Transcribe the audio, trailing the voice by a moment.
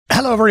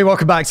Hello everybody,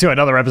 welcome back to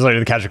another episode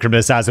of The Casual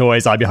Criminalist. As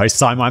always, I'm your host,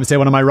 Simon. I'm still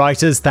one of my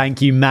writers.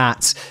 Thank you,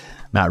 Matt.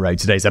 Matt wrote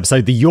today's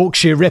episode, The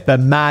Yorkshire Ripper,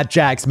 Mad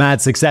Jack's Mad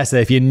Successor.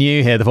 If you're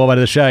new here, the format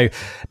of the show,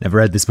 never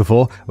read this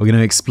before, we're going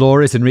to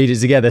explore it and read it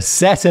together.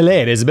 Settle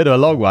in. It's a bit of a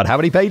long one. How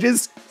many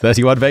pages?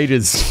 31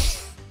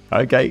 pages.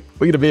 Okay,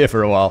 we're going to be here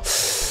for a while.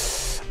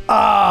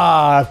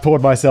 I've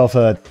poured myself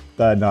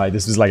no,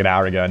 this was like an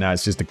hour ago. Now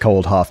it's just a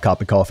cold half cup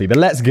of coffee, but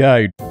let's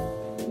go.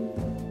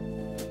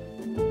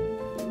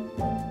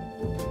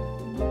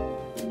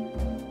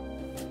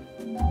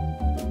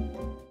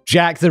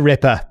 Jack the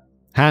Ripper,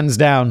 hands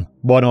down,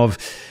 one of,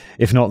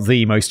 if not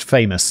the most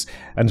famous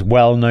and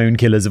well-known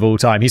killers of all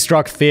time. He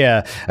struck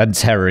fear and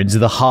terror into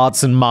the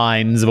hearts and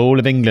minds of all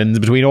of England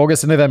between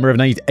August and November of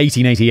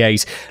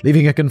 1888,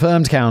 leaving a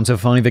confirmed count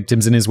of 5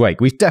 victims in his wake.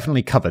 We've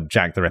definitely covered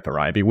Jack the Ripper,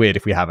 right? It'd be weird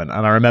if we haven't,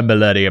 and I remember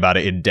learning about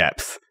it in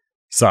depth,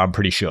 so I'm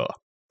pretty sure.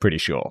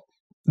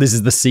 This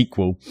is the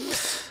sequel.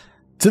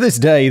 To this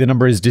day, the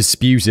number is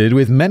disputed,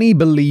 with many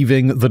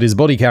believing that his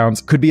body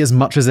count could be as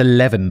much as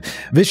 11.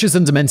 Vicious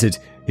and demented,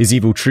 his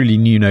evil truly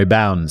knew no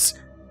bounds.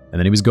 And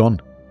then he was gone.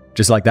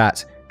 Just like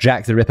that,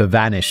 Jack the Ripper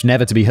vanished,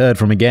 never to be heard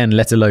from again,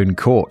 let alone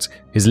caught.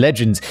 His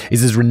legend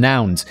is as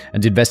renowned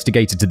and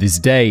investigated to this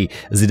day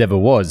as it ever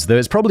was, though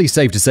it's probably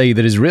safe to say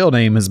that his real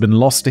name has been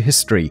lost to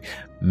history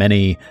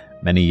many,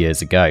 many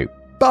years ago.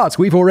 But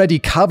we've already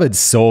covered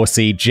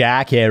Saucy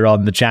Jack here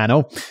on the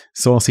channel.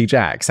 Saucy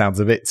Jack sounds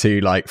a bit too,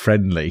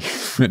 friendly.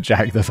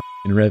 Jack the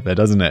Ripper,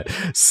 doesn't it?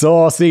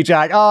 Saucy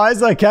Jack. Oh,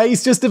 it's okay.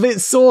 He's just a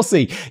bit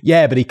saucy.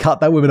 Yeah, but he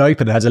cut that woman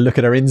open and had to look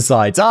at her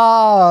insides.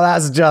 Oh,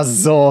 that's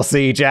just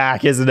Saucy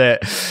Jack, isn't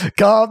it?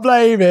 Can't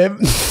blame him.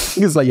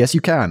 It's like, yes, you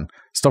can.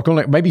 Stop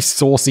calling it. Maybe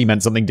saucy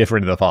meant something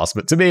different in the past,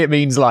 but to me it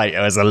means it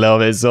was a little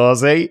bit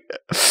saucy,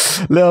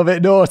 a little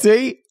bit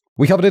naughty.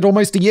 We covered it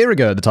almost a year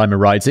ago at the time of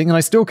writing, and I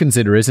still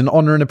consider it an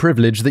honour and a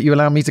privilege that you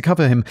allowed me to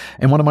cover him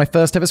in one of my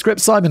first ever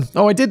scripts, Simon.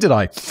 Oh, I did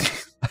I?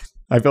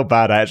 I feel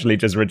bad. I actually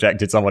just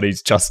rejected someone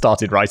who's just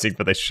started writing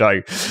for this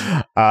show.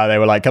 They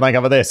were like, can I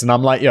cover this? And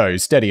I'm like, yo,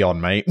 steady on,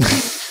 mate.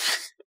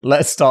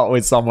 Let's start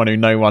with someone who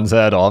no one's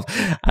heard of,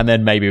 and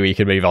then maybe we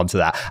can move on to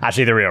that.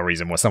 Actually, the real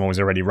reason was someone was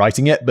already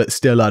writing it, but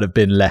still I'd have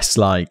been less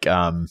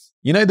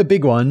the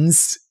big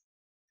ones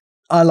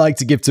I like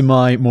to give to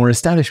my more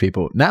established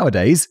people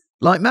nowadays,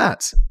 like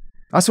Matt.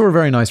 I saw a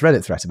very nice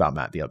Reddit thread about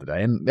Matt the other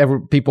day,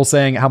 and people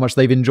saying how much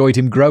they've enjoyed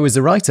him grow as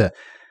a writer.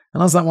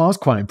 And I was like, well, I was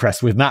quite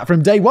impressed with Matt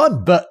from day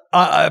one, but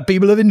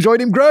people have enjoyed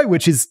him grow,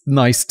 which is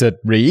nice to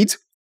read.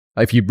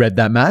 If you've read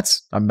that, Matt,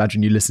 I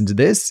imagine you listened to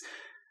this.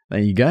 There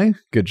you go.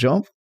 Good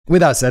job.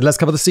 With that said, let's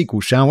cover the sequel,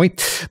 shall we?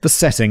 The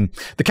setting.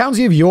 The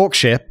county of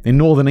Yorkshire in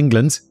northern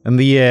England in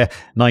the year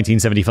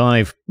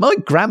 1975. My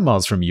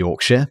grandma's from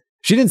Yorkshire.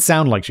 She didn't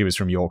sound like she was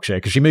from Yorkshire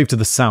because she moved to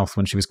the south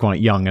when she was quite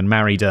young and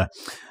married a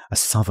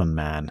southern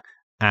man.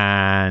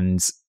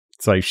 And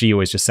so she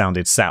always just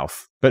sounded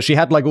south. But she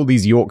had all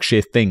these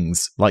Yorkshire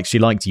things. She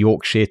liked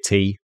Yorkshire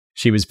tea.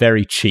 She was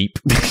very cheap.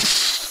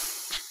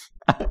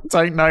 I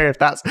don't know if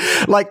that's...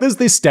 there's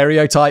this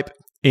stereotype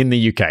in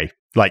the UK,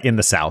 in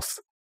the south,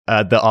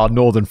 that our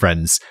northern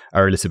friends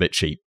are a little bit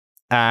cheap.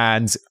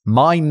 And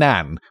my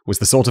nan was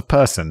the sort of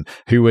person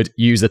who would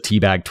use a tea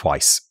bag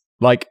twice.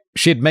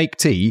 She'd make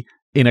tea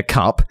in a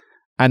cup,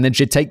 and then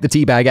she'd take the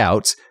tea bag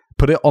out,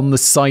 put it on the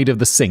side of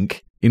the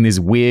sink, in this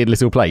weird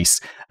little place,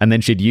 and then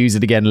she'd use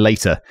it again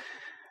later.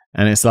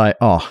 And it's like,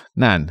 oh,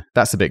 Nan,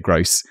 that's a bit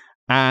gross.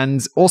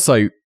 And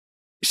also,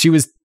 she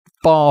was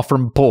far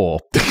from poor.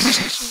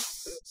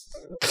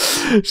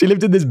 She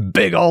lived in this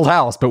big old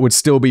house, but would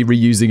still be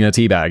reusing her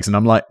tea bags. And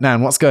I'm like,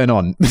 Nan, what's going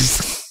on?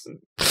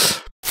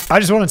 I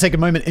just want to take a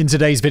moment in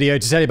today's video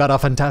to tell you about our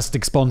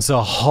fantastic sponsor,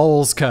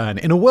 Holzkern.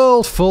 In a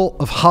world full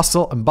of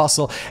hustle and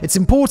bustle, it's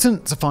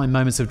important to find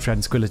moments of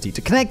tranquility,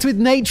 to connect with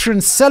nature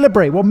and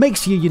celebrate what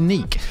makes you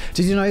unique.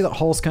 Did you know that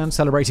Holzkern's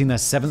celebrating their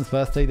 7th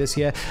birthday this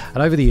year?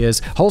 And over the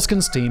years,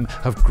 Holzkern's team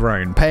have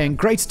grown, paying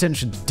great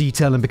attention to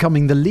detail and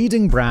becoming the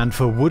leading brand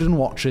for wooden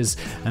watches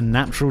and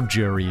natural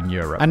jewelry in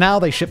Europe. And now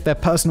they ship their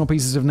personal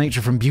pieces of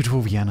nature from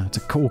beautiful Vienna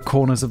to all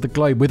corners of the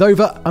globe. With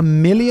over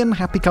 1 million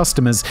happy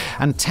customers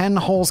and 10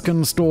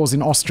 Holzkern stores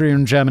in Austria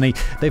and Germany,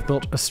 they've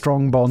built a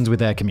strong bond with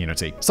their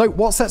community. So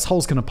what sets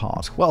Holzkern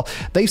apart? Well,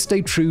 they've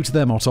stayed true to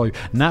their motto,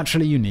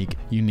 naturally unique,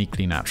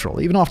 uniquely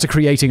natural. Even after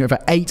creating over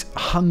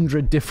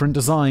 800 different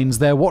designs,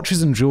 their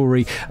watches and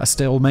jewelry are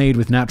still made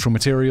with natural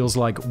materials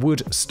like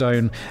wood,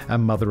 stone,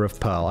 and mother of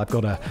pearl. I've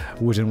got a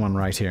wooden one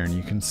right here, and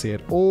you can see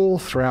it all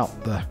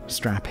throughout the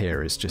strap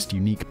here is just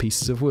unique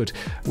pieces of wood,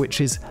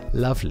 which is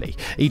lovely.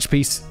 Each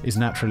piece is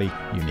naturally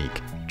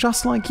unique.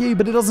 just like you.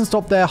 But it doesn't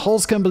stop there.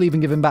 Holzkern believe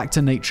in giving back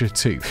to nature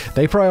too.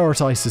 They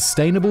prioritize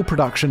sustainable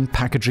production,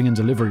 packaging, and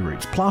delivery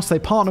routes. Plus, they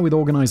partner with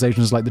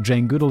organizations like the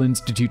Jane Goodall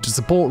Institute to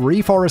support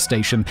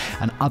reforestation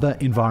and other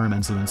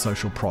environmental and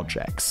social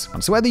projects.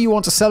 And so whether you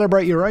want to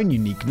celebrate your own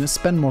uniqueness,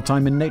 spend more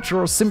time in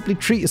nature, or simply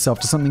treat yourself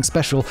to something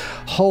special,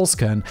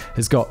 Holzkern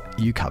has got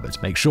you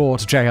covered. Make sure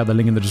to check out the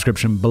link in the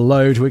description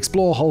below to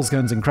explore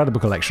Holzkern's incredible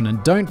collection,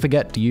 and don't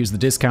forget to use the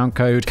discount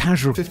code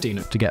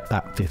CASUAL15 to get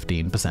that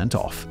 15%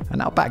 off. And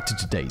now back to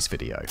today's today's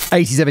video.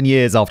 87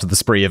 years after the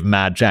spree of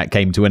Mad Jack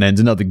came to an end,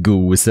 another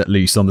ghoul was set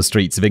loose on the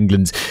streets of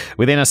England.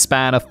 Within a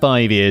span of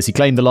 5 years, he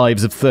claimed the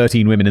lives of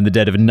 13 women in the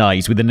dead of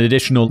night, with an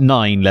additional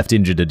 9 left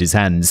injured at his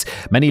hands.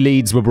 Many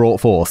leads were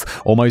brought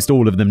forth, almost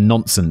all of them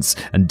nonsense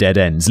and dead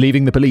ends,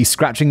 leaving the police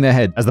scratching their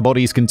head as the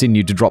bodies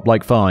continued to drop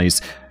like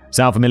flies.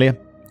 Sound familiar?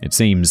 It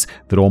seems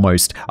that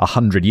almost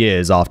 100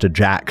 years after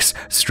Jack's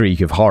streak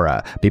of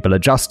horror, people are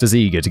just as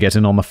eager to get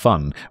in on the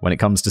fun when it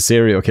comes to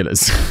serial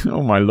killers.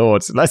 Oh my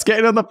lord, let's get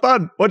in on the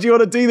fun. What do you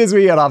want to do this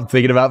weekend? I'm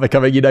thinking about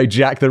becoming,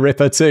 Jack the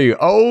Ripper too.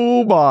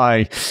 Oh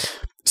my.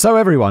 So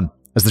everyone,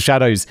 as the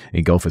shadows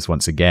engulf us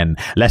once again,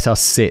 let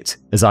us sit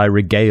as I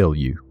regale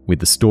you with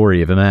the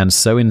story of a man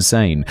so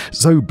insane,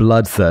 so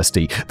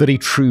bloodthirsty, that he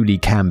truly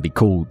can be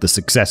called the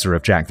successor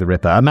of Jack the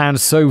Ripper, a man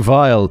so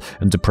vile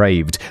and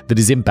depraved that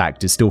his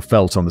impact is still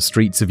felt on the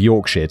streets of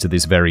Yorkshire to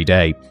this very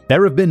day.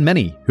 There have been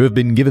many who have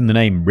been given the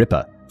name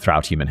Ripper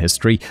throughout human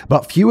history,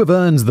 but few have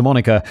earned the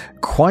moniker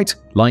quite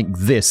like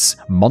this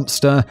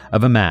monster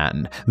of a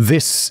man.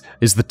 This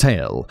is the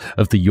tale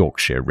of the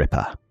Yorkshire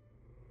Ripper.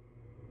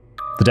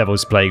 The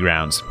Devil's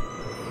Playground.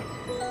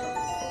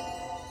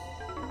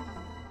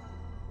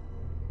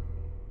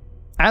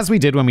 As we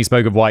did when we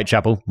spoke of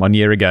Whitechapel 1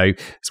 year ago,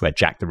 it's where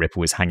Jack the Ripper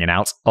was hanging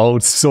out.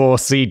 Old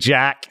saucy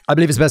Jack. I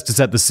believe it's best to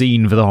set the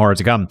scene for the horror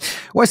to come.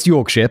 West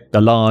Yorkshire,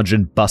 a large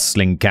and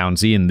bustling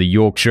county in the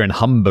Yorkshire and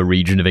Humber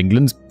region of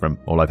England. From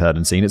all I've heard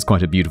and seen, it's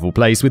quite a beautiful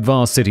place, with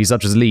vast cities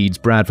such as Leeds,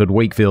 Bradford,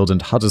 Wakefield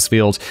and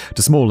Huddersfield,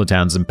 to smaller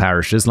towns and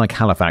parishes like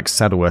Halifax,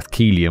 Saddleworth,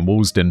 Keighley and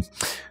Walsden.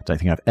 Don't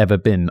think I've ever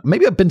been.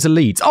 Maybe I've been to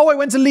Leeds. Oh, I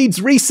went to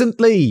Leeds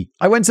recently.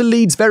 I went to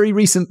Leeds very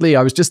recently.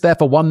 I was just there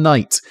for one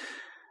night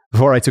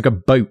before I took a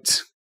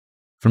boat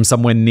from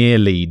somewhere near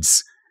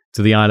Leeds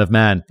to the Isle of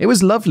Man. It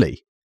was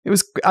lovely. It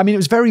was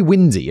very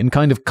windy and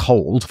kind of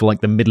cold for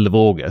like the middle of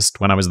August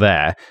when I was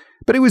there.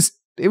 But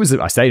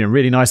I stayed in a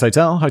really nice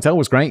hotel. Hotel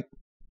was great.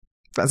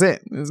 That's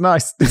it. It was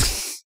nice.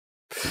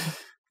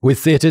 With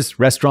theatres,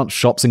 restaurants,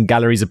 shops and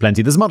galleries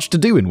aplenty, there's much to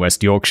do in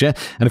West Yorkshire.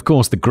 And of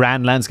course, the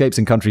grand landscapes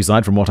and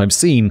countryside, from what I've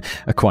seen,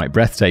 are quite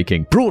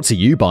breathtaking. Brought to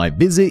you by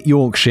Visit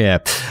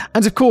Yorkshire.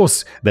 And of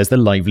course, there's the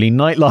lively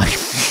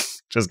nightlife.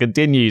 Just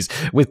continues.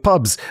 With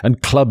pubs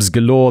and clubs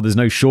galore, there's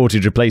no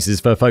shortage of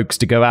places for folks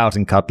to go out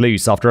and cut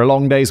loose. After a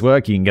long day's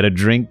work, you can get a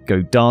drink,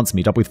 go dance,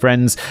 meet up with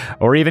friends,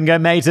 or even go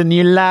mate a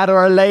new lad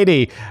or a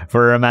lady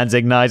for a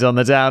romantic night on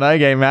the town.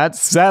 Okay, Matt,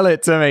 sell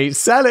it to me.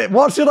 Sell it.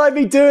 What should I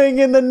be doing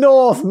in the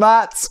north,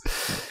 Matt?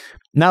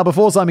 Now,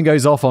 before Simon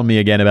goes off on me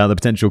again about the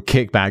potential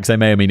kickbacks I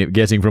may or may not be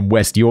getting from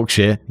West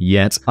Yorkshire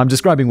yet, I'm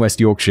describing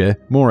West Yorkshire,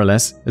 more or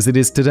less, as it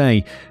is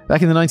today.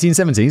 Back in the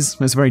 1970s,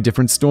 it's a very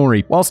different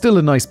story. While still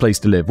a nice place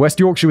to live, West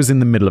Yorkshire was in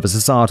the middle of a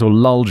societal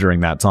lull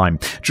during that time.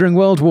 During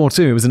World War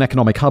II, it was an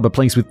economic hub, a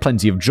place with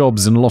plenty of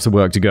jobs and a lot of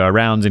work to go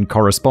around in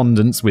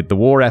correspondence with the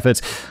war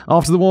effort.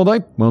 After the war,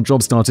 though, well,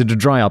 jobs started to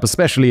dry up,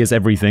 especially as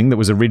everything that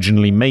was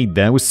originally made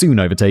there was soon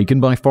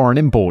overtaken by foreign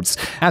imports.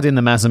 Add in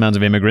the mass amount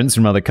of immigrants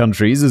from other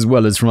countries, as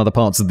well as from other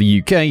parts of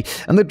the UK,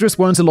 and there just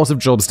weren't a lot of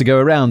jobs to go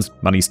around.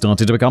 Money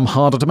started to become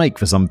harder to make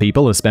for some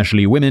people,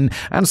 especially women,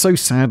 and so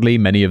sadly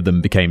many of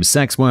them became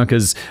sex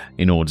workers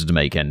in order to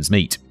make ends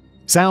meet.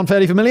 Sound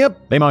fairly familiar?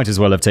 They might as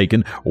well have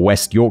taken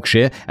West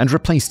Yorkshire and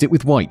replaced it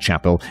with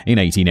Whitechapel in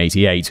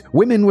 1888.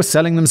 Women were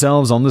selling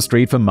themselves on the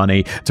street for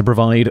money to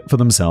provide for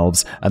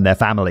themselves and their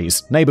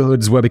families.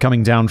 Neighbourhoods were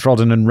becoming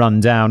downtrodden and run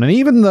down, and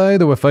even though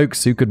there were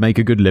folks who could make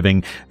a good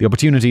living, the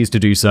opportunities to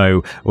do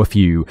so were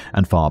few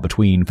and far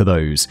between for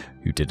those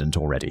who didn't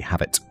already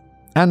have it.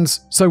 And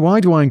so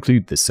why do I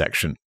include this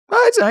section?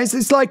 I don't know,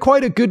 it's like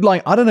quite a good,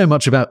 I don't know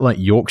much about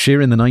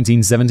Yorkshire in the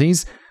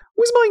 1970s.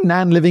 Was my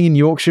nan living in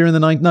Yorkshire in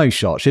the No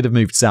shot. She'd have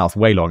moved south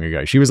way long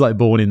ago. She was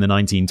born in the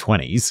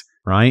 1920s,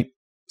 right?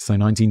 So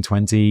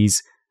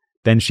 1920s.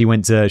 Then she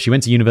went to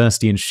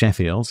university in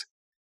Sheffield.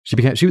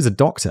 She was a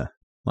doctor.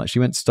 She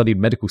went to studied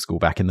medical school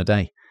back in the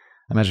day.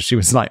 I imagine she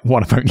was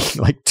one of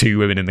only 2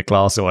 women in the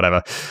class or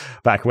whatever.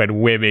 Back when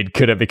women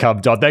could have become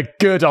the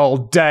good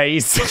old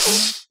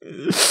days.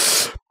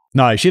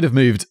 No, she'd have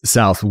moved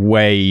south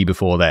way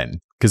before then.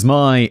 Because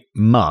my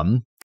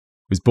mum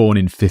was born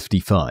in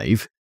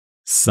 55.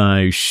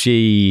 So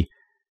she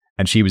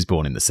was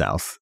born in the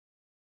south.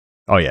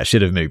 Oh yeah,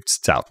 should have moved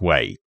south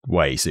way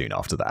soon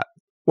after that.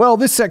 Well,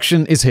 this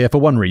section is here for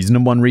one reason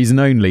and one reason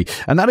only,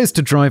 and that is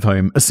to drive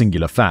home a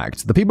singular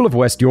fact. The people of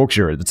West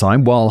Yorkshire at the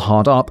time, while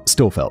hard up,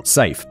 still felt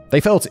safe.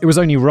 They felt it was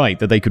only right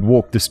that they could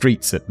walk the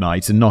streets at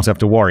night and not have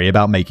to worry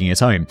about making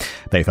it home.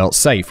 They felt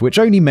safe, which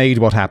only made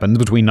what happened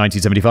between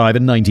 1975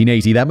 and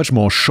 1980 that much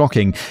more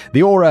shocking.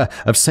 The aura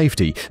of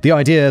safety, the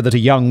idea that a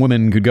young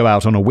woman could go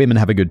out on a whim and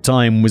have a good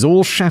time, was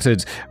all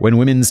shattered when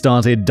women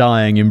started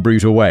dying in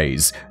brutal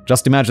ways.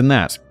 Just imagine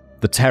that.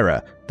 The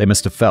terror they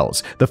must have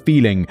felt, the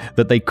feeling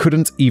that they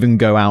couldn't even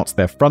go out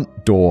their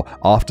front door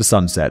after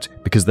sunset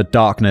because the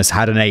darkness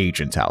had an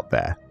agent out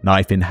there,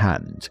 knife in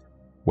hand,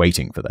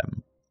 waiting for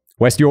them.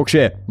 West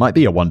Yorkshire might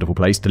be a wonderful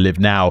place to live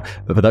now,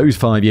 but for those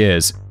 5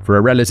 years, for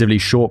a relatively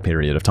short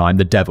period of time,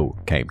 the devil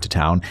came to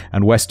town,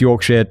 and West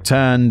Yorkshire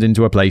turned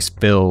into a place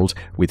filled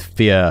with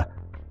fear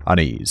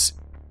unease,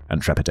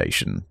 and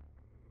trepidation.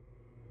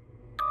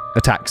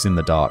 Attacks in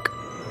the dark.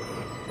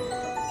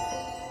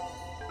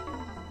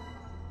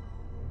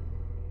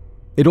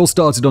 It all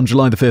started on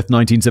July the 5th,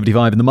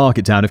 1975 in the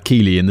market town of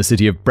Keighley in the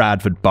city of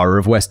Bradford Borough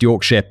of West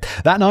Yorkshire.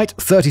 That night,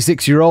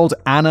 36-year-old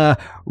Anna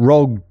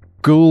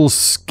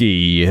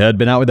Rogulski had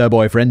been out with her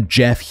boyfriend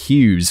Jeff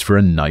Hughes for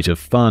a night of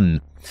fun.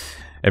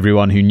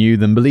 Everyone who knew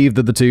them believed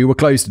that the two were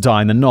closer to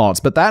tying than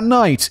not, but that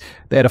night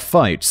they had a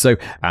fight, so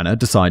Anna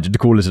decided to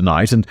call it a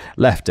night and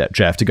left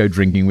Jeff to go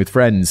drinking with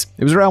friends.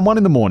 It was around 1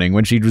 a.m.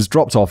 when she was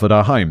dropped off at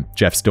her home.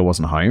 Jeff still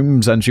wasn't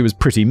home, and she was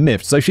pretty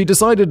miffed, so she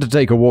decided to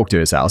take a walk to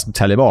his house and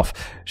tell him off.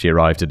 She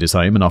arrived at his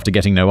home, and after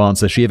getting no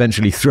answer, she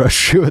eventually threw a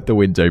shoe at the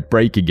window,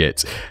 breaking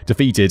it.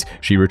 Defeated,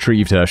 she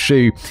retrieved her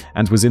shoe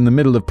and was in the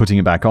middle of putting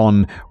it back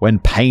on when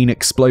pain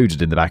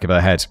exploded in the back of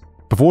her head.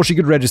 Before she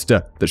could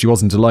register that she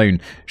wasn't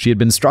alone, she had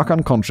been struck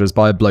unconscious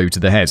by a blow to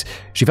the head.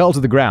 She fell to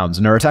the ground,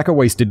 and her attacker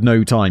wasted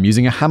no time,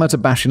 using a hammer to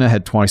bash in her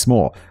head twice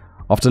more.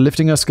 After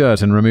lifting her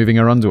skirt and removing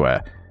her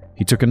underwear,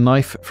 he took a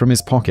knife from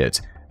his pocket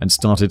and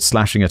started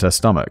slashing at her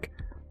stomach.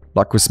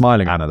 Luck was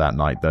smiling at Anna that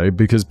night, though,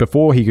 because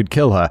before he could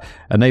kill her,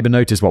 a neighbor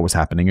noticed what was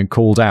happening and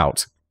called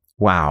out.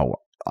 Wow,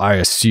 I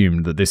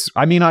assumed that this...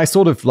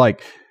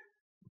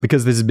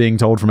 because this is being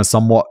told from a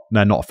somewhat...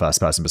 No, not a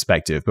first-person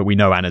perspective, but we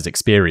know Anna's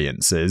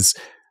experiences...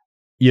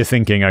 You're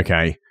thinking,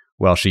 okay,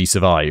 well, she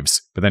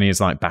survives. But then he was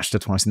bashed her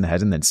twice in the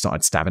head and then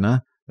started stabbing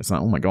her. It's like,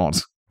 oh my god.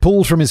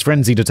 Pulled from his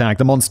frenzied attack,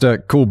 the monster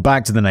called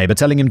back to the neighbor,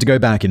 telling him to go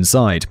back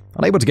inside.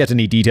 Unable to get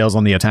any details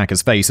on the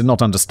attacker's face and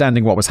not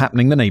understanding what was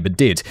happening, the neighbor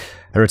did.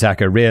 Her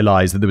attacker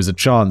realized that there was a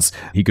chance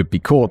he could be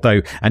caught,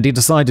 though, and he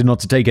decided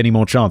not to take any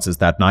more chances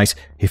that night.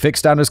 He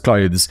fixed Anna's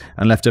clothes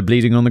and left her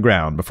bleeding on the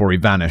ground before he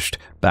vanished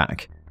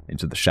back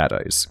into the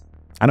shadows.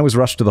 Anna was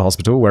rushed to the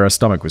hospital where her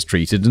stomach was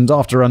treated, and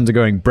after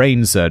undergoing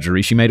brain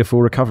surgery, she made a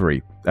full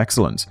recovery.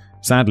 Excellent.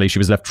 Sadly, she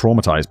was left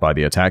traumatized by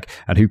the attack,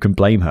 and who can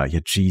blame her? Yeah,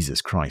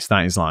 Jesus Christ.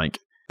 That is, I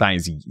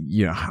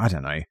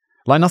don't know.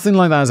 Nothing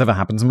like that has ever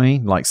happened to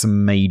me.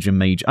 Some major...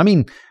 I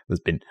mean, there's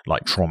been,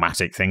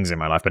 traumatic things in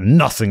my life, but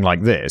nothing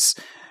like this.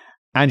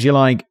 And you're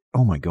like,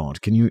 oh my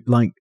God, can you,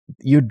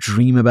 you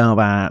dream about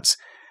that?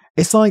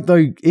 It's I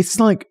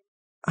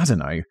don't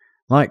know,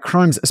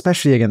 crimes,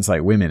 especially against,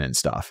 women and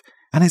stuff.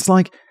 And it's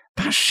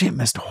that shit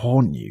must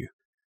haunt you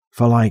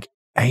for,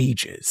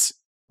 ages.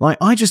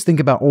 I just think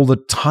about all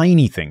the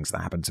tiny things that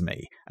happen to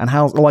me and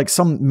how,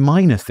 some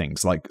minor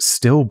things,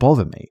 still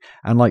bother me.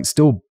 And,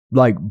 still,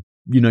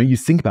 you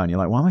think about it and you're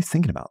like, why am I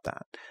thinking about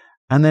that?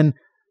 And then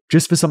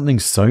just for something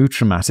so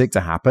traumatic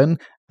to happen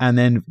and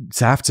then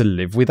to have to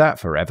live with that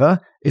forever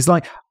is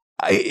I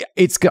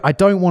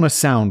don't want to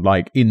sound,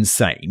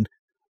 insane,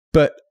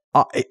 but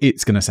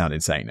it's going to sound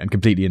insane and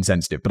completely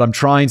insensitive. But I'm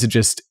trying to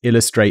just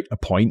illustrate a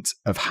point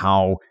of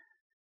how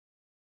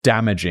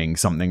damaging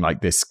something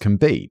like this can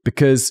be,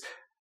 because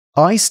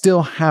I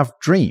still have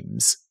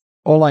dreams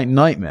or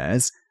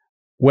nightmares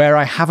where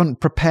I haven't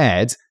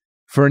prepared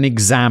for an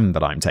exam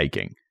that I'm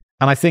taking.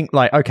 And I think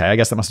okay, I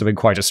guess that must have been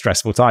quite a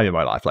stressful time in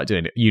my life,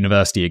 doing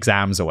university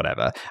exams or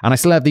whatever. And I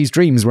still have these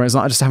dreams where it's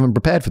I just haven't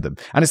prepared for them.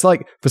 And it's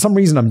for some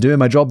reason I'm doing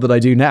my job that I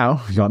do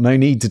now. I've got no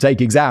need to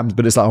take exams,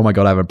 but it's oh my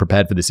God, I haven't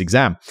prepared for this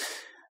exam.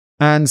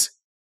 And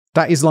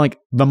that is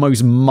the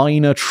most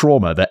minor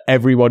trauma that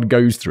everyone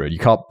goes through. You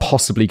can't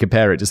possibly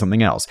compare it to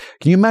something else.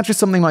 Can you imagine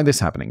something like this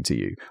happening to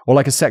you?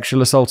 Or a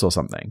sexual assault or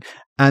something?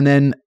 And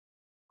then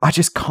I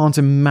just can't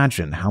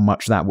imagine how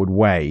much that would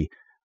weigh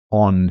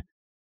on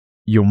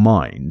your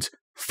mind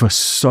for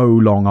so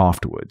long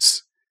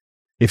afterwards.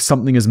 If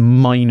something as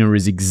minor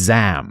as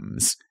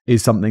exams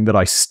is something that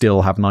I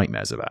still have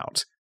nightmares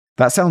about.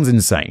 That sounds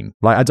insane.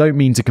 I don't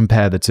mean to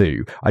compare the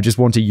two. I just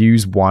want to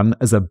use one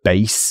as a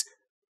base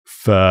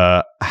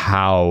for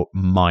how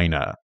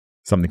minor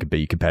something could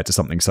be compared to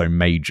something so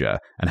major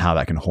and how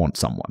that can haunt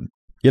someone.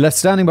 You're left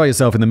standing by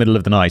yourself in the middle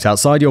of the night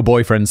outside your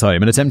boyfriend's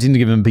home and attempting to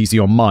give him a piece of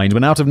your mind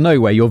when out of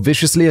nowhere you're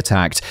viciously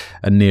attacked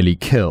and nearly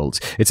killed.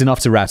 It's enough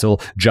to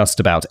rattle just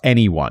about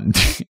anyone.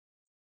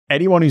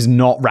 Anyone who's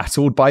not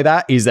rattled by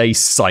that is a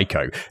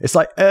psycho. It's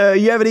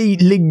you have any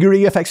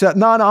lingering effects of that?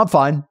 No, I'm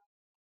fine.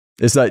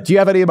 It's do you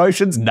have any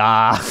emotions?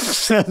 Nah,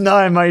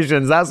 no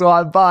emotions. That's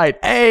why I'm fine.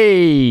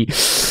 Hey!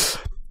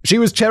 She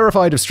was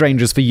terrified of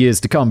strangers for years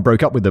to come,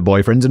 broke up with her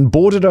boyfriend, and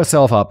boarded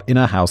herself up in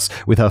her house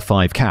with her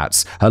 5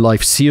 cats, her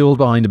life sealed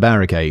behind a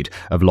barricade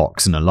of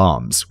locks and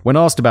alarms. When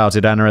asked about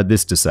it, Anna had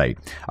this to say: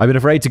 I've been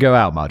afraid to go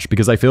out much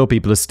because I feel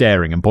people are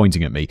staring and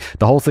pointing at me.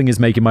 The whole thing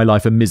is making my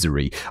life a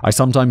misery. I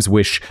sometimes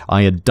wish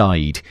I had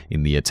died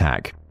in the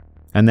attack.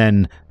 And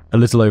then, a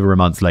little over a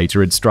month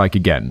later, it'd strike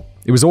again.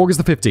 It was August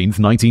the 15th,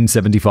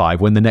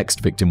 1975, when the next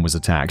victim was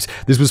attacked.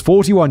 This was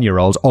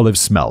 41-year-old Olive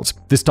Smelt,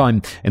 this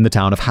time in the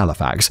town of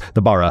Halifax,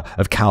 the borough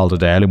of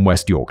Calderdale in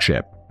West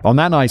Yorkshire. On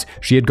that night,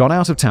 she had gone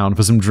out of town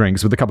for some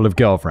drinks with a couple of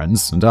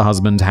girlfriends, and her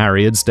husband,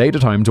 Harry, had stayed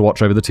at home to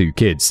watch over the two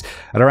kids.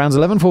 At around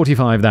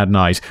 11:45 that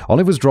night,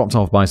 Olive was dropped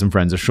off by some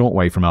friends a short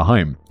way from her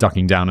home.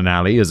 Ducking down an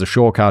alley as a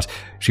shortcut,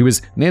 she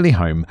was nearly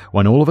home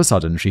when all of a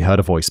sudden she heard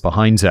a voice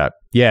behind her.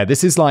 Yeah,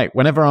 this is like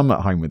whenever I'm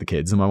at home with the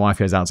kids and my wife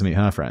goes out to meet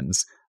her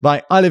friends.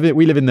 Like,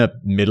 we live in the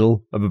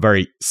middle of a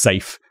very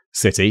safe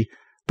city,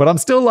 but I'm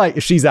still like,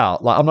 if she's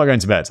out, like, I'm not going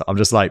to bed. I'm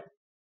just like,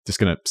 just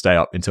going to stay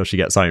up until she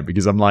gets home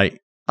because I'm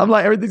like,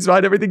 everything's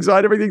fine.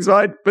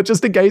 But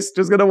just in case,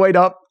 just going to wait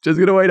up, just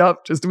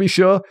to be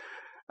sure.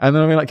 And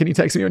then I'm like, can you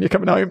text me when you're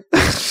coming home?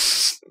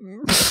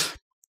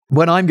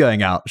 When I'm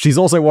going out, she's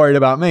also worried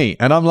about me.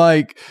 And I'm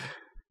like,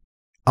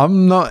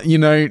 I'm not,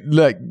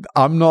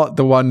 I'm not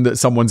the one that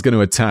someone's going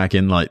to attack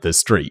in like the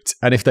street.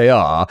 And if they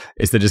are,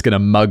 they're just going to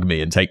mug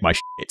me and take my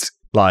shit.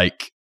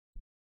 Like,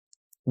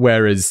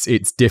 whereas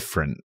it's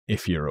different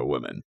if you're a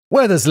woman.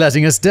 Weather's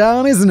letting us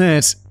down, isn't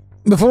it?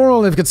 Before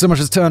Olive could so much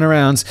as turn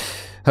around,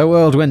 her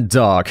world went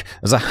dark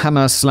as a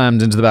hammer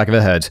slammed into the back of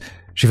her head.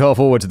 She fell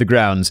forward to the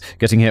ground,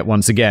 getting hit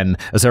once again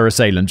as her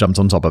assailant jumped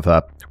on top of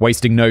her.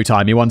 Wasting no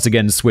time, he once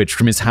again switched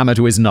from his hammer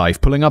to his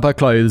knife, pulling up her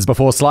clothes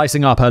before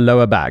slicing up her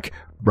lower back,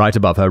 right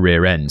above her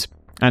rear end.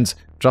 And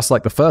just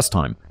like the first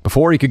time,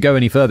 before he could go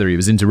any further, he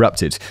was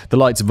interrupted. The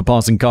lights of a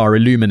passing car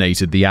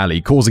illuminated the alley,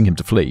 causing him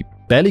to flee.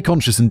 Barely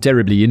conscious and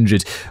terribly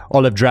injured,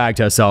 Olive dragged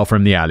herself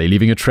from the alley,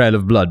 leaving a trail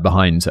of blood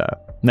behind her.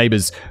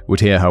 Neighbors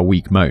would hear her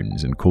weak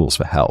moans and calls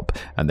for help,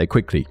 and they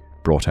quickly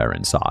brought her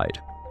inside.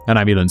 An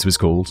ambulance was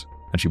called,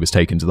 and she was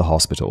taken to the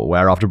hospital,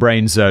 where after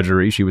brain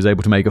surgery, she was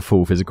able to make a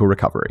full physical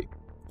recovery.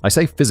 I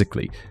say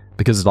physically,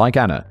 because like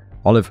Anna,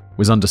 Olive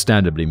was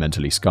understandably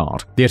mentally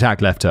scarred. The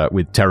attack left her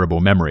with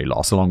terrible memory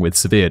loss, along with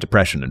severe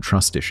depression and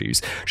trust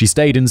issues. She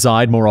stayed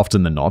inside more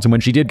often than not, and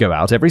when she did go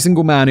out, every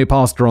single man who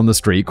passed her on the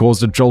street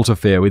caused a jolt of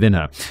fear within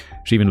her.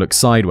 She even looked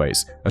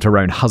sideways at her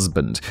own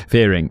husband,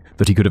 fearing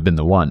that he could have been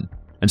the one.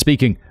 And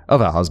speaking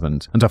of her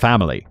husband and her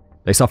family,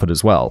 they suffered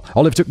as well.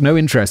 Olive took no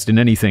interest in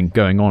anything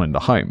going on in the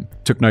home,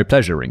 took no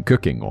pleasure in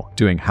cooking or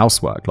doing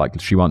housework like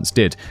she once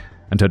did,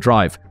 and her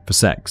drive for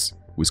sex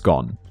was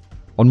gone.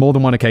 On more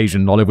than one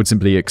occasion, Olive would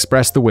simply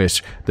express the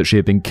wish that she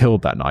had been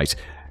killed that night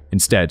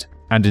instead,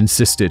 and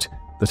insisted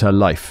that her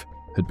life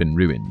had been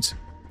ruined.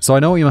 So I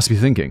know what you must be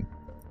thinking.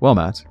 Well,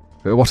 Matt,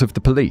 what of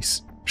the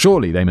police?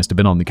 Surely they must have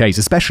been on the case,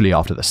 especially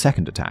after the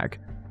second attack,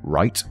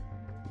 right?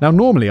 Now,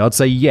 normally I'd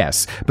say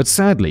yes, but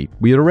sadly,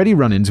 we had already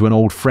run into an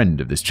old friend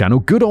of this channel,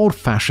 good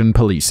old-fashioned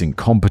police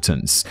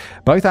incompetence.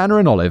 Both Anna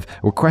and Olive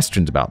were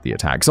questioned about the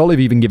attacks, Olive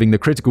even giving the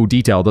critical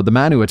detail that the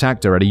man who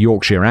attacked her had a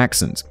Yorkshire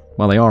accent.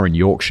 Well, they are in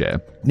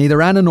Yorkshire.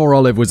 Neither Anna nor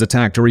Olive was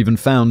attacked or even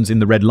found in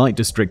the red light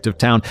district of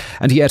town,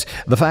 and yet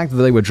the fact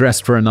that they were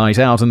dressed for a night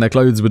out and their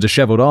clothes were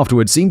disheveled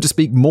afterwards seemed to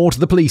speak more to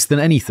the police than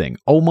anything.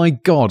 Oh my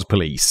god,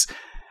 police.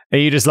 Are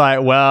you just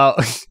like, well,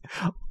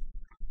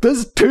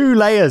 there's two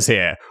layers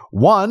here.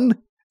 One,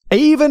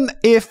 even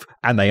if,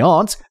 and they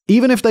aren't,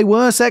 even if they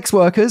were sex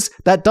workers,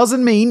 that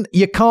doesn't mean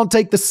you can't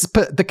take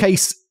the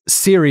case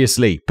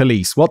seriously,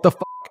 police. What the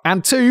fuck?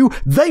 And two,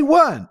 they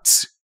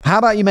weren't. How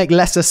about you make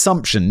less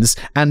assumptions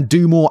and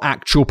do more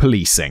actual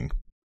policing?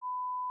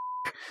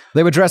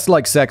 They were dressed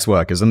like sex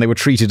workers and they were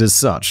treated as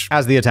such.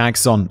 As the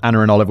attacks on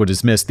Anna and Olive were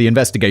dismissed, the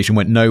investigation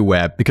went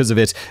nowhere because of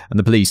it, and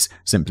the police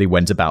simply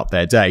went about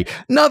their day.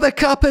 Another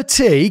cup of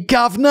tea,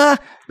 governor?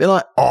 They're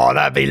like, oh,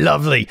 that'd be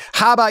lovely.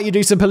 How about you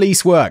do some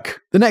police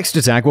work? The next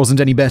attack wasn't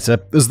any better,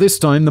 as this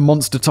time the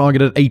monster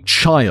targeted a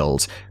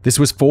child. This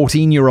was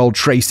 14-year-old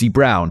Tracy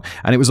Brown,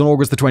 and it was on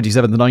August the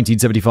 27th,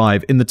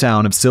 1975, in the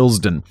town of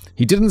Silsden.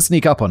 He didn't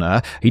sneak up on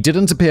her, he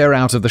didn't appear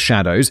out of the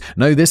shadows.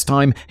 No, this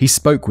time he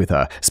spoke with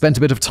her, spent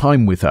a bit of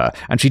time with her,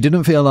 and she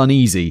didn't feel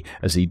uneasy,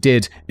 as he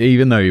did,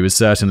 even though he was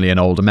certainly an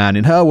older man.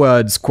 In her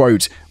words,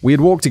 quote, "We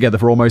had walked together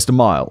for almost a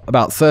mile,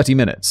 about 30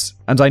 minutes,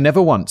 and I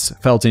never once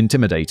felt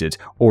intimidated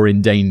or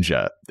in danger."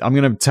 I'm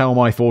going to tell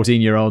my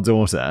 14-year-old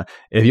daughter,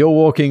 if you're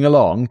walking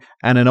along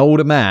and an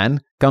older man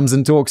comes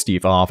and talks to you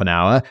for half an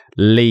hour,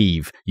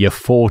 leave. You're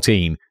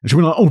 14. And she'll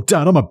be like, oh,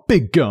 Dad, I'm a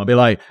big girl. I'll be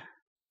like,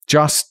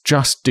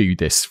 just do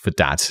this for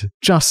Dad.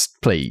 Just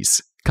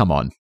please. Come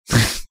on.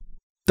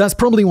 That's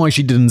probably why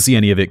she didn't see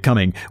any of it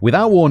coming.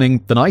 Without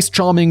warning, the nice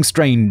charming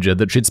stranger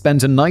that she'd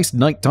spent a nice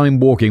nighttime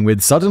walking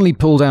with suddenly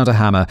pulled out a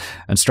hammer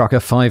and struck her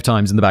 5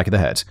 times in the back of the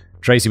head.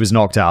 Tracy was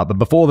knocked out, but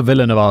before the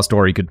villain of our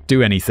story could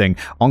do anything,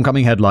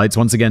 oncoming headlights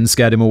once again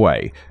scared him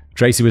away.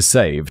 Tracy was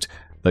saved,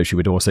 though she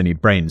would also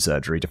need brain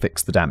surgery to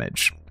fix the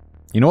damage.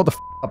 You know what the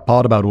f***up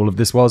part about all of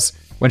this was?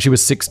 When she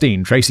was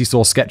 16, Tracy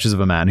saw sketches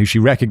of a man who she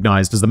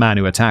recognized as the man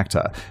who attacked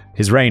her.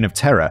 His reign of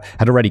terror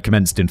had already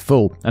commenced in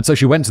full, and so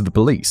she went to the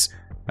police.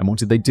 And what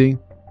did they do?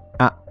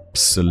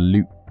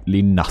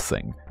 Absolutely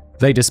nothing.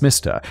 They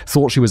dismissed her,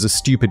 thought she was a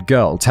stupid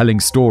girl telling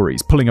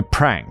stories, pulling a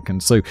prank,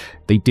 and so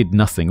they did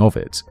nothing of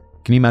it.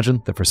 Can you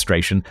imagine the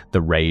frustration,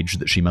 the rage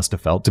that she must have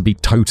felt to be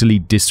totally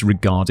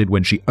disregarded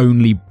when she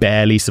only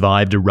barely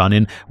survived a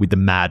run-in with the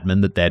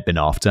madman that they'd been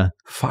after?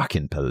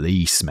 Fucking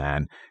police,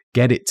 man.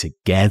 get it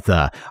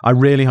together. I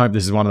really hope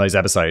this is one of those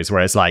episodes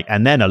where it's like,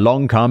 and then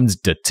along comes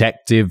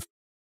Detective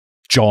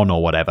John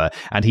or whatever,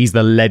 and he's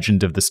the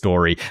legend of the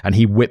story, and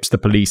he whips the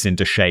police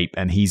into shape,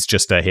 and he's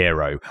just a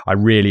hero. I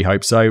really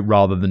hope so,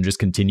 rather than just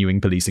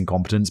continuing police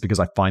incompetence, because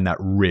I find that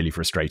really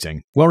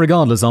frustrating. Well,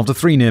 regardless, after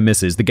 3 near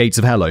misses, the gates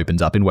of hell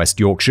opened up in West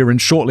Yorkshire,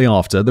 and shortly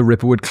after, the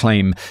Ripper would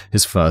claim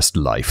his first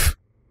life.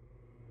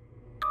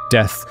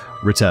 Death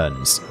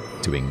returns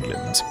to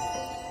England.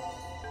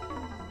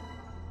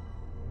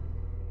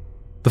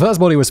 The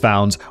first body was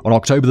found on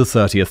October the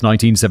 30th,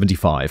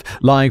 1975,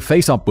 lying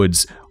face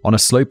upwards on a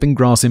sloping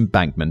grass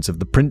embankment of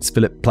the Prince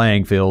Philip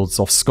playing fields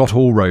off Scott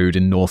Hall Road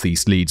in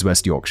northeast Leeds,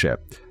 West Yorkshire.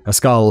 Her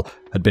skull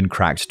had been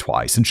cracked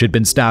twice, and she'd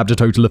been stabbed a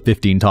total of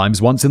 15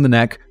 times, once in the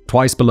neck,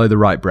 twice below the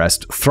right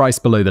breast, thrice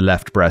below the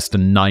left breast,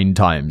 and 9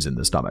 times in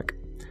the stomach.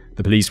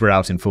 The police were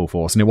out in full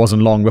force, and it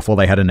wasn't long before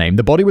they had a name.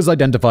 The body was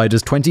identified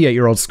as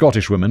 28-year-old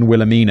Scottish woman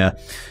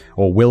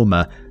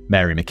Wilma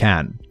Mary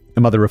McCann,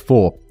 a mother of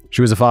 4.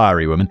 She was a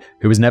fiery woman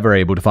who was never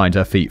able to find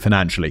her feet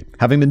financially.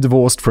 Having been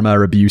divorced from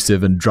her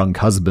abusive and drunk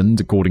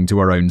husband, according to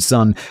her own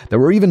son, there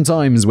were even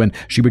times when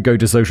she would go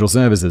to social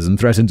services and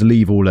threaten to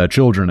leave all her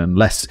children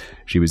unless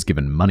she was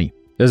given money.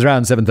 It was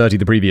around 7:30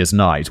 the previous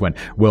night when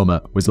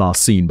Wilma was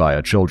last seen by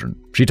her children.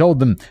 She told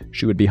them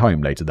she would be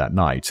home later that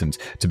night and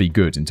to be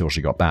good until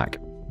she got back.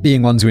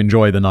 Being one to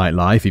enjoy the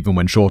nightlife, even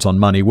when short on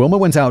money, Wilma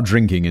went out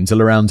drinking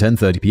until around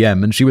 10:30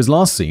 p.m, and she was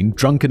last seen,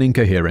 drunk and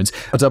incoherent,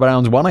 at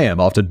around 1 a.m.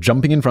 after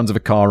jumping in front of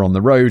a car on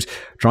the road,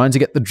 trying to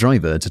get the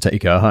driver to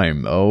take her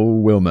home. Oh,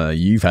 Wilma,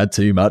 you've had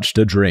too much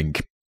to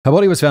drink. Her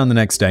body was found the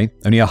next day,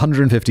 only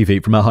 150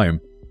 feet from her home.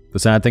 The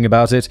sad thing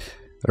about it,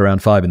 at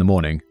around 5 in the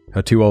morning,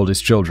 her 2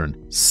 oldest children,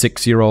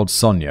 6-year-old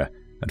Sonia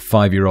and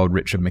 5-year-old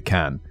Richard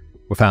McCann,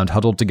 were found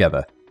huddled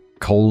together,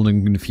 cold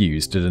and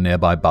confused at a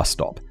nearby bus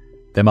stop.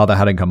 Their mother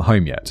hadn't come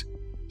home yet,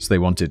 so they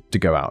wanted to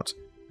go out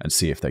and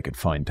see if they could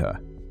find her.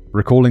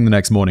 Recalling the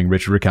next morning,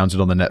 Richard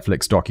recounted on the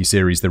Netflix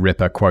docuseries The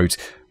Ripper, quote,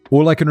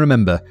 "All I can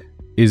remember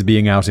is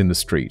being out in the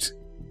street,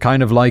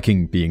 kind of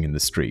liking being in the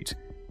street,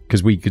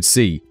 because we could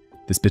see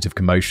this bit of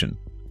commotion.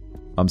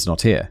 Mum's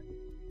not here.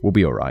 We'll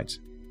be all right.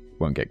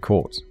 Won't get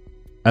caught."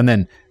 And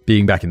then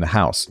being back in the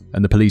house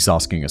and the police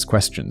asking us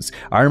questions.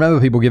 I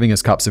remember people giving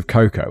us cups of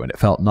cocoa, and it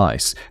felt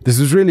nice. This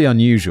was really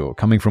unusual,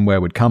 coming from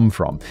where we'd come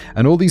from,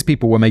 and all these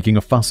people were making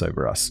a fuss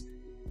over us.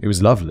 It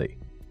was lovely.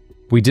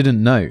 We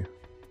didn't know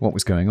what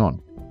was going on.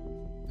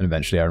 And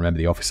eventually I remember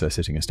the officer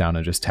sitting us down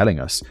and just telling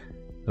us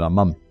that our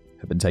mum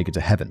had been taken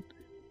to heaven,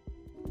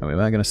 and we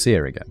weren't going to see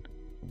her again.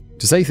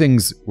 To say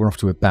things were off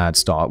to a bad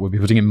start would be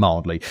putting it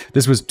mildly.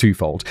 This was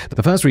twofold.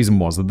 The first reason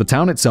was that the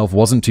town itself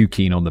wasn't too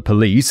keen on the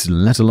police,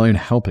 let alone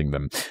helping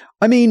them.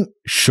 I mean,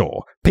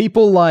 sure,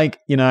 people they're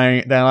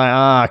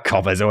like,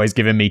 coppers always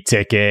giving me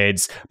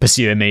tickets,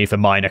 pursuing me for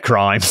minor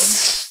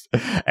crimes,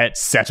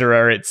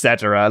 etc.,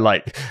 etc.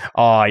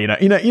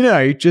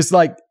 Just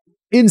like,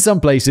 in some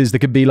places, there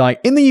could be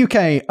in the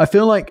UK, I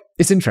feel like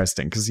it's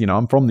interesting because,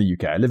 I'm from the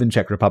UK. I live in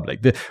Czech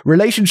Republic. The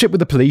relationship with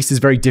the police is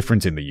very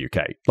different in the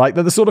UK.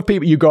 They're the sort of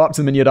people you go up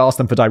to them and you'd ask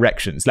them for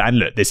directions. And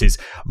look, this is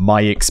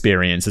my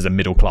experience as a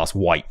middle-class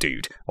white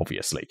dude,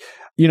 obviously.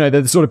 They're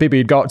the sort of people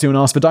you'd go up to and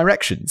ask for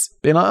directions.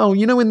 Being like, oh,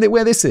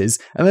 where this is?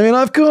 And they'd be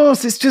like, of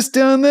course, it's just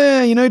down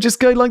there. Just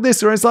go like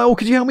this. Or it's like, oh,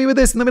 could you help me with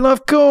this? And they'd be like,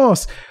 of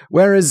course.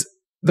 Whereas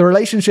the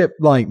relationship,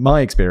 my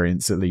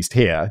experience, at least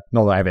here,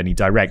 not that I have any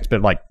direct,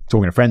 but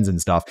talking to friends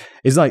and stuff,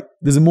 is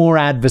there's a more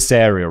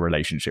adversarial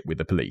relationship with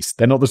the police.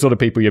 They're not the sort of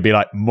people you'd be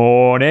like,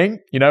 morning,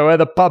 where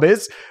the pub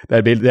is?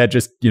 They're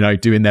just,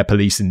 doing their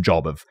policing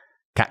job of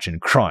catching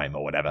crime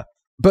or whatever.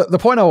 But the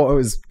point I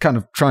was kind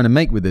of trying to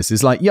make with this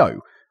is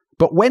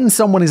but when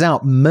someone is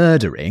out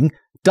murdering,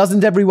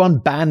 doesn't everyone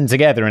band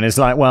together and it's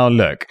like, well,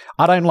 look,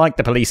 I don't like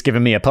the police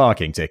giving me a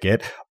parking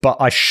ticket, but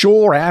I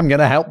sure am going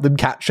to help them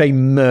catch a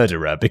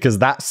murderer because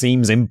that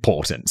seems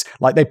important.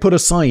 They put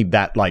aside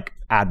that,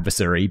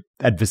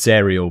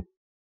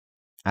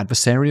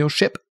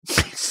 adversarialship?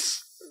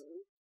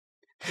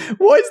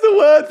 What is the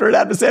word for an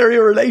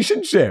adversarial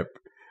relationship?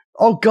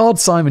 Oh God,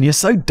 Simon, you're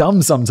so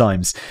dumb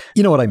sometimes.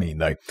 You know what I mean,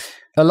 though.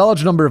 A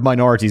large number of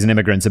minorities and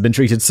immigrants have been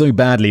treated so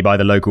badly by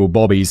the local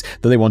bobbies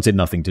that they wanted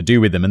nothing to do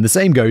with them, and the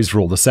same goes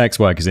for all the sex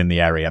workers in the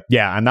area.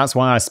 Yeah, and that's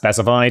why I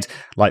specified,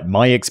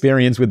 my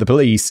experience with the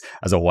police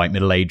as a white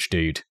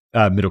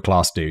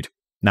middle-class dude.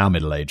 Now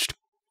middle-aged.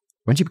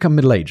 When do you become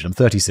middle-aged? I'm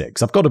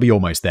 36. I've got to be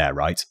almost there,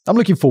 right? I'm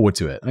looking forward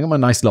to it. I got my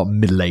nice little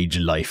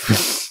middle-aged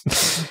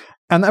life.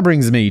 And that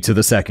brings me to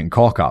the second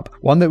cock-up,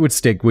 one that would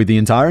stick with the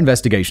entire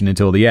investigation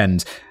until the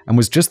end, and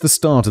was just the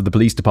start of the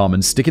police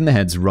department sticking their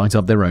heads right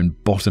up their own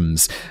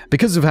bottoms.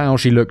 Because of how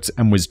she looked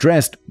and was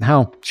dressed,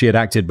 how she had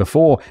acted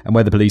before, and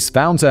where the police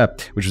found her,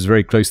 which was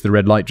very close to the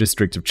red light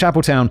district of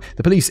Chapeltown,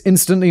 the police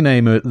instantly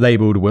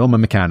labelled Wilma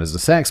McCann as a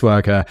sex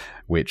worker,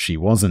 which she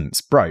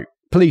wasn't. Bro,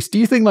 police, do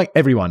you think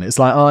everyone, it's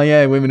like, oh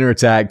yeah, women are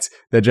attacked,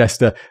 they're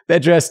dressed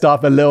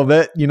up a little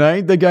bit,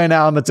 they're going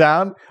out on the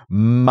town,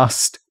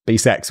 must be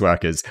sex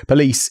workers.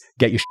 Police,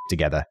 get your shit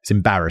together. It's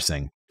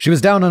embarrassing. She was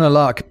down on her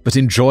luck, but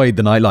enjoyed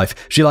the nightlife.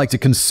 She liked to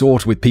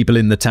consort with people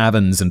in the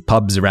taverns and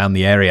pubs around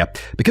the area.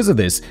 Because of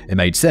this, it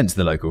made sense to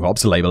the local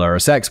cops to label her a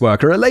sex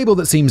worker, a label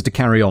that seems to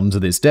carry on to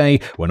this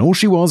day, when all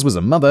she was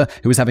a mother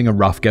who was having a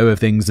rough go of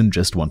things and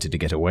just wanted to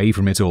get away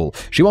from it all.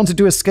 She wanted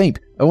to escape,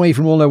 away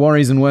from all her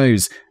worries and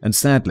woes, and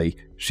sadly,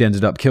 she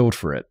ended up killed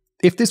for it.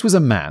 If this was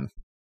a man,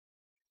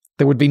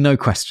 there would be no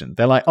question.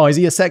 They're like, oh, is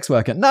he a sex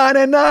worker?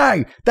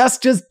 No, that's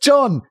just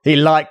John. He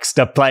likes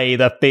to play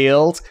the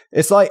field.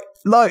 It's like,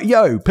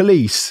 yo,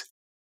 police.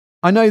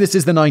 I know this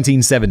is the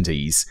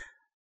 1970s,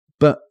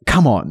 but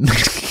come on.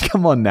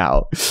 Come on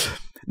now.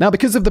 Now,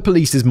 because of the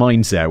police's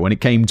mindset when it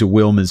came to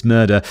Wilma's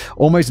murder,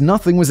 almost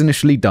nothing was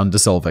initially done to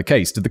solve her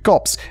case. To the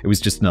cops, it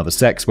was just another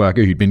sex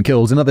worker who'd been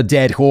killed, another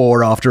dead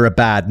whore after a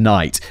bad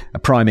night. A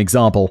prime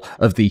example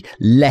of the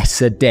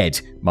lesser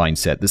dead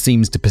mindset that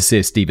seems to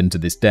persist even to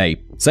this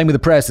day. Same with the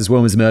press, as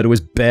Wilma's murder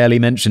was barely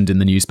mentioned in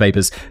the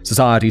newspapers.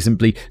 Society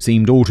simply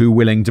seemed all too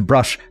willing to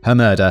brush her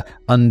murder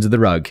under the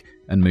rug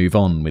and move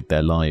on with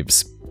their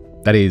lives.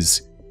 That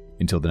is,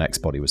 until the next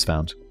body was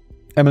found.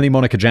 Emily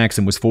Monica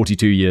Jackson was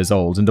 42 years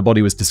old, and her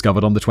body was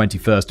discovered on the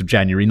 21st of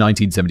January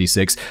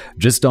 1976,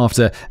 just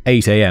after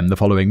 8 a.m. the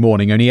following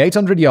morning, only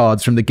 800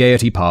 yards from the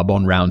Gaiety pub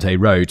on Roundhay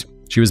Road.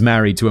 She was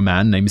married to a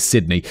man named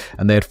Sidney,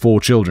 and they had 4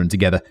 children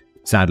together.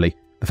 Sadly,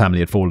 the family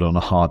had fallen on a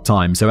hard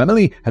time, so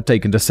Emily had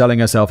taken to selling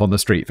herself on the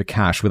street for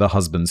cash with her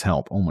husband's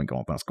help. Oh my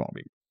god, that's gotta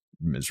be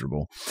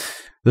miserable.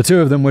 The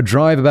two of them would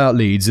drive about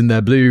Leeds in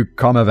their blue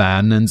Commer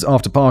van, and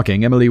after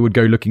parking, Emily would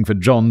go looking for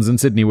John's and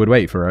Sidney would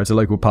wait for her at a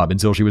local pub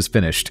until she was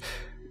finished.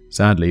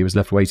 Sadly, he was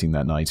left waiting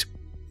that night.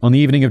 On the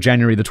evening of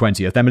January the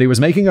 20th, Emily was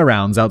making her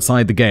rounds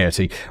outside the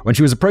Gaiety when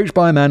she was approached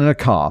by a man in a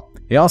car.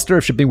 He asked her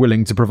if she'd be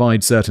willing to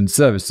provide certain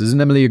services,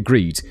 and Emily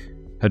agreed.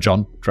 Her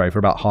John drove for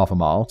about half a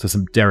mile to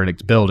some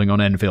derelict building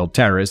on Enfield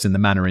Terrace in the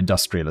Manor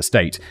Industrial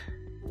Estate.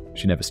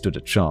 She never stood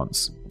a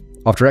chance.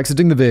 After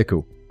exiting the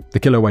vehicle, the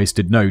killer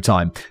wasted no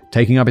time,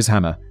 taking up his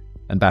hammer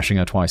and bashing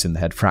her twice in the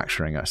head,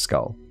 fracturing her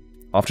skull.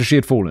 After she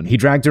had fallen, he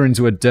dragged her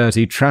into a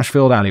dirty,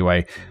 trash-filled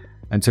alleyway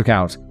and took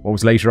out what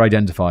was later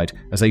identified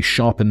as a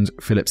sharpened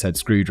Phillips head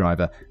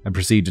screwdriver and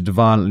proceeded to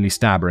violently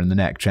stab her in the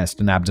neck,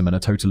 chest, and abdomen a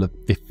total of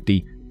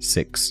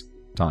 56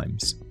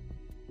 times.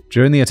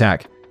 During the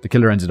attack, the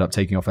killer ended up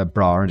taking off her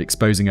bra and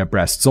exposing her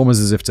breasts, almost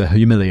as if to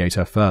humiliate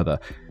her further.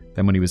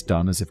 Then when he was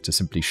done, as if to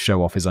simply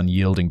show off his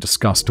unyielding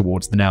disgust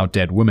towards the now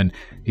dead woman,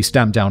 he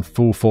stamped down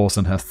full force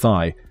on her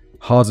thigh,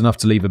 hard enough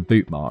to leave a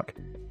boot mark,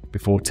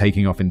 before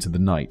taking off into the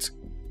night.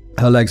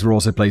 Her legs were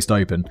also placed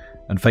open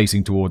and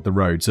facing toward the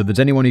road, so that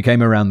anyone who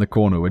came around the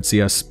corner would see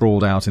her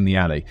sprawled out in the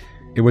alley.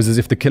 It was as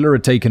if the killer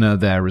had taken her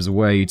there as a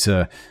way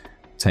to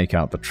take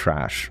out the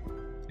trash.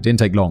 It didn't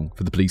take long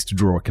for the police to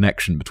draw a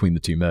connection between the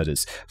two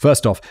murders.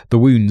 First off, the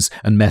wounds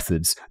and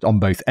methods on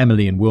both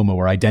Emily and Wilma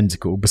were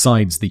identical,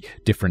 besides the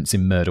difference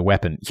in murder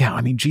weapon. Yeah,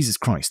 I mean, Jesus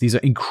Christ, these are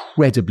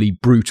incredibly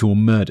brutal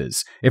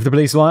murders. If the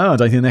police are like, I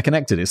don't think they're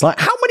connected, it's like,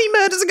 how many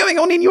murders are going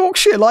on in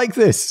Yorkshire like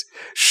this?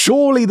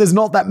 Surely there's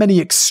not that many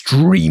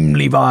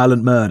extremely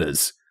violent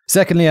murders.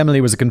 Secondly,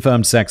 Emily was a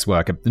confirmed sex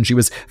worker, and she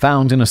was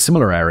found in a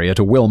similar area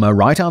to Wilma,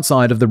 right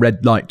outside of the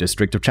red light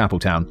district of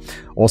Chapeltown.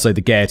 Also,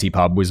 the Gaiety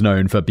pub was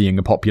known for being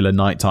a popular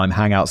nighttime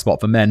hangout spot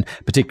for men,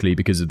 particularly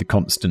because of the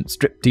constant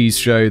striptease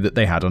show that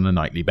they had on a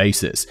nightly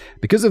basis.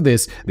 Because of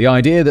this, the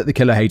idea that the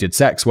killer hated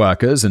sex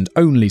workers, and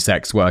only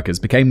sex workers,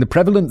 became the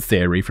prevalent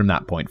theory from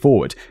that point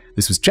forward.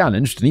 This was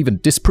challenged and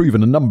even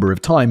disproven a number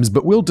of times,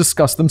 but we'll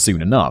discuss them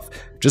soon enough.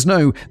 Just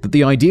know that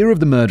the idea of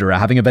the murderer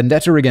having a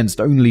vendetta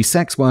against only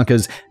sex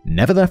workers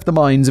never left the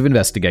minds of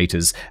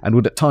investigators and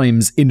would at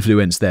times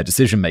influence their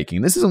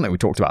decision-making. This is something we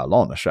talked about a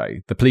lot on the show.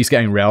 The police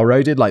getting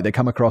railroaded, like they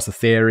come across a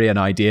theory, an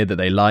idea that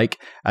they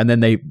like, and then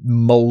they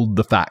mold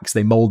the facts,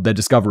 they mold their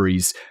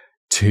discoveries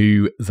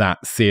to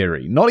that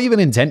theory. Not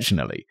even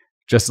intentionally,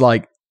 just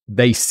like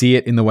they see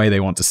it in the way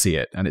they want to see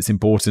it. And it's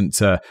important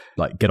to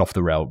get off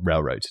the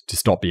railroad, to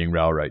stop being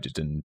railroaded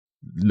and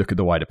look at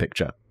the wider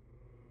picture.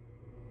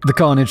 The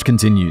carnage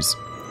continues.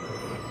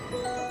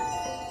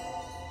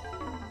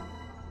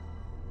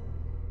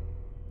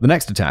 The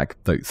next attack,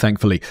 though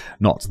thankfully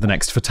not the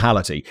next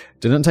fatality,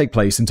 didn't take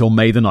place until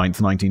May the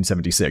 9th,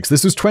 1976.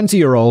 This was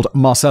 20-year-old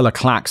Marcella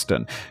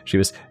Claxton. She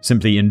was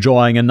simply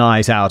enjoying a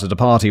night out at a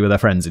party with her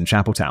friends in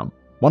Chapeltown.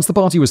 Once the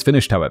party was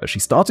finished, however, she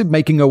started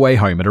making her way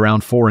home at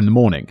around 4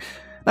 a.m.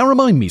 Now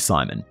remind me,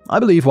 Simon, I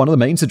believe one of the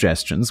main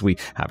suggestions we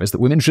have is that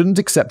women shouldn't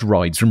accept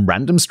rides from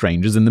random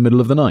strangers in the middle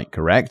of the night,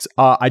 correct?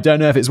 I don't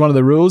know if it's one of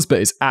the rules,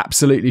 but it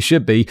absolutely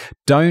should be.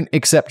 Don't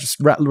accept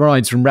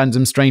rides from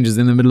random strangers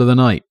in the middle of the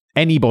night.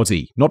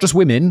 Anybody, not just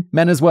women,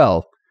 men as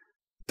well.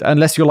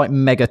 Unless you're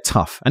mega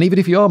tough. And even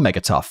if you are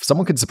mega tough,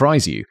 someone could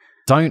surprise you.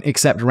 Don't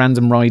accept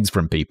random rides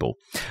from people.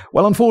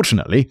 Well,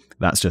 unfortunately,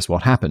 that's just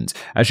what happened.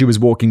 As she was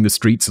walking the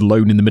streets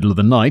alone in the middle of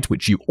the night,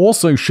 which you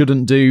also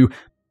shouldn't do.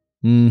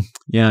 I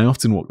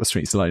often walk the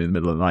streets alone in the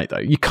middle of the night, though.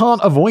 You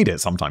can't avoid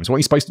it sometimes. What are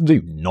you supposed to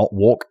do? Not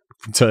walk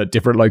to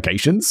different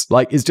locations?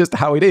 It's just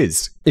how it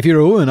is. If you're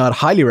a woman, I'd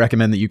highly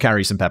recommend that you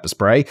carry some pepper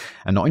spray,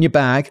 and not in your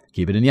bag,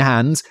 keep it in your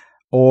hands,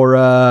 or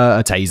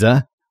a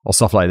taser, or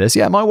stuff like this.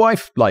 Yeah, my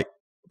wife, like,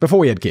 before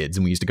we had kids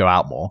and we used to go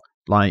out more,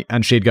 like,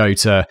 and she'd go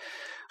to,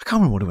 I can't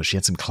remember what it was. She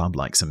had some club,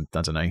 like some,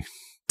 I don't know,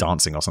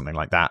 dancing or something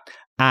like that.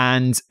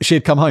 And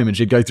she'd come home and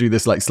she'd go through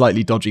this like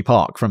slightly dodgy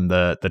park from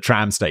the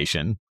tram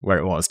station where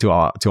it was to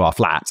our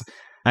flat.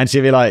 And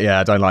she'd be like, yeah,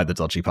 I don't like the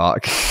dodgy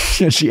park.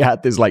 And she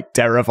had this like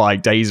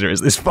terrifying taser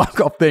as this fuck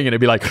off thing. And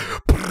it'd be like,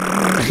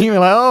 you'd be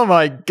like, oh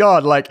my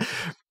God. Like,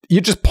 you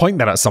just point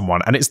that at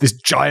someone and it's this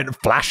giant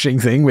flashing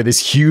thing with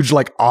this huge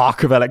like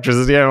arc of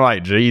electricity. I'm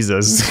like,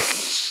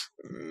 Jesus.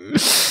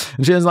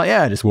 And she was like,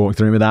 yeah, I just walk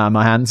through with that in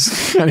my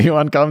hands.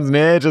 Anyone comes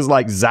near, just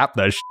like zap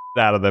the shit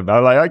out of them.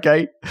 I'm like,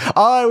 okay.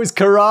 Oh, it was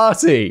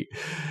karate.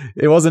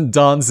 It wasn't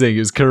dancing, it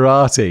was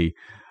karate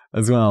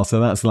as well. So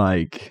that's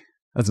like,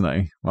 I don't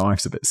know, my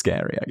wife's a bit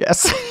scary, I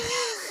guess.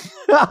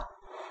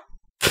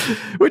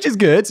 Which is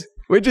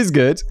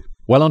good.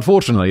 Well,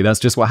 unfortunately, that's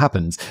just what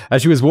happens.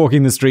 As she was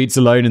walking the streets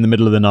alone in the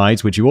middle of the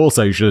night, which you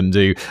also shouldn't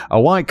do, a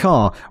white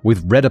car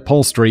with red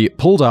upholstery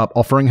pulled up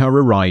offering her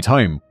a ride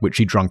home, which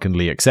she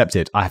drunkenly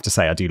accepted. I have to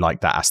say, I do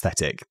like that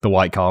aesthetic. The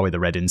white car with the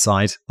red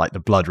inside, like the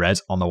blood red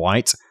on the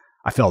white.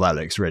 I feel that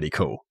looks really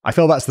cool. I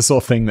feel that's the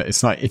sort of thing that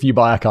it's like, if you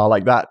buy a car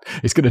like that,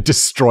 it's going to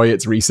destroy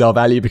its resale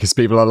value because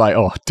people are like,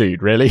 oh,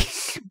 dude, really?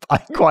 I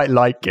quite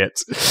like it.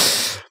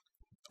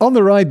 On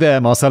the ride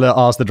there, Marcella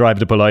asked the driver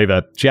to pull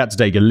over. She had to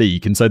take a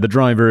leak, and so the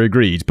driver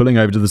agreed, pulling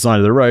over to the side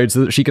of the road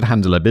so that she could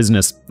handle her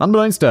business.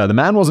 Unbeknownst to her, the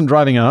man wasn't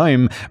driving her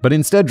home, but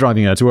instead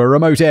driving her to a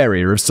remote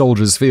area of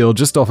Soldiers Field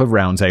just off of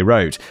Roundhay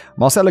Road.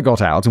 Marcella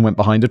got out and went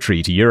behind a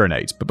tree to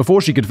urinate, but before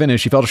she could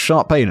finish, she felt a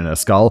sharp pain in her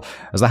skull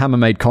as the hammer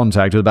made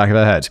contact with the back of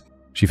her head.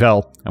 She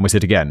fell and was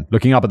hit again,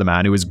 looking up at the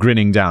man who was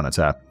grinning down at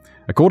her.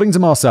 According to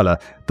Marcella,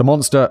 the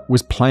monster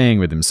was playing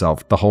with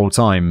himself the whole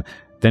time,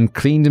 then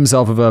cleaned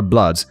himself of her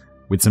blood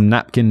with some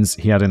napkins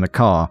he had in the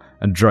car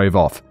and drove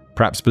off,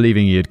 perhaps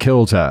believing he had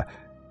killed her,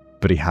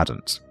 but he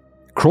hadn't.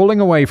 Crawling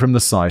away from the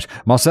site,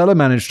 Marcella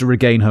managed to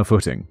regain her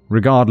footing,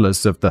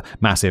 regardless of the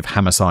massive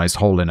hammer-sized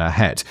hole in her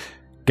head.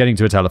 Getting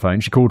to a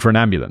telephone, she called for an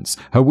ambulance.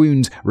 Her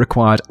wound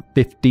required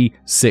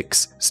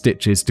 56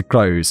 stitches to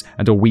close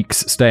and a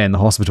week's stay in the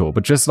hospital,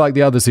 but just like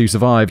the others who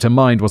survived, her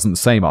mind wasn't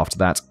the same after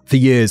that. For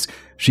years,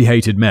 she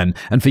hated men,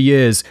 and for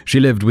years, she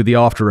lived with the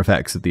after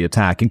effects of the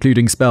attack,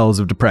 including spells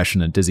of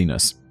depression and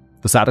dizziness.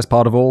 The saddest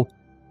part of all?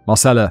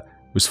 Marcella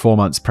was 4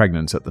 months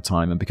pregnant at the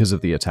time, and because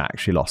of the attack,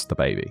 she lost the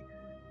baby.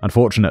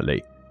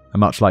 Unfortunately, and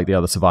much like the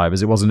other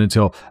survivors, it wasn't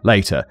until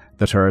later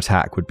that her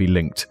attack would be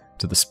linked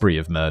to the spree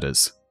of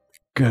murders.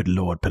 Good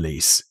Lord,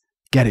 police.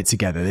 Get it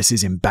together, this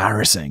is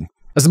embarrassing.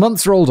 As the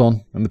months rolled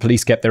on and the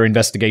police kept their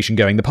investigation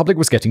going, the public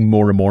was getting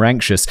more and more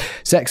anxious.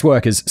 Sex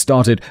workers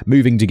started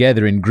moving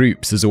together in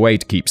groups as a way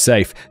to keep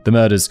safe. The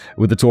murders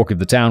were the talk of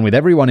the town, with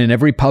everyone in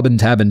every pub and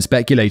tavern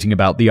speculating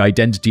about the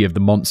identity of the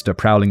monster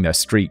prowling their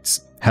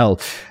streets. Hell,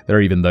 there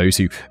are even those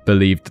who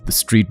believed that the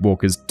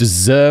streetwalkers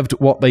deserved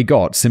what they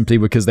got simply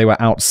because they were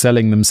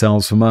outselling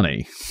themselves for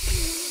money.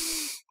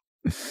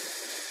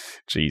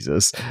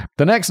 Jesus.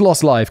 The next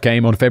lost life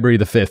came on February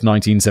the 5th,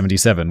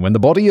 1977, when the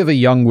body of a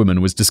young woman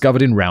was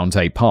discovered in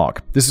Roundhay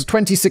Park. This is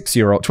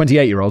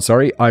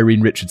 28-year-old,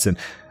 Irene Richardson,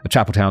 a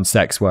Chapeltown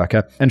sex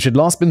worker, and she'd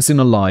last been seen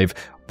alive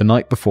the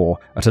night before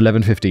at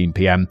 11:15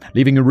 p.m.,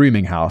 leaving a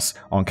rooming house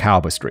on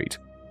Cowber Street.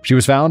 She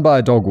was found by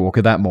a dog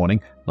walker that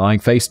morning, lying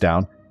face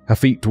down, her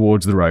feet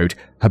towards the road,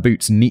 her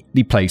boots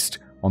neatly placed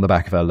on the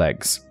back of her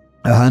legs.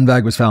 Her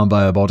handbag was found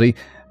by her body,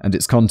 and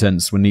its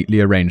contents were neatly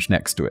arranged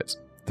next to it.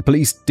 The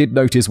police did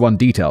notice one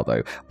detail,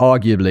 though,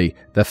 arguably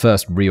their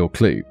first real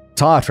clue.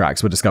 Tire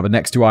tracks were discovered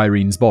next to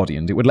Irene's body,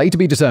 and it would later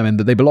be determined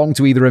that they belonged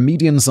to either a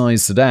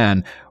medium-sized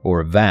sedan or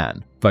a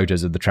van.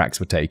 Photos of the tracks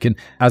were taken,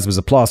 as was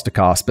a plaster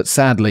cast, but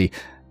sadly,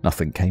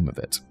 nothing came of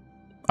it.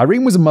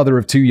 Irene was a mother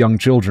of 2 young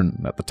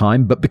children at the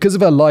time, but because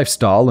of her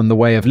lifestyle and the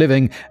way of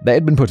living, they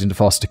had been put into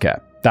foster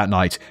care. That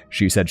night,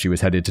 she said she was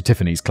headed to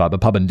Tiffany's Club, a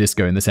pub and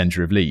disco in the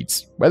centre of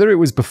Leeds. Whether it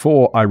was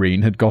before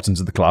Irene had gotten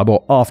to the club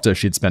or after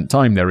she'd spent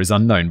time there is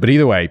unknown, but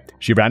either way,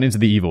 she ran into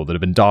the evil that had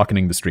been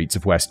darkening the streets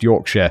of West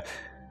Yorkshire,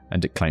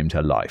 and it claimed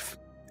her life.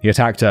 He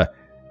attacked her,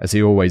 as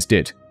he always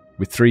did,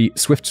 with 3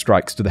 swift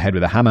strikes to the head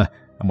with a hammer,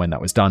 and when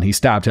that was done, he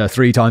stabbed her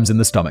 3 times in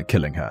the stomach,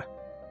 killing her.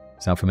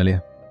 Sound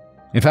familiar?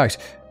 In fact,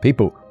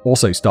 people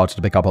also started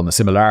to pick up on the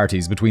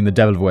similarities between the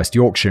Devil of West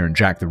Yorkshire and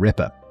Jack the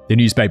Ripper. The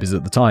newspapers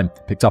at the time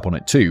picked up on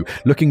it too,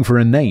 looking for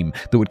a name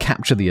that would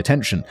capture the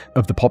attention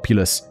of the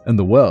populace and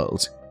the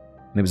world.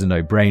 And it was a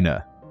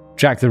no-brainer.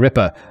 Jack the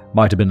Ripper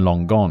might have been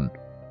long gone,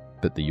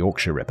 but the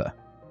Yorkshire Ripper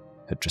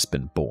had just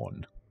been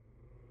born.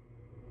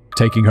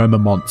 Taking home a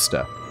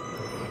monster.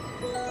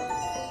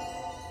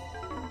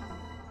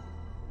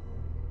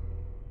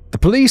 The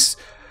police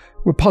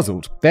were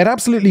puzzled. They had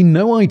absolutely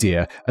no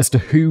idea as to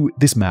who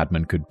this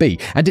madman could be,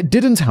 and it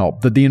didn't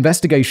help that the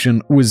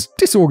investigation was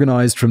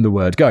disorganized from the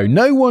word go.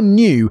 No one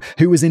knew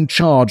who was in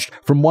charge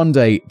from one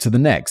day to the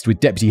next, with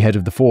Deputy Head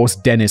of the Force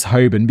Dennis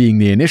Hoban being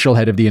the initial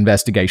head of the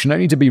investigation,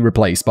 only to be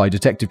replaced by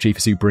Detective Chief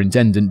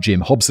Superintendent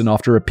Jim Hobson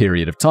after a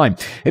period of time.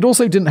 It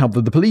also didn't help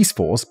that the police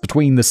force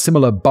between the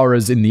similar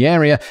boroughs in the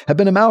area had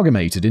been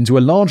amalgamated into a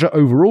larger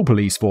overall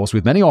police force,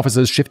 with many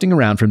officers shifting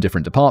around from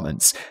different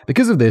departments.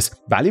 Because of this,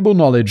 valuable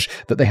knowledge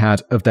that they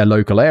had of their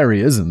local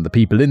areas and the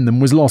people in them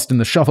was lost in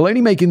the shuffle,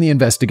 only making the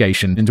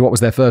investigation into what was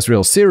their first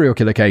real serial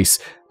killer case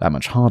that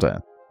much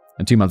harder.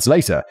 And 2 months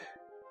later,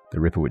 the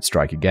Ripper would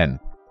strike again.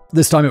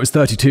 This time it was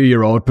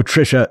 32-year-old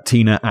Patricia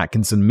Tina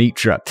Atkinson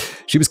Mitra.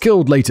 She was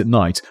killed late at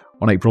night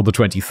on April the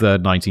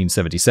 23rd,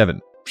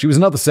 1977. She was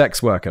another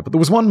sex worker, but there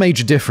was one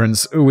major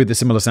difference with the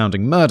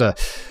similar-sounding murder.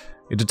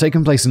 It had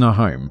taken place in her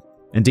home.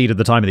 Indeed, at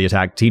the time of the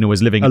attack, Tina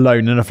was living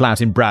alone in a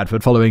flat in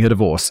Bradford following her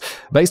divorce.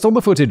 Based on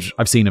the footage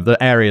I've seen of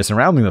the area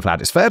surrounding the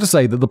flat, it's fair to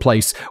say that the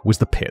place was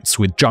the pits,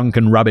 with junk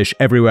and rubbish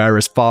everywhere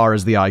as far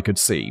as the eye could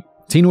see.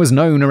 Tina was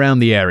known around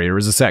the area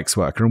as a sex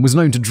worker and was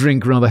known to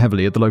drink rather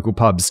heavily at the local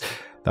pubs.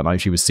 That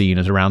night she was seen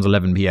at around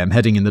 11 p.m.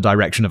 heading in the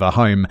direction of her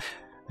home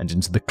and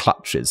into the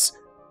clutches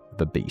of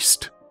the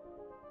beast.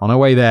 On her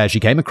way there, she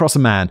came across a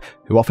man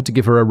who offered to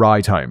give her a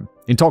ride home.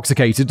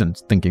 Intoxicated and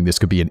thinking this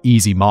could be an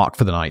easy mark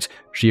for the night,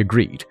 she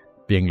agreed,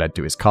 being led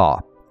to his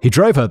car. He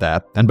drove her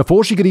there, and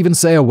before she could even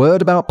say a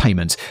word about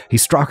payment, he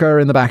struck her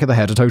in the back of the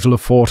head a total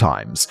of 4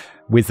 times.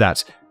 With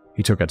that,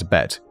 he took her to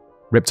bed,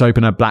 ripped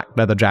open her black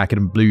leather jacket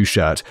and blue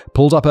shirt,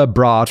 pulled up her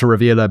bra to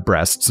reveal her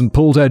breasts, and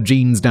pulled her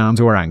jeans down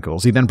to her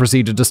ankles. He then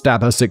proceeded to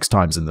stab her 6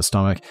 times in the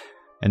stomach,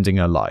 ending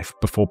her life,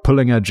 before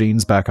pulling her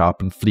jeans back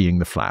up and fleeing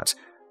the flat,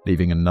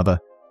 leaving another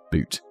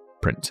boot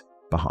print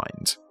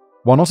behind.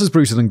 While not as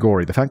brutal and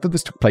gory, the fact that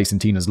this took place in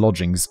Tina's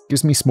lodgings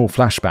gives me small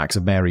flashbacks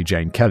of Mary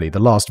Jane Kelly, the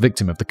last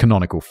victim of the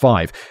Canonical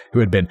Five, who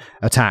had been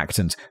attacked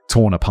and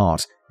torn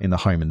apart in the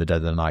home in the dead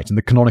of the night. And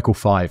the Canonical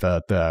Five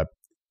are the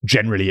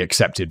generally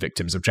accepted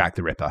victims of Jack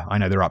the Ripper. I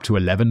know there are up to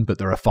 11, but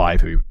there are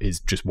 5 who is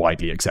just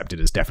widely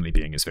accepted as definitely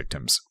being his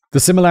victims. The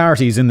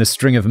similarities in this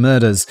string of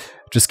murders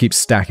just keep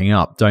stacking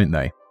up, don't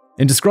they?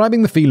 In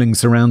describing the feelings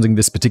surrounding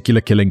this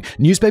particular killing,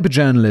 newspaper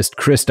journalist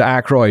Krista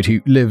Ackroyd, who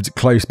lived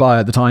close by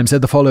at the time,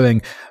 said the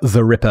following: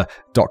 The Ripper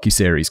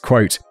docuseries,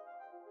 quote,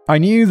 "I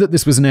knew that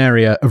this was an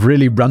area of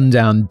really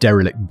run-down,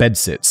 derelict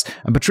bedsits,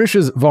 and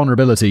Patricia's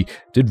vulnerability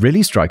did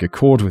really strike a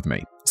chord with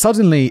me.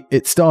 Suddenly,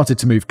 it started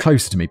to move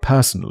closer to me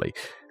personally.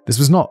 This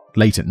was not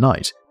late at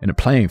night, in a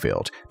playing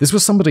field. This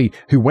was somebody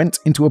who went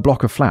into a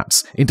block of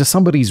flats, into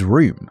somebody's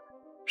room.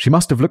 She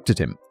must have looked at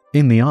him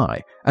in the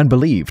eye and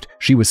believed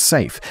she was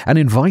safe and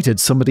invited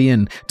somebody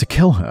in to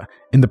kill her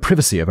in the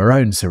privacy of her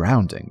own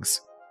surroundings.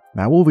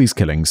 Now, all these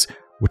killings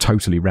were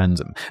totally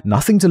random,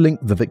 nothing to link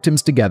the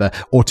victims together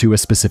or to a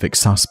specific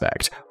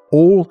suspect.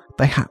 All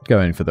they had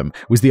going for them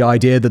was the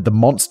idea that the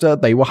monster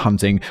they were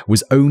hunting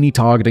was only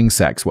targeting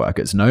sex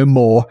workers, no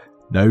more,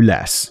 no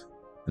less,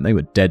 and they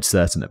were dead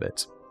certain of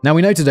it. Now,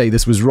 we know today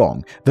this was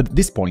wrong, that at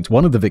this point,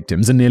 one of the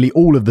victims and nearly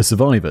all of the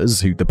survivors,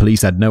 who the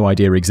police had no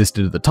idea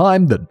existed at the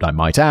time, that I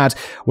might add,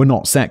 were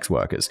not sex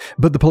workers.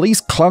 But the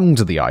police clung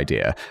to the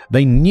idea.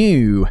 They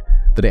knew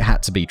that it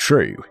had to be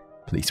true.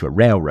 Police were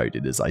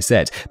railroaded, as I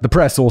said. The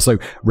press also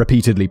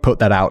repeatedly put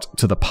that out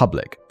to the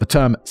public, the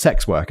term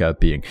sex worker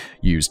being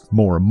used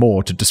more and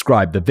more to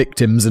describe the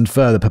victims and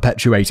further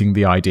perpetuating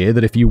the idea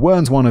that if you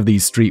weren't one of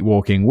these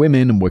street-walking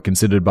women and were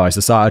considered by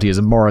society as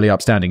a morally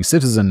upstanding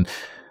citizen,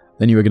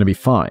 then you were going to be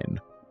fine.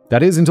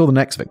 That is, until the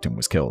next victim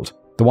was killed.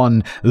 The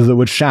one that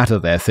would shatter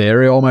their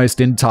theory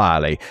almost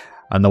entirely,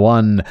 and the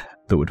one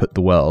that would put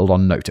the world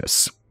on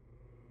notice.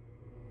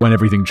 When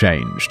everything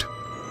changed.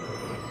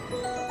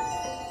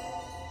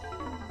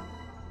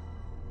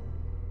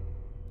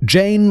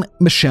 Jane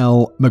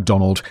Michelle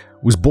MacDonald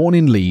was born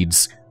in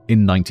Leeds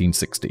in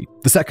 1960,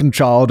 the second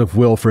child of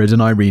Wilfred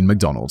and Irene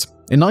MacDonald.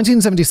 In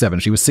 1977,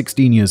 she was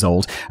 16 years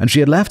old, and she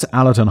had left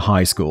Allerton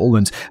High School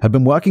and had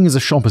been working as a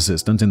shop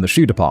assistant in the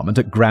shoe department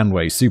at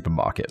Grandway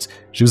Supermarket.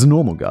 She was a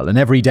normal girl, an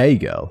everyday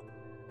girl,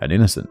 and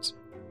innocent.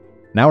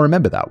 Now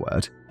remember that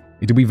word.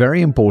 It'll be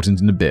very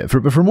important in a bit,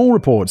 but from all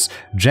reports,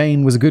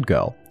 Jane was a good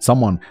girl,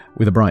 someone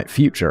with a bright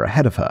future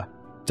ahead of her.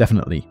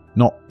 Definitely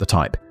not the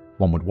type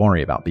one would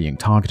worry about being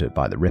targeted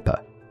by the Ripper.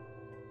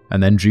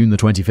 And then June the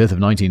 25th of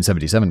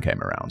 1977 came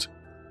around.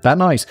 That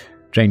night,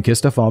 Jane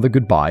kissed her father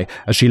goodbye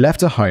as she left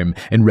her home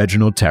in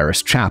Reginald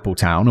Terrace,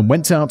 Chapeltown, and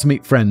went out to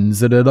meet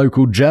friends at a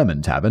local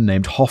German tavern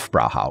named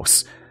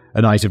Hofbrauhaus.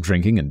 A night of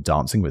drinking and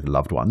dancing with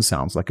loved ones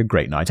sounds like a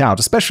great night out,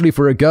 especially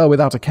for a girl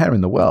without a care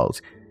in the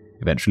world.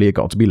 Eventually it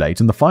got to be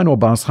late and the final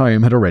bus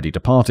home had already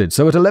departed,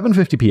 so at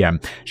 11:50 p.m.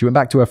 she went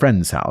back to her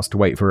friend's house to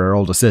wait for her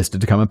older sister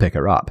to come and pick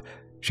her up.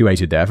 She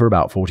waited there for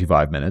about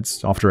 45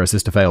 minutes. After her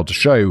sister failed to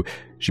show,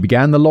 she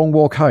began the long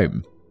walk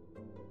home.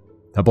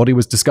 Her body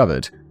was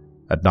discovered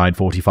at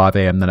 9:45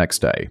 a.m. the next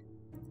day.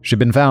 She'd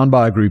been found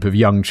by a group of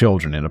young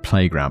children in a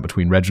playground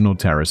between Reginald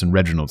Terrace and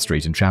Reginald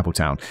Street in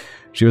Chapeltown.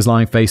 She was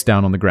lying face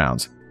down on the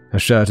ground. Her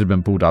shirt had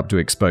been pulled up to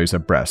expose her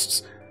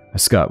breasts. Her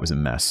skirt was a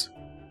mess.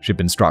 She had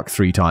been struck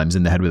 3 times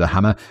in the head with a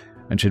hammer,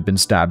 and she had been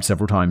stabbed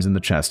several times in the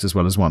chest as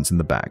well as once in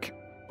the back.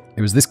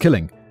 It was this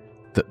killing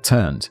that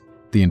turned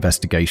the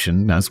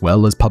investigation as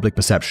well as public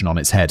perception on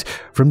its head.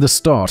 From the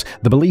start,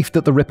 the belief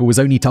that the Ripper was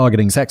only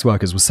targeting sex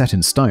workers was set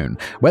in stone.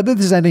 Whether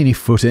this had any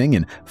footing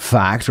in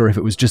fact or if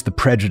it was just the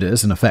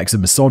prejudice and effects of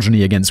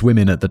misogyny against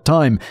women at the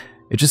time,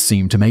 it just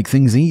seemed to make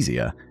things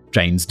easier.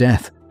 Jane's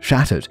death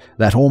shattered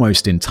that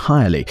almost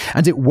entirely,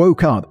 and it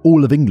woke up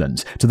all of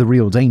England to the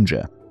real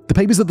danger. The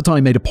papers at the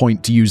time made a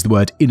point to use the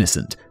word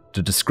innocent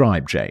to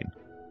describe Jane,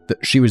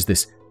 that she was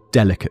this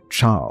delicate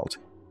child,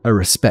 a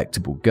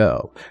respectable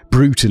girl,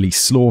 brutally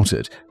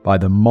slaughtered by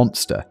the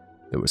monster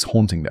that was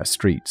haunting their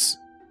streets.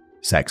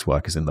 Sex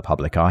workers in the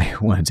public eye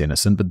weren't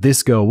innocent, but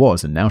this girl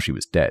was, and now she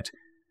was dead.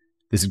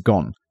 This had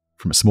gone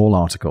from a small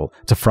article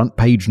to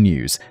front-page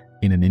news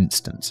in an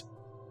instant.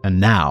 And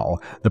now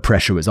the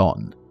pressure was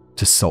on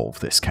to solve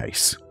this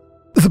case.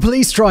 The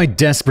police tried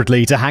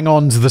desperately to hang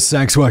on to the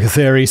sex worker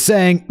theory,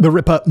 saying the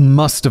Ripper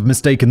must have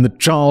mistaken the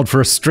child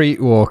for a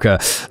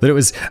streetwalker, that it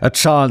was a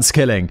chance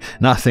killing,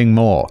 nothing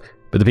more.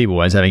 But the people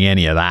weren't having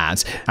any of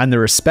that, and the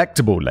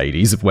respectable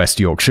ladies of West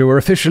Yorkshire were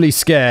officially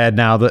scared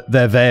now that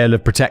their veil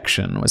of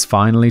protection was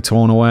finally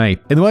torn away.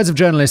 In the words of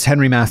journalist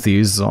Henry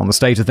Matthews on the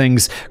state of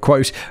things,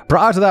 quote,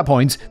 "Prior to that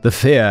point, the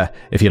fear,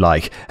 if you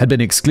like, had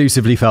been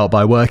exclusively felt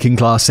by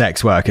working-class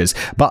sex workers,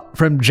 but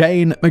from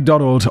Jane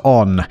MacDonald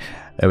on,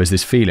 there was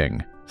this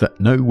feeling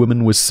that no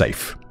woman was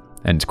safe."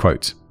 End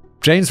quote.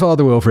 Jane's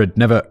father, Wilfred,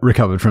 never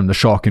recovered from the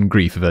shock and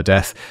grief of her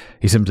death.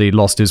 He simply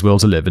lost his will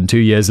to live, and 2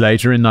 years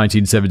later, in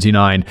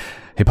 1979,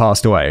 he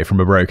passed away from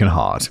a broken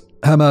heart.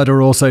 Her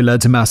murder also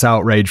led to mass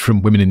outrage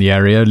from women in the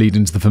area,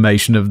 leading to the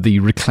formation of the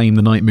Reclaim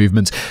the Night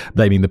movement,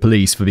 blaming the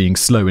police for being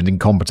slow and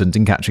incompetent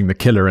in catching the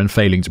killer and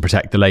failing to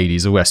protect the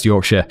ladies of West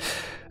Yorkshire.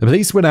 The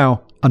police were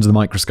now under the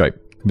microscope,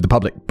 with the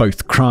public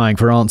both crying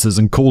for answers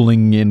and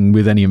calling in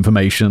with any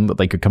information that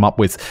they could come up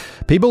with.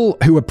 People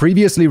who were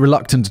previously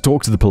reluctant to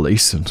talk to the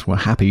police and were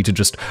happy to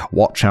just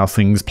watch how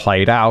things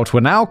played out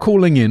were now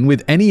calling in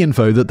with any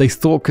info that they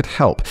thought could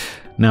help,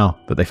 now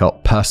that they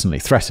felt personally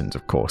threatened,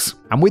 of course.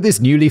 And with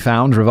this newly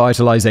found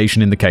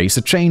revitalization in the case,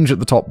 a change at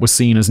the top was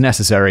seen as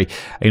necessary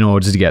in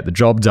order to get the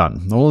job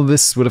done. All of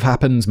this would have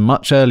happened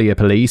much earlier,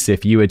 police,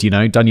 if you had,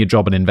 done your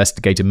job and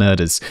investigated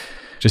murders.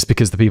 Just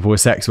because the people were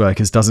sex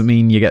workers doesn't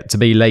mean you get to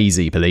be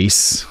lazy,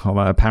 police.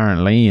 Although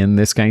apparently, in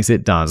this case,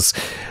 it does.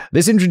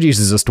 This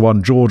introduces us to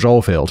one George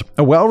Oldfield,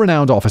 a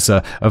well-renowned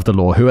officer of the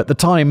law who at the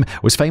time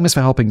was famous for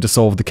helping to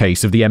solve the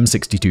case of the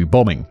M62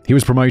 bombing. He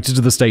was promoted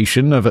to the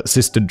station of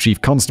Assistant Chief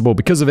Constable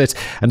because of it,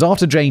 and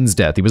after Jane's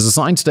death, he was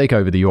assigned to take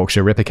over the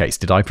Yorkshire Ripper case.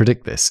 Did I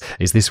predict this?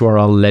 Is this where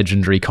our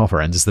legendary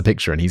copper enters the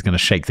picture and he's going to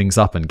shake things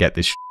up and get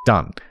this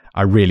done?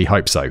 I really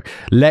hope so.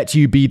 Let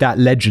you be that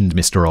legend,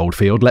 Mr.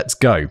 Oldfield. Let's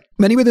go.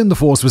 Many within the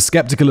force were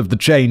skeptical of the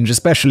change,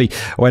 especially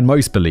when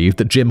most believed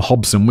that Jim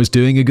Hobson was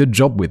doing a good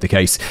job with the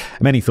case.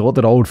 Many thought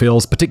that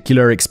Oldfield's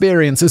particular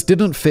experiences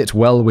didn't fit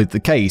well with the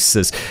case,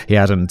 as he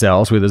hadn't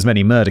dealt with as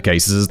many murder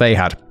cases as they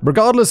had.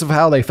 Regardless of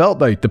how they felt,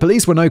 though, the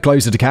police were no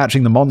closer to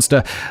catching the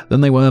monster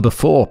than they were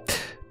before.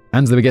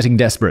 And they were getting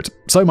desperate.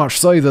 So much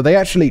so that they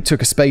actually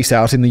took a space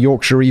out in the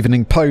Yorkshire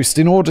Evening Post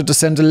in order to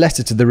send a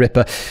letter to the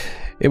Ripper.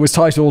 It was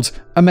titled,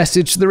 "A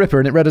Message to the Ripper,"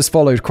 and it read as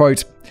followed,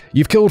 quote,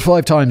 "You've killed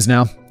 5 times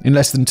now. In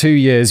less than 2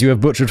 years, you have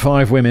butchered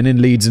 5 women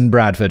in Leeds and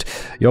Bradford.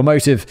 Your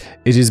motive,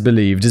 it is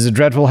believed, is a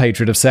dreadful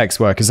hatred of sex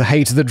workers, a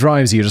hate that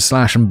drives you to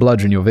slash and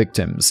bludgeon your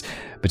victims.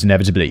 But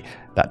inevitably,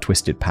 that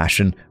twisted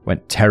passion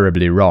went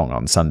terribly wrong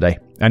on Sunday.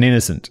 An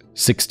innocent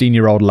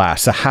 16-year-old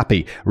lass, a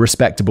happy,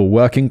 respectable,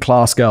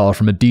 working-class girl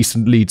from a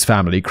decent Leeds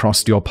family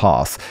crossed your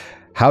path.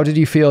 How did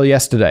you feel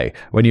yesterday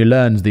when you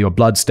learned that your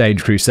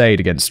blood-stained crusade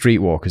against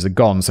streetwalkers had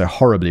gone so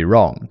horribly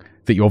wrong?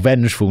 That your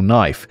vengeful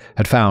knife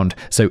had found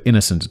so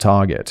innocent a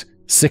target?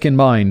 Sick in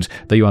mind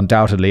though you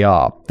undoubtedly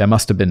are, there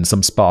must have been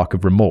some spark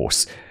of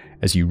remorse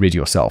as you rid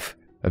yourself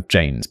of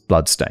Jane's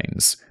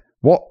bloodstains."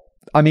 What?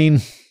 I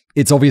mean,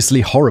 it's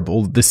obviously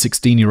horrible that this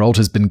 16-year-old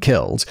has been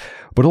killed,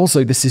 but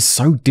also this is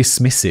so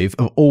dismissive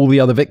of all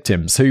the other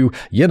victims who,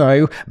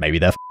 maybe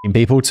they're f***ing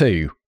people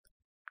too.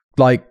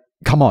 Like,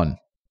 come on.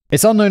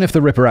 It's unknown if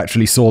the Ripper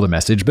actually saw the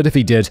message, but if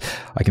he did,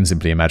 I can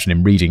simply imagine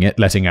him reading it,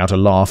 letting out a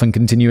laugh and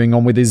continuing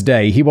on with his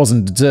day. He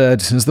wasn't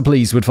deterred, as the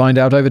police would find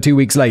out over 2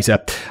 weeks later.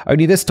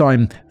 Only this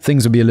time,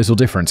 things would be a little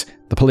different.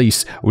 The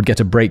police would get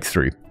a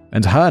breakthrough,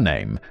 and her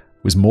name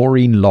was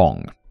Maureen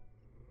Long.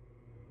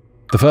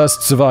 The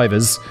first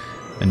survivors,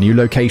 a new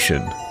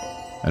location,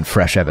 and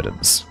fresh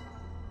evidence.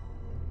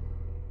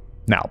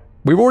 Now,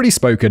 we've already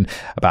spoken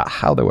about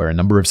how there were a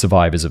number of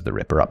survivors of the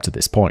Ripper up to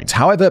this point.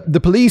 However, the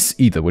police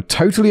either were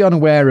totally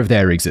unaware of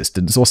their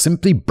existence or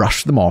simply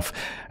brushed them off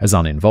as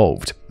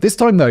uninvolved. This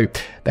time, though,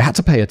 they had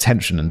to pay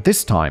attention, and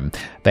this time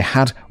they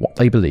had what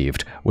they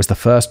believed was the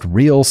first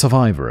real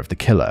survivor of the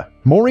killer.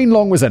 Maureen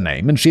Long was her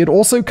name, and she had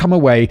also come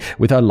away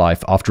with her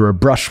life after a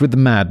brush with the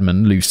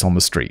madman loose on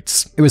the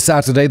streets. It was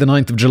Saturday, the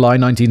 9th of July,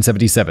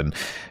 1977.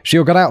 She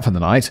got out for the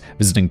night,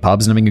 visiting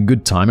pubs and having a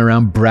good time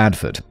around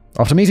Bradford.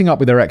 After meeting up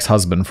with her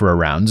ex-husband for a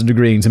round and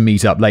agreeing to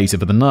meet up later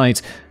for the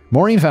night,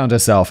 Maureen found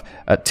herself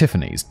at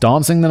Tiffany's,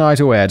 dancing the night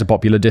away at a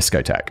popular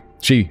discotheque.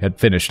 She had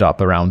finished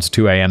up around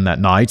 2 a.m. that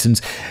night, and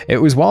it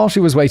was while she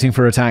was waiting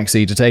for a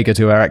taxi to take her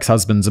to her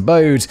ex-husband's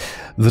abode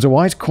that a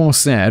white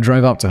Corsair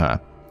drove up to her.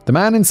 The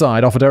man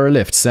inside offered her a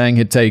lift, saying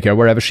he'd take her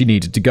wherever she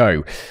needed to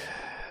go.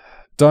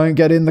 Don't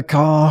get in the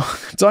car.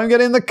 Don't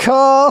get in the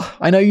car.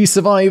 I know you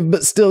survived,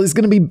 but still, it's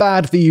going to be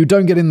bad for you.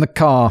 Don't get in the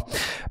car.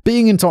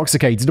 Being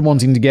intoxicated and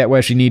wanting to get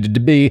where she needed to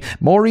be,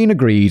 Maureen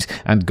agreed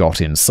and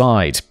got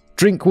inside.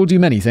 Drink will do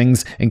many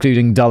things,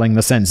 including dulling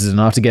the senses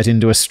enough to get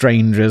into a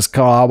stranger's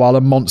car while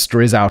a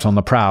monster is out on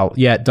the prowl.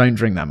 Yet, don't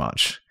drink that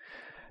much.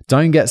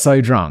 Don't get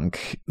so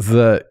drunk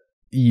that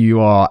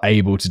you are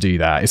able to do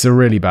that. It's a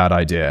really bad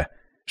idea.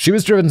 She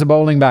was driven to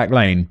Bowling Back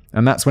Lane,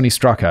 and that's when he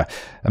struck her,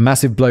 a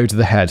massive blow to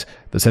the head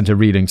that sent her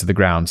reeling to the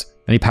ground,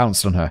 and he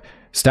pounced on her,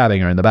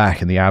 stabbing her in the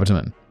back and the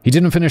abdomen. He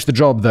didn't finish the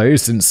job, though,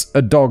 since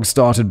a dog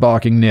started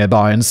barking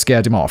nearby and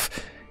scared him off.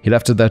 He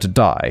left her there to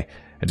die,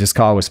 and his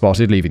car was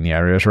spotted leaving the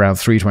area at around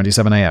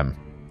 3:27 a.m.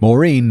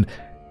 Maureen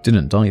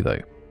didn't die,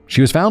 though. She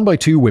was found by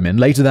 2 women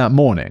later that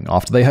morning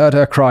after they heard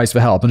her cries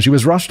for help, and she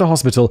was rushed to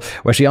hospital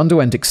where she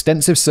underwent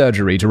extensive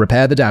surgery to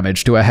repair the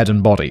damage to her head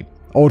and body.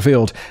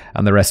 Oldfield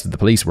and the rest of the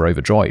police were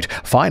overjoyed.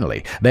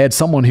 Finally, they had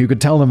someone who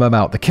could tell them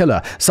about the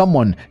killer,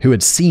 someone who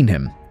had seen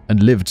him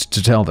and lived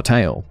to tell the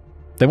tale.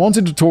 They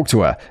wanted to talk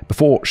to her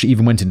before she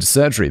even went into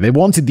surgery. They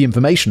wanted the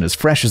information as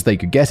fresh as they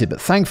could get it, but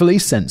thankfully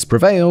sense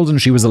prevailed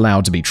and she was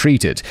allowed to be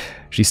treated.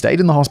 She stayed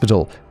in the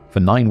hospital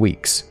for 9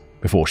 weeks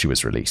before she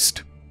was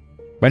released.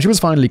 When she was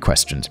finally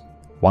questioned,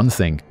 one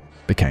thing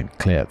became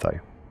clear, though.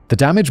 The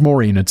damage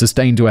Maureen had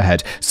sustained to her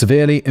head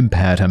severely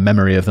impaired her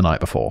memory of the night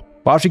before.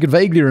 While she could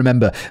vaguely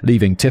remember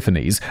leaving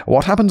Tiffany's,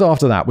 what happened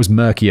after that was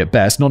murky at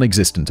best,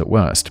 non-existent at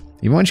worst.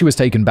 Even when she was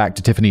taken back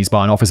to Tiffany's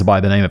by an officer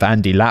by the name of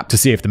Andy Lapp to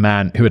see if the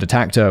man who had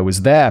attacked her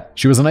was there,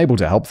 she was unable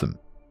to help them.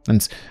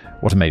 And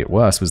what had made it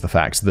worse was the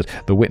fact that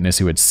the witness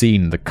who had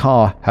seen the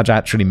car had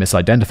actually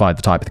misidentified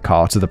the type of the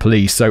car to the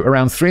police, so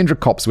around 300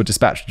 cops were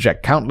dispatched to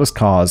check countless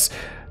cars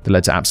that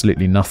led to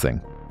absolutely nothing.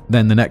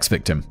 Then the next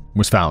victim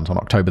was found on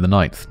October the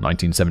 9th,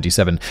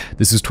 1977.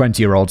 This was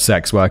 20-year-old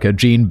sex worker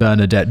Jean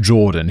Bernadette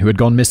Jordan, who had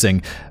gone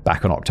missing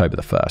back on October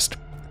the 1st.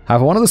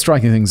 However, one of the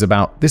striking things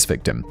about this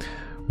victim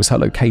was her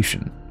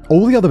location.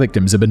 All the other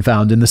victims had been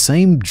found in the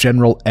same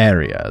general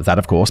area, that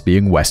of course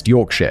being West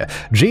Yorkshire.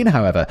 Jean,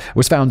 however,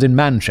 was found in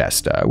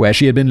Manchester, where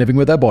she had been living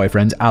with her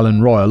boyfriend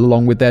Alan Royal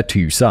along with their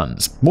 2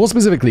 sons. More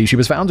specifically, she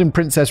was found in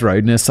Princess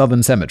Road near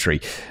Southern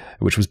Cemetery,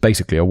 which was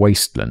basically a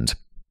wasteland.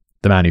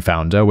 The man who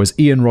found her was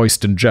Ian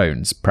Royston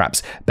Jones,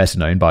 perhaps better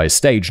known by his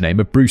stage name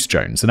of Bruce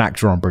Jones, an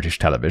actor on British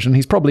television.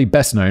 He's probably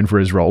best known for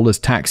his role as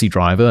taxi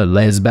driver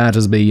Les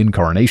Battersby in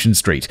Coronation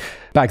Street.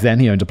 Back then,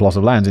 he owned a plot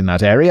of land in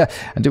that area,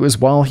 and it was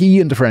while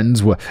he and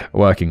friends were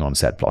working on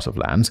said plot of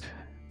land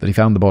that he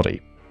found the body.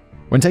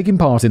 When taking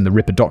part in the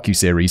Ripper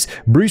docuseries,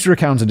 Bruce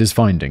recounted his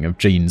finding of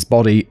Jean's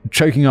body,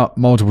 choking up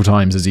multiple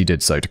times as he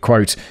did so to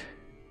quote,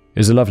 "It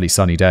was a lovely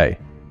sunny day.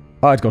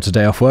 I'd got a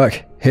day off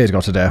work, he'd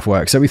got a day off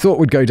work, so we thought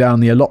we'd go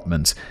down the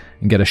allotment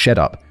and get a shed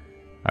up.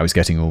 I was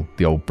getting all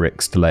the old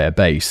bricks to lay a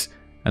base,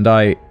 and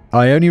I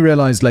only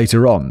realised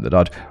later on that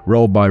I'd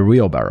rolled my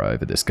wheelbarrow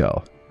over this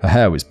girl. Her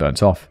hair was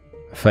burnt off,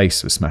 her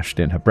face was smashed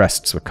in, her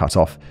breasts were cut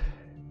off.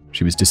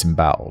 She was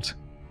disemboweled.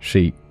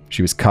 She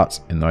was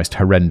cut in the most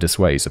horrendous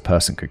ways a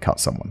person could cut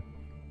someone.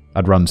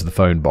 I'd run to the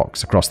phone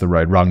box across the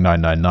road, rung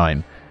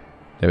 999.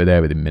 They were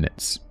there within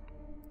minutes."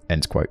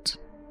 End quote.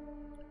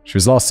 She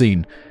was last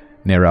seen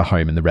near her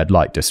home in the red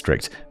light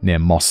district near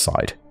Moss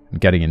Side, and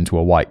getting into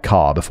a white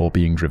car before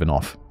being driven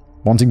off.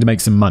 Wanting to make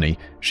some money,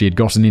 she had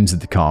gotten into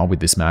the car with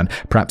this man,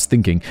 perhaps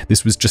thinking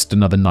this was just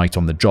another night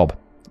on the job.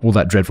 All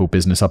that dreadful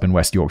business up in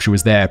West Yorkshire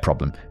was their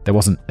problem. There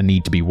wasn't a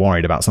need to be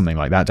worried about something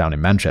like that down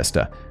in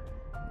Manchester.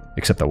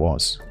 Except there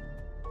was.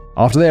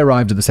 After they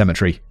arrived at the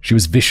cemetery, she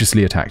was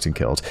viciously attacked and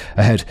killed,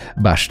 her head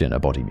bashed in, her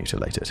body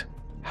mutilated.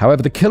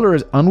 However, the killer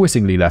had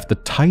unwittingly left the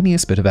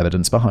tiniest bit of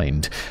evidence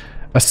behind.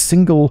 A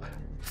single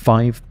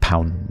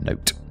 £5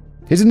 note.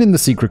 Hidden in the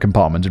secret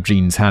compartment of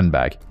Jean's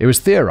handbag, it was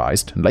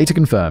theorized and later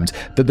confirmed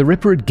that the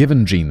Ripper had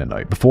given Jean the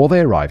note before they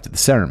arrived at the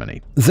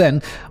ceremony.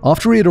 Then,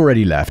 after he had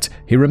already left,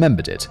 he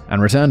remembered it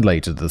and returned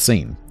later to the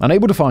scene.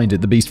 Unable to find it,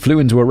 the beast flew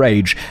into a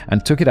rage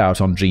and took it out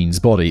on Jean's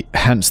body,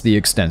 hence the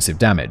extensive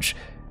damage.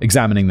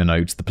 Examining the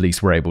note, the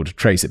police were able to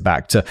trace it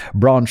back to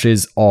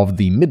branches of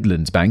the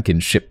Midlands Bank in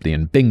Shipley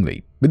and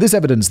Bingley. With this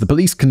evidence, the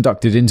police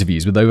conducted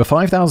interviews with over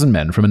 5,000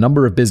 men from a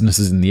number of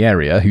businesses in the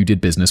area who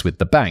did business with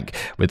the bank,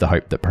 with the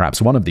hope that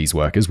perhaps one of these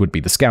workers would be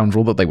the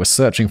scoundrel that they were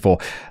searching for.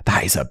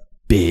 That is a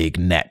big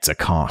net to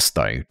cast,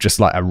 though.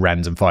 Just like a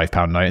random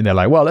 £5 note, and they're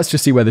like, well, let's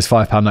just see where this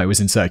 £5 note was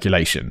in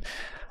circulation.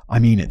 I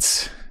mean,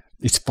 it's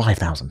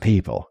 5,000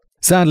 people.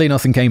 Sadly,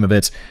 nothing came of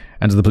it,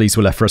 and the police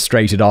were left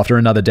frustrated after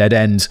another dead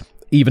end,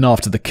 even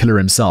after the killer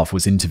himself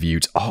was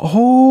interviewed.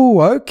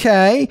 Oh,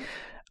 okay.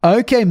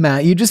 Okay,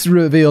 Matt, you just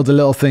revealed a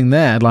little thing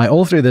there. Like,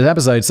 all through this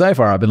episode so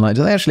far, I've been like,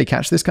 do they actually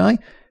catch this guy?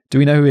 Do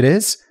we know who it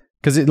is?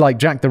 Because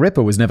Jack the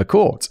Ripper was never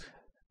caught.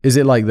 Is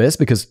it like this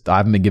because I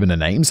haven't been given a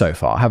name so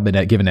far? I haven't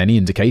been given any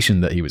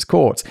indication that he was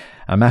caught.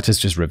 And Matt has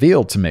just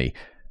revealed to me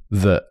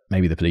that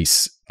maybe the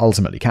police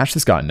ultimately catch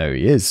this guy and know who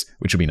he is,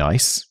 which would be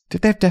nice.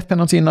 Did they have death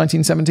penalty in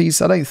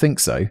 1970s? I don't think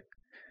so.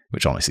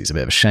 Which honestly is a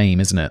bit of a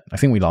shame, isn't it? I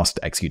think we last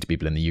executed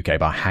people in the UK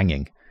by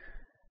hanging.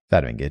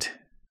 That'd have been good.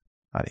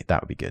 I think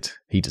that would be good.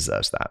 He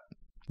deserves that.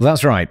 Well,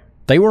 that's right.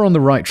 They were on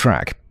the right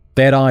track.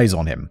 They had eyes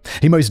on him.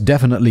 He most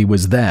definitely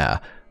was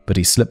there, but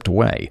he slipped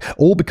away.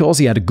 All because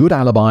he had a good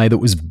alibi that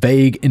was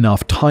vague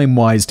enough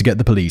time-wise to get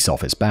the police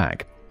off his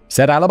back.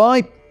 Said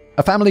alibi?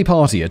 A family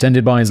party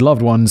attended by his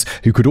loved ones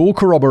who could all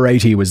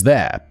corroborate he was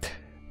there.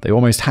 They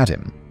almost had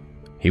him.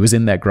 He was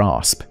in their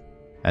grasp,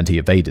 and he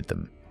evaded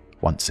them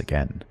once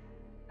again.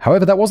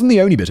 However, that wasn't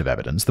the only bit of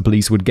evidence the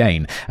police would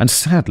gain, and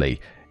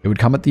sadly, it would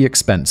come at the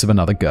expense of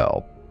another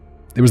girl.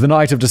 It was the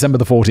night of December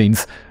the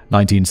 14th,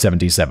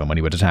 1977, when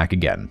he would attack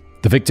again.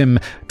 The victim,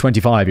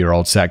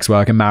 25-year-old sex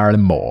worker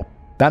Marilyn Moore.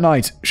 That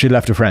night, she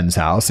left a friend's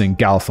house in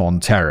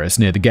Galthorne Terrace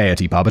near the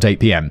Gaiety pub at 8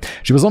 p.m.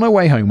 She was on her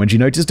way home when she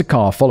noticed a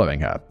car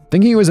following her.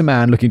 Thinking he was a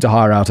man looking to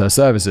hire out her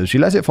services, she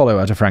let it follow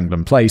her to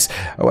Franklin Place,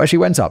 where she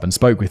went up and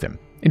spoke with him.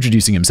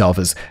 Introducing himself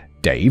as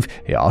Dave,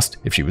 he asked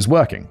if she was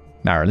working.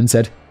 Marilyn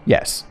said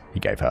yes. He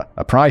gave her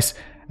a price,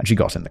 and she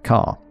got in the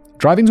car.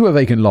 Driving to a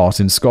vacant lot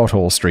in Scott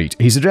Hall Street,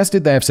 he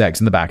suggested they have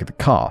sex in the back of the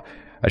car.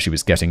 As she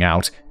was getting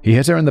out, he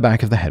hit her in the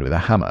back of the head with a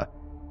hammer.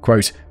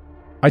 Quote,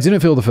 I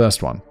didn't feel the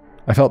first one.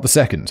 I felt the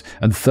second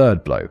and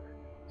third blow.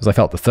 As I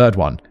felt the third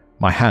one,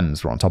 my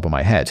hands were on top of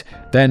my head.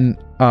 Then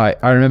I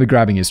remember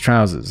grabbing his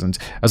trousers, and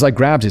as I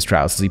grabbed his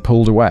trousers, he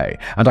pulled away,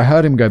 and I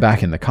heard him go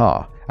back in the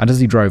car, and as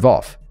he drove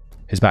off,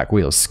 his back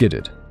wheels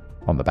skidded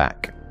on the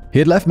back. He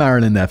had left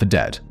Marilyn there for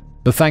dead,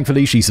 but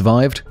thankfully she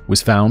survived,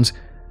 was found,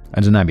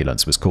 and an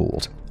ambulance was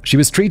called. She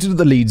was treated at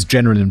the Leeds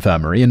General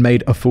Infirmary and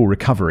made a full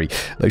recovery,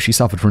 though she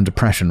suffered from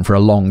depression for a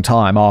long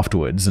time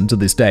afterwards, and to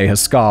this day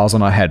has scars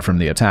on her head from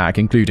the attack,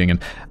 including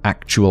an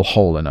actual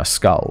hole in her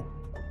skull.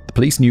 The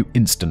police knew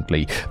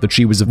instantly that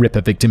she was a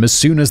Ripper victim as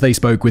soon as they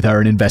spoke with her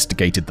and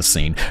investigated the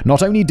scene.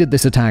 Not only did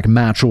this attack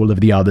match all of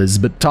the others,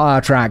 but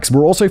tire tracks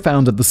were also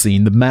found at the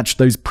scene that matched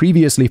those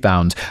previously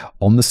found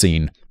on the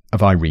scene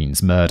of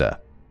Irene's murder.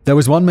 There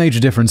was one major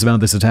difference about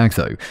this attack,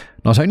 though.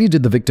 Not only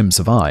did the victim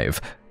survive,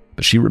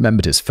 but she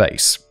remembered his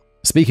face.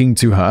 Speaking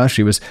to her,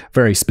 she was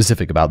very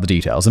specific about the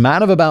details. A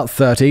man of about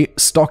 30,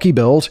 stocky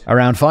build,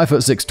 around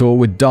 5'6" tall,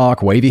 with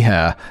dark, wavy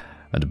hair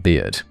and a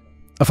beard.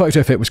 A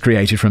photo fit was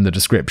created from the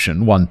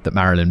description, one that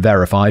Marilyn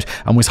verified,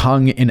 and was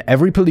hung in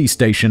every police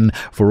station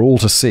for all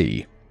to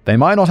see. They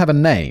might not have a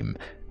name,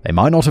 they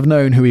might not have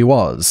known who he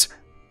was,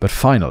 but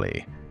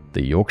finally,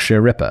 the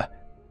Yorkshire Ripper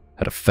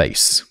had a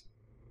face.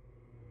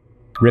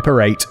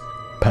 Ripper 8,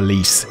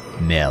 Police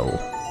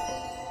nil.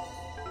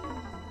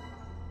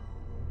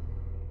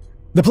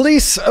 The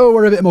police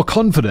were a bit more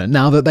confident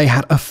now that they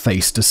had a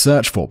face to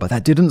search for, but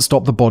that didn't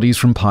stop the bodies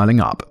from piling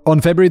up.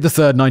 On February the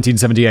 3rd,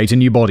 1978, a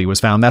new body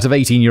was found, that of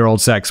 18-year-old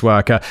sex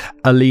worker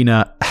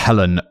Alina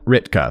Helen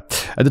Ritka.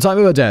 At the time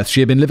of her death, she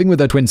had been living with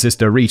her twin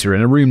sister Rita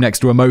in a room next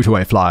to a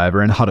motorway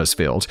flyover in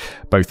Huddersfield.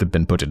 Both had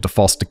been put into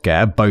foster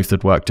care, both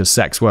had worked as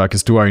sex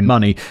workers to earn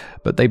money,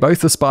 but they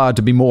both aspired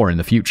to be more in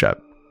the future.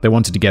 They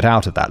wanted to get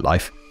out of that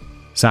life.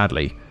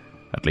 Sadly,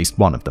 at least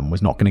one of them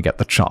was not going to get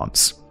the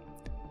chance.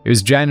 It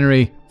was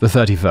January the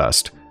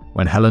 31st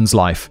when Helen's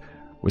life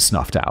was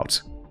snuffed out.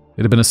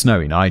 It had been a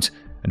snowy night,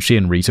 and she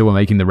and Rita were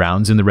making the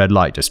rounds in the red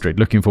light district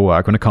looking for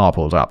work when a car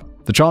pulled up.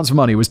 The chance for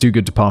money was too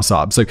good to pass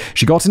up, so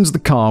she got into the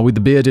car with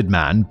the bearded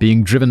man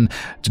being driven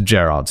to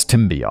Gerard's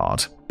timber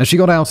yard. As she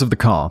got out of the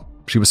car,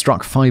 she was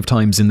struck 5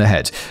 times in the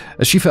head.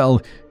 As she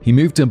fell, he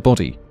moved her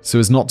body so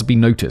as not to be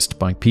noticed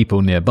by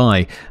people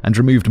nearby and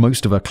removed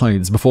most of her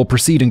clothes before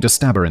proceeding to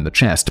stab her in the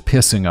chest,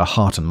 piercing her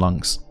heart and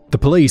lungs. The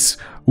police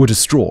were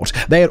distraught.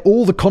 They had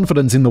all the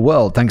confidence in the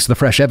world thanks to the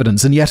fresh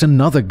evidence, and yet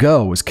another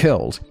girl was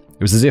killed.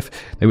 It was as if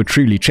they were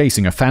truly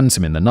chasing a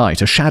phantom in the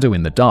night, a shadow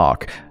in the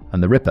dark,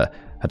 and the Ripper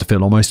had to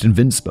feel almost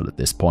invincible at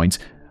this point.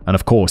 And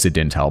of course it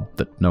didn't help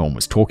that no one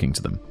was talking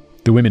to them.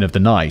 The women of the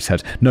night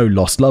had no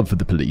lost love for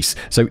the police,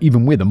 so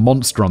even with a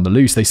monster on the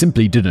loose, they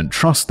simply didn't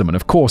trust them, and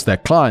of course their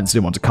clients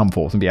didn't want to come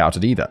forth and be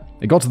outed either.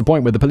 It got to the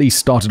point where the police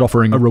started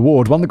offering a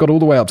reward, one that got all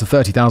the way up to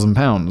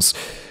 £30,000,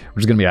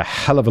 which is going to be a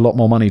hell of a lot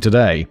more money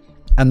today.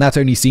 And that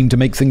only seemed to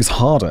make things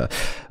harder.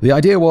 The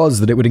idea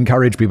was that it would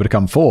encourage people to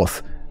come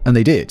forth, and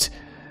they did.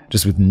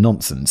 Just with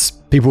nonsense.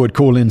 People would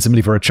call in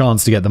simply for a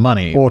chance to get the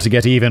money, or to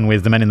get even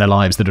with the men in their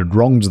lives that had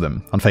wronged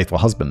them, unfaithful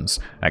husbands,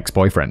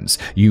 ex-boyfriends,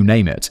 you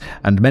name it,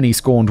 and many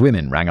scorned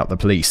women rang up the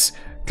police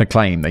to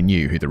claim they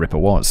knew who the Ripper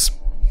was.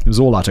 It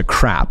was all utter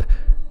crap.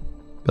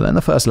 But then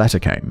the first letter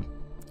came.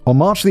 On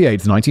March the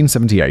 8th,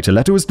 1978, a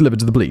letter was delivered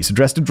to the police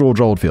addressed to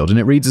George Oldfield, and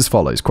it reads as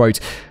follows,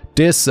 quote,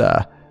 Dear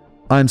Sir,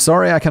 I am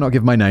sorry I cannot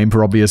give my name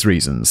for obvious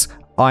reasons.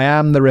 I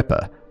am the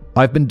Ripper.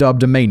 I've been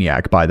dubbed a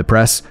maniac by the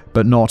press,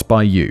 but not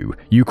by you.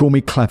 You call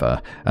me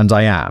clever, and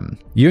I am.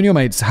 You and your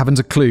mates haven't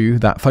a clue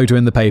that photo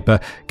in the paper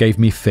gave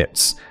me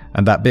fits,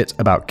 and that bit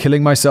about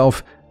killing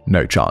myself,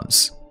 no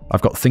chance.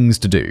 I've got things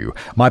to do.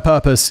 My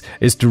purpose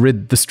is to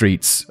rid the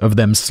streets of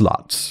them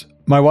sluts.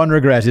 My one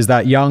regret is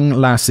that young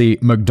lassie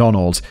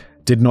MacDonald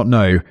did not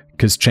know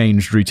cause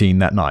changed routine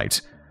that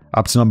night.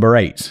 Up to number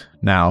 8.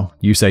 Now,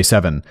 you say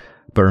 7.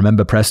 But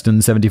remember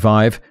Preston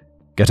 75?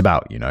 Get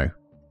about, you know.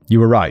 You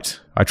were right.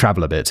 I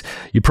travel a bit.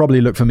 You probably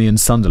look for me in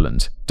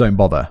Sunderland. Don't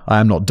bother. I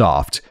am not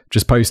daft.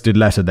 Just posted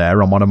letter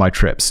there on one of my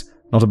trips.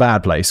 Not a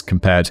bad place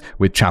compared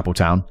with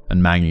Chapeltown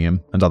and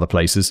Manningham and other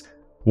places.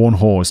 Warn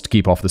whores to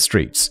keep off the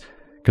streets,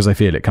 because I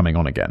feel it coming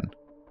on again.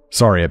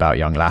 Sorry about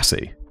young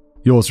lassie.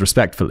 Yours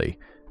respectfully,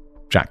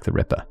 Jack the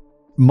Ripper.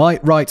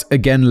 Might write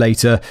again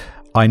later.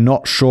 I'm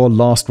not sure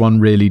last one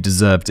really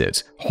deserved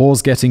it.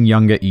 Whores getting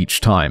younger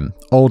each time.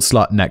 Old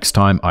slut next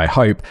time, I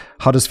hope.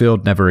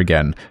 Huddersfield never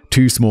again.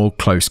 Too small,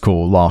 close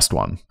call, last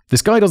one.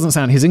 This guy doesn't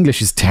sound... His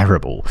English is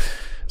terrible.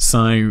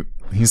 So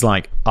he's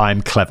like,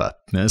 I'm clever.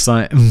 And it's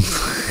like,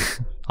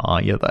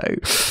 are you though?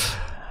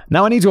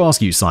 Now I need to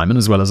ask you, Simon,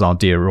 as well as our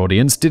dear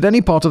audience, did any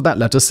part of that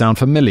letter sound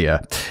familiar?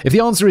 If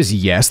the answer is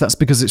yes, that's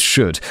because it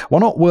should.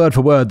 While not word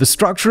for word, the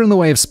structure and the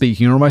way of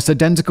speaking are almost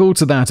identical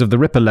to that of the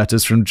Ripper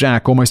letters from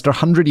Jack almost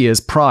 100 years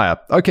prior.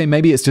 Okay,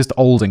 maybe it's just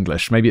Old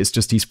English. Maybe it's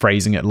just he's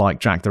phrasing it like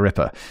Jack the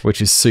Ripper,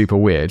 which is super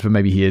weird, but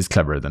maybe he is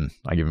cleverer than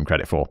I give him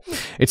credit for.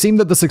 It seemed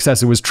that the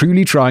Successor was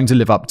truly trying to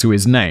live up to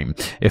his name.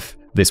 If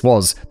this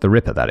was the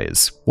Ripper, that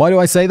is. Why do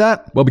I say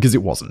that? Well, because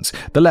it wasn't.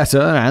 The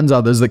letter, and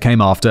others that came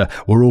after,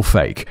 were all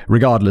fake,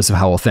 regardless of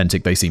how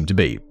authentic they seemed to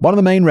be. One of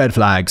the main red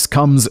flags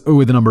comes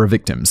with the number of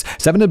victims.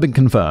 7 had been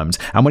confirmed,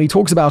 and when he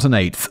talks about an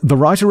 8th, the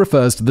writer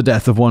refers to the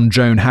death of one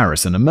Joan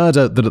Harrison, a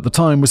murder that at the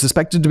time was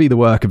suspected to be the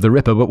work of the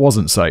Ripper, but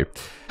wasn't so.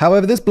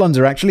 However, this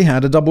blunder actually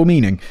had a double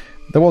meaning.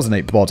 There was an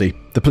 8th body.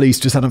 The police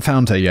just hadn't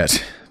found her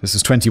yet. This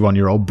was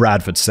 21-year-old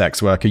Bradford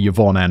sex worker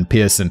Yvonne Ann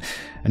Pearson,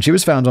 and she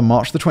was found on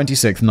March the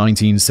 26th,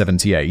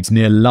 1978,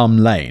 near Lum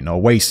Lane, a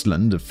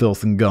wasteland of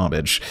filth and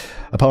garbage.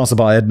 A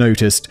passerby had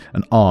noticed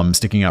an arm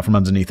sticking out from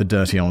underneath a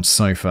dirty old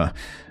sofa.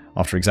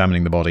 After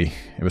examining the body,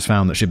 it was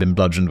found that she'd been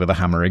bludgeoned with a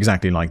hammer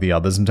exactly like the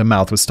others, and her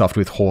mouth was stuffed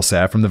with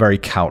horsehair from the very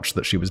couch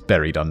that she was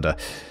buried under.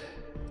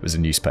 There was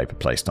a newspaper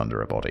placed under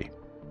her body.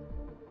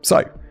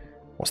 So,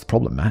 what's the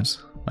problem, Matt?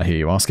 I hear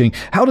you asking.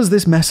 How does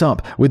this mess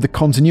up with the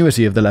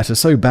continuity of the letter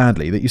so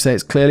badly that you say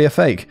it's clearly a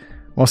fake?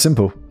 Well,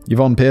 simple.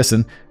 Yvonne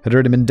Pearson had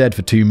already been dead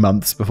for 2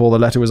 months before the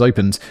letter was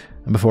opened,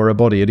 and before her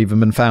body had even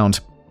been found.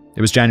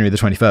 It was January the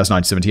 21st,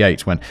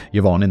 1978, when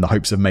Yvonne, in the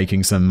hopes of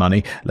making some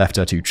money, left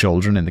her 2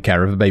 children in the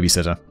care of a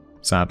babysitter.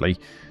 Sadly,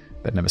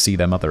 they'd never see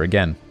their mother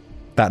again.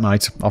 That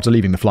night, after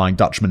leaving the Flying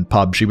Dutchman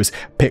pub, she was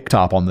picked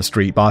up on the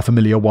street by a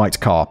familiar white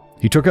car.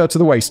 He took her to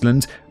the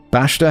wasteland,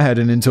 bashed her head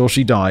in until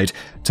she died,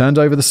 turned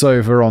over the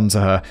sofa onto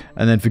her,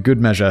 and then for good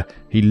measure,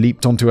 he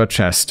leaped onto her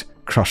chest,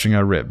 crushing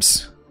her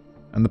ribs.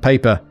 And the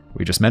paper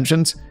we just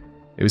mentioned,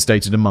 it was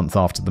dated a month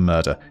after the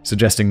murder,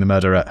 suggesting the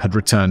murderer had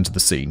returned to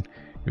the scene.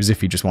 It was as if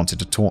he just wanted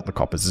to taunt the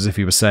coppers, as if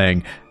he was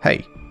saying,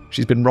 hey,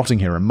 she's been rotting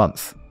here a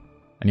month,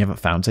 and you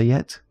haven't found her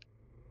yet?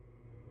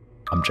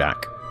 I'm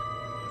Jack.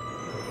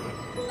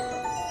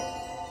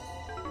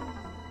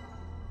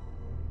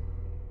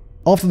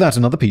 After that,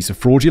 another piece of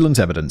fraudulent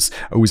evidence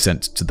was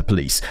sent to the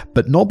police,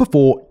 but not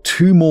before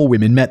 2 more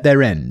women met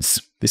their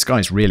ends. This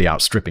guy's really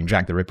outstripping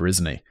Jack the Ripper,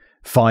 isn't he?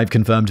 5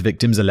 confirmed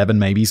victims, 11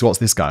 maybes. What's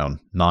this guy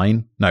on?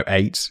 9? No,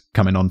 8.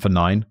 Coming on for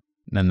 9.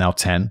 And now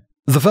 10.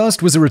 The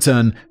first was a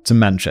return to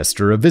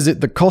Manchester, a visit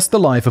that cost the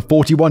life of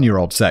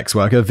 41-year-old sex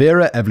worker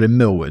Vera Evelyn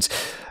Millward.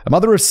 A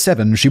mother of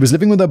 7, she was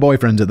living with her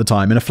boyfriend at the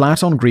time in a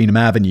flat on Greenham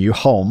Avenue,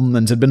 Holm,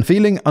 and had been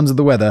feeling under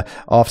the weather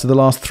after the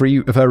last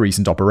 3 of her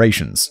recent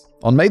operations.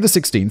 On May the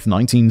 16th,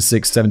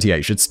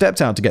 1978, she had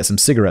stepped out to get some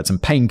cigarettes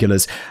and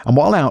painkillers, and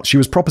while out, she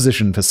was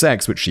propositioned for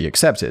sex, which she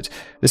accepted.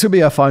 This would be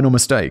her final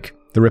mistake.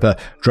 The Ripper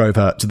drove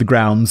her to the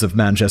grounds of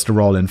Manchester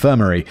Royal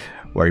Infirmary,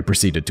 where he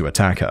proceeded to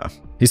attack her.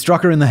 He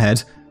struck her in the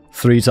head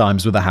 3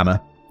 times with a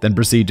hammer, then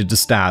proceeded to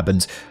stab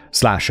and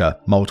slash her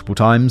multiple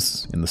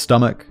times in the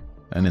stomach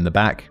and in the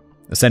back,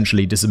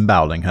 essentially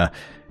disemboweling her.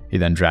 He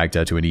then dragged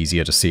her to an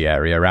easier-to-see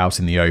area out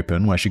in the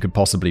open where she could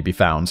possibly be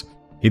found.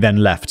 He then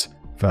left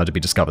for her to be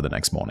discovered the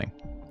next morning.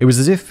 It was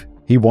as if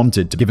he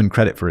wanted to give him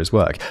credit for his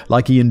work,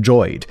 like he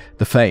enjoyed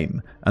the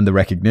fame and the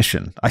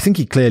recognition. I think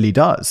he clearly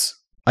does.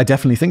 I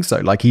definitely think so.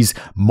 Like he's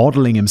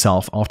modeling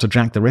himself after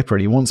Jack the Ripper,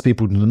 and he wants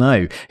people to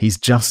know he's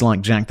just like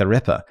Jack the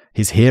Ripper.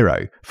 His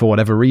hero, for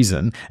whatever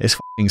reason, is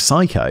f***ing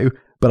psycho,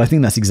 but I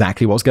think that's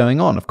exactly what's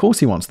going on. Of course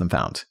he wants them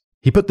found.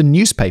 He put the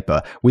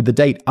newspaper with the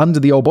date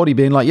under the old body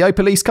being like, yo,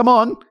 police, come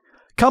on,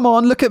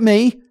 look at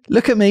me,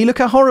 look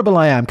how horrible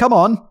I am, come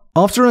on.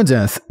 After her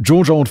death,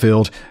 George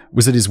Oldfield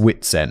was at his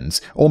wits'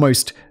 ends,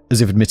 almost as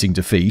if admitting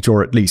defeat,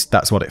 or at least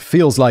that's what it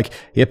feels like.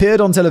 He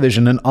appeared on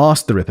television and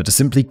asked the Ripper to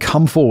simply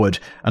come forward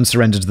and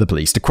surrender to the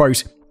police, to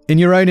quote, "In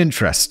your own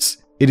interests,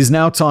 it is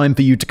now time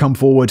for you to come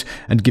forward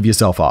and give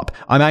yourself up.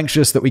 I'm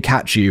anxious that we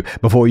catch you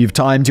before you've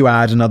time to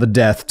add another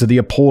death to the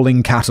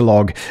appalling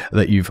catalogue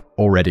that you've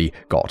already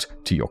got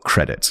to your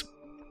credit."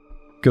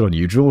 Good on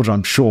you, George.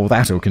 I'm sure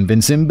that'll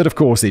convince him, but of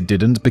course it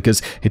didn't,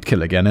 because he'd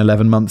kill again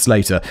 11 months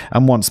later,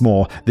 and once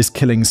more, this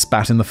killing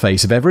spat in the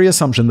face of every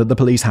assumption that the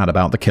police had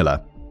about the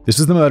killer. This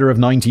was the murder of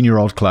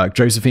 19-year-old clerk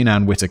Josephine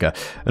Ann Whittaker,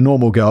 a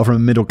normal girl from a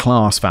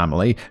middle-class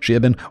family. She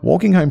had been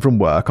walking home from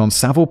work on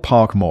Savile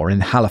Park Moor in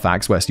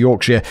Halifax, West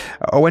Yorkshire,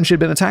 when she had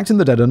been attacked in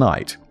the dead of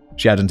night.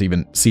 She hadn't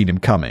even seen him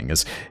coming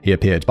as he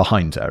appeared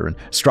behind her and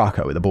struck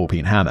her with a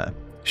ball-peen hammer.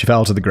 She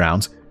fell to the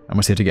ground and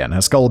was hit again,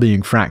 her skull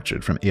being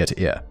fractured from ear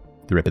to ear.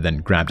 The Ripper then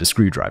grabbed a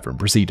screwdriver and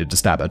proceeded to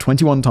stab her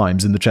 21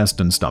 times in the chest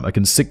and stomach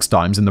and 6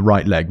 times in the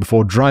right leg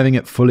before driving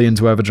it fully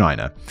into her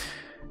vagina.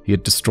 He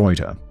had destroyed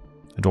her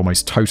and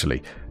almost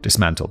totally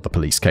dismantled the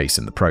police case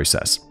in the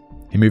process.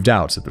 He moved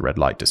out of the red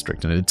light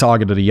district and had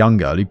targeted a young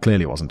girl who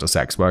clearly wasn't a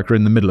sex worker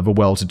in the middle of a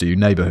well-to-do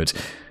neighborhood.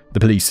 The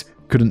police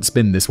couldn't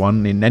spin this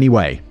one in any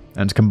way,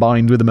 and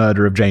combined with the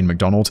murder of Jane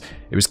MacDonald,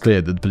 it was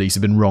clear that the police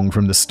had been wrong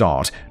from the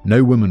start.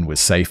 No woman was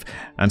safe,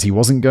 and he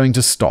wasn't going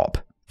to stop.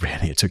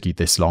 Really, it took you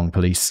this long,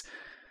 police?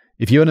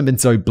 If you hadn't been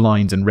so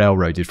blind and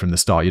railroaded from the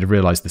start, you'd have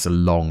realized this a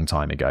long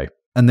time ago.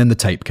 And then the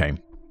tape came.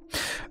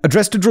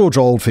 Addressed to George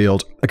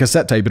Oldfield, a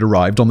cassette tape had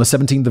arrived on the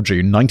 17th of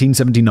June,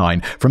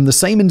 1979, from the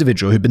same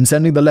individual who'd been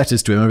sending the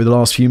letters to him over the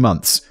last few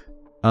months.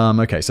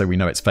 Okay, so we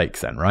know it's fake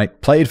then,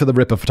 right? Played for the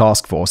Ripper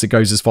Task Force, it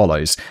goes as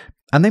follows.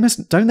 And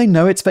don't they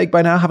know it's fake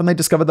by now? Haven't they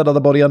discovered that other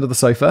body under the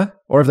sofa?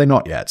 Or have they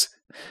not yet?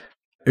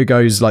 It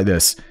goes like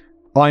this.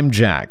 I'm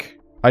Jack.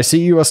 I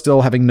see you are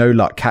still having no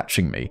luck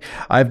catching me.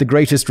 I have the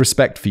greatest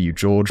respect for you,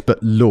 George,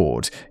 but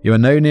Lord, you are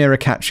no nearer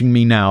catching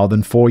me now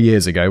than 4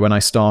 years ago when I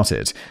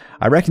started.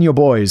 I reckon your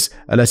boys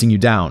are letting you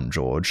down,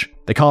 George.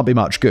 They can't be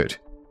much good,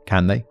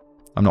 can they?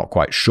 I'm not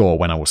quite sure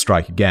when I will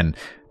strike again,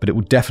 but it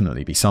will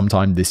definitely be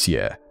sometime this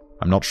year.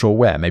 I'm not sure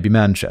where, maybe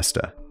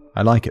Manchester.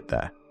 I like it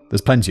there.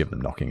 There's plenty of them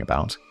knocking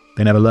about.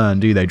 They never learn,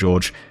 do they,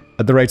 George?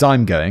 At the rate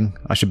I'm going,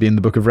 I should be in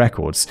the book of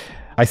records.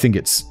 I think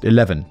it's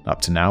 11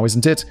 up to now,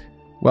 isn't it?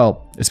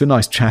 Well, it's been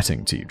nice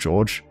chatting to you,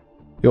 George.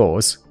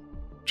 Yours,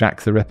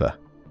 Jack the Ripper.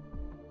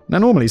 Now,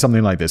 normally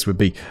something like this would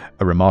be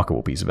a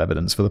remarkable piece of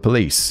evidence for the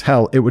police.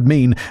 Hell, it would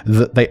mean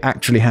that they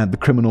actually had the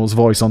criminal's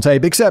voice on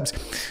tape, except,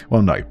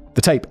 well, no.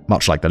 The tape,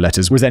 much like the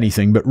letters, was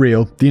anything but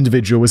real. The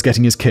individual was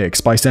getting his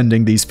kicks by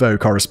sending these faux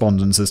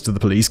correspondences to the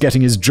police,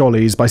 getting his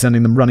jollies by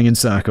sending them running in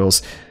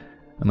circles.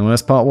 And the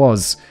worst part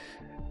was,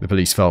 the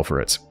police fell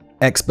for it.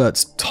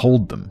 Experts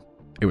told them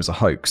it was a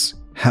hoax.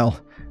 Hell,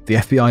 the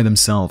FBI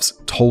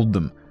themselves told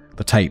them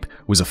the tape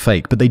was a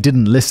fake, but they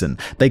didn't listen.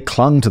 They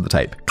clung to the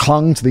tape,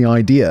 clung to the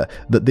idea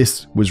that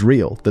this was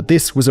real, that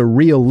this was a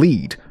real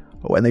lead,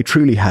 when they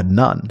truly had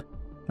none.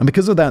 And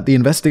because of that, the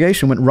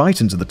investigation went right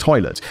into the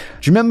toilet.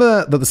 Do you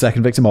remember that the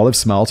second victim, Olive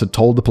Smelt, had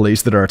told the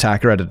police that her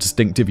attacker had a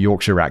distinctive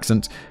Yorkshire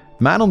accent?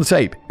 The man on the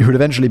tape, who would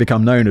eventually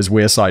become known as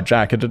Wearside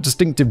Jack, had a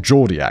distinctive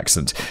Geordie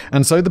accent,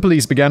 and so the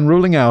police began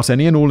ruling out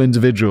any and all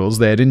individuals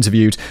they had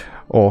interviewed,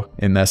 or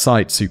in their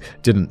sights, who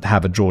didn't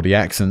have a Geordie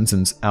accent,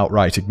 and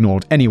outright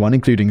ignored anyone,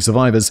 including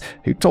survivors,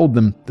 who told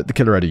them that the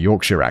killer had a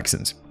Yorkshire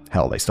accent.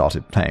 Hell, they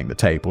started playing the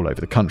tape all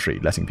over the country,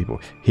 letting people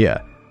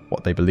hear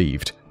what they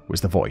believed was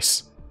the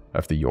voice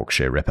of the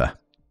Yorkshire Ripper.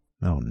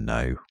 Oh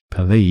no.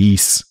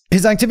 Police.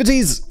 His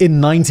activities in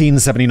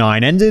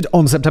 1979 ended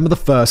on September the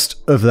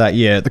 1st of that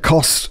year, at the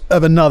cost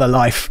of another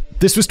life.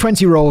 This was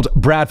 20-year-old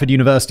Bradford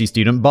University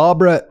student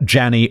Barbara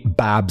Janney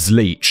Babs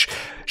Leach.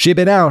 She had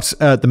been out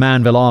at the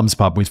Manville Arms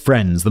pub with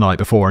friends the night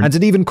before and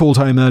had even called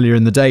home earlier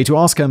in the day to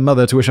ask her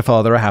mother to wish her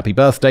father a happy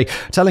birthday,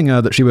 telling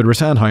her that she would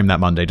return home that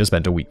Monday to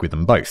spend a week with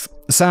them both.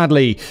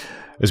 Sadly,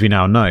 as we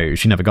now know,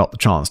 she never got the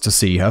chance to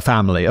see her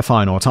family a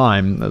final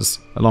time, as,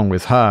 along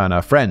with her and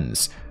her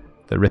friends,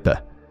 the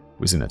Ripper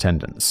was in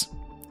attendance.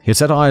 He had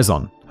set eyes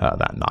on her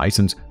that night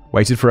and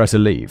waited for her to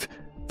leave.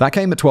 That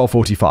came at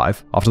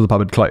 12:45, after the pub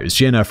had closed.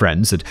 She and her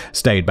friends had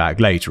stayed back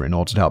later in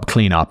order to help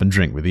clean up and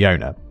drink with the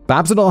owner.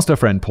 Babs had asked her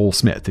friend Paul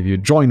Smith if he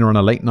would join her on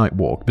a late-night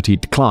walk, but he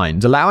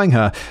declined, allowing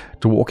her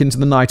to walk into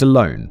the night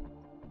alone.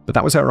 But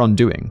that was her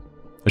undoing.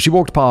 As she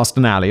walked past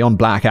an alley on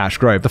Black Ash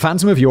Grove, the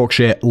Phantom of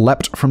Yorkshire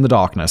leapt from the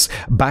darkness,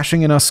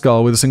 bashing in her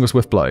skull with a single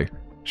swift blow.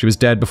 She was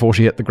dead before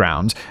she hit the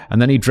ground, and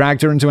then he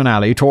dragged her into an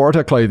alley, tore at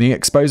her clothing,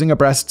 exposing her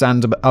breasts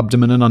and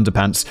abdomen and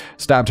underpants,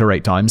 stabbed her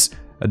 8 times,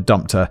 and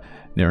dumped her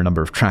near a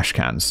number of trash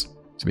cans,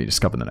 to be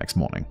discovered the next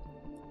morning.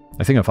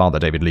 I think her father,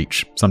 David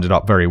Leach, summed it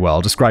up very well,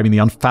 describing the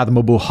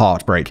unfathomable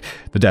heartbreak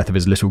the death of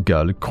his little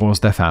girl had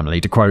caused their family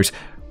to quote,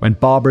 "When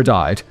Barbara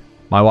died,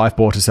 my wife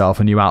bought herself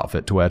a new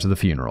outfit to wear to the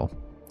funeral,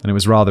 and it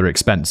was rather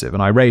expensive,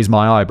 and I raised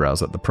my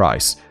eyebrows at the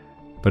price.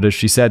 But as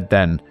she said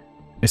then,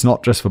 it's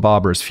not just for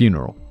Barbara's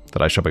funeral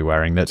that I shall be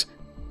wearing that.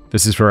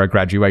 This is for her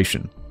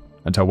graduation,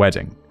 and her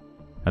wedding,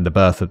 and the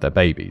birth of their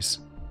babies.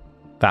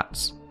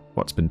 That's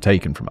what's been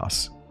taken from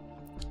us.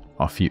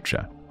 Our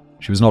future."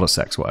 She was not a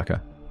sex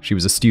worker. She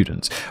was a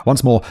student,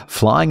 once more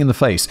flying in the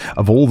face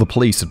of all the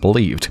police had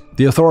believed.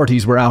 The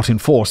authorities were out in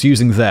force,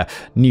 using their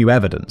new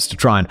evidence to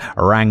try and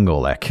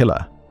wrangle their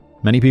killer.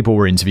 Many people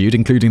were interviewed,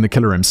 including the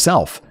killer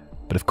himself,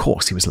 but of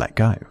course he was let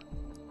go.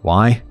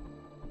 Why?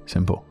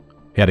 Simple.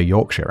 He had a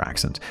Yorkshire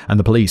accent, and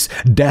the police,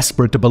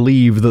 desperate to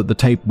believe that the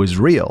tape was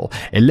real,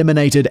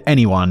 eliminated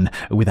anyone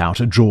without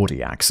a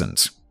Geordie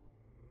accent.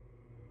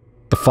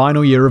 The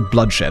final year of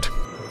bloodshed.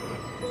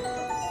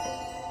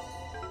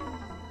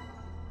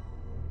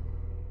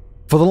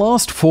 For the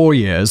last 4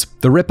 years,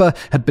 the Ripper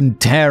had been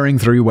tearing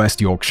through West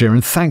Yorkshire,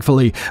 and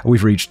thankfully,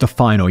 we've reached the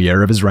final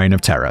year of his reign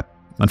of terror.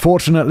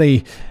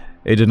 Unfortunately,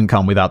 it didn't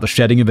come without the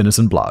shedding of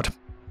innocent blood.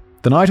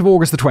 The night of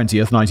August the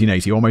 20th,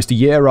 1980, almost a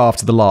year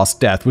after the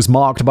last death, was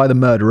marked by the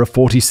murder of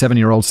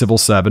 47-year-old civil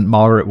servant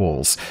Margaret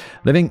Walls.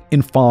 Living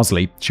in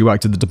Farsley, she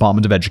worked at the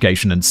Department of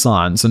Education and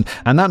Science, and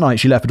that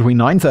night she left between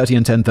 9:30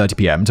 and 10:30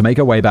 p.m. to make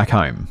her way back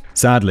home.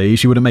 Sadly,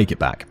 she wouldn't make it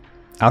back.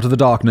 Out of the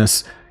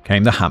darkness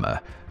came the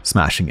hammer,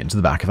 smashing into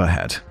the back of her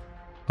head.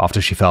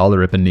 After she fell, the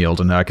Ripper kneeled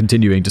on her,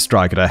 continuing to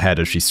strike at her head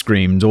as she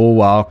screamed, all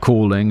while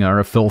calling her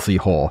a filthy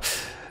whore,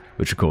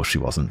 which of course she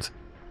wasn't.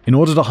 In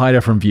order to hide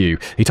her from view,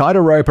 he tied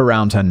a rope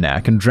around her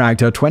neck and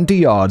dragged her 20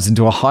 yards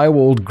into a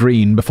high-walled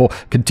green before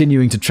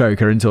continuing to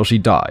choke her until she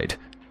died.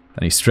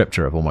 Then he stripped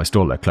her of almost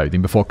all her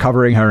clothing before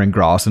covering her in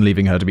grass and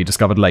leaving her to be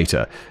discovered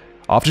later.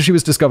 After she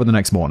was discovered the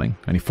next morning,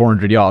 only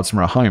 400 yards from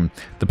her home,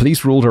 the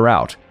police ruled her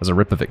out as a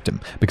Ripper victim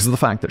because of the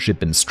fact that she'd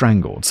been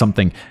strangled,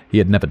 something he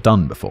had never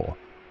done before.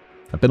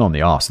 I've been on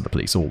the arse of the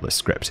police all this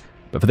script,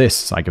 but for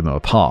this I give them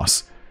a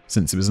pass,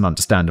 since it was an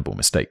understandable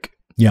mistake.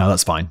 Yeah,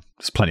 that's fine.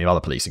 There's plenty of other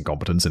police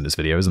incompetence in this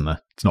video, isn't there?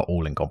 It's not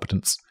all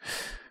incompetence.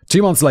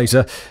 2 months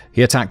later,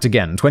 he attacked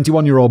again.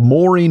 21-year-old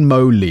Maureen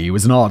Mo Lee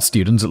was an art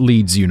student at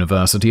Leeds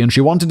University, and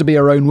she wanted to be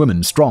her own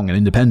woman, strong and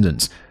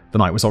independent. The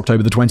night was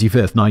October the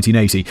 25th,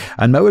 1980,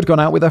 and Mo had gone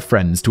out with her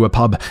friends to a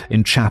pub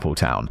in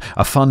Chapeltown,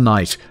 a fun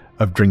night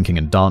of drinking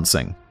and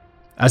dancing.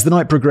 As the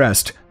night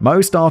progressed,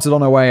 Mo started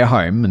on her way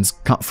home and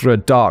cut through a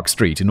dark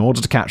street in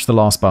order to catch the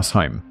last bus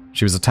home.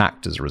 She was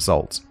attacked as a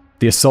result.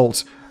 The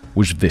assault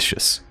was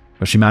vicious,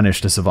 but she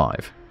managed to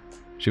survive.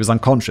 She was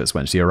unconscious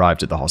when she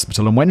arrived at the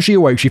hospital, and when she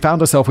awoke, she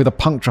found herself with a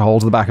puncture hole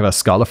to the back of her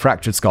skull, a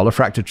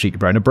fractured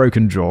cheekbone, a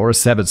broken jaw, a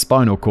severed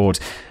spinal cord,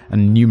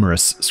 and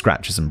numerous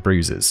scratches and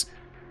bruises.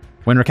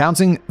 When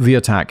recounting the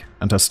attack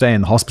and her stay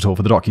in the hospital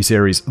for the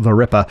docuseries The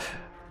Ripper,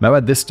 Mo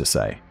had this to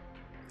say.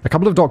 A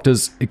couple of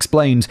doctors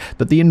explained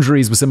that the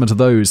injuries were similar to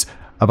those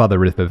of other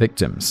Ripper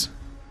victims.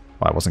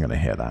 Well, I wasn't going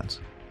to hear that.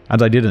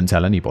 And I didn't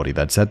tell anybody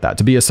that said that.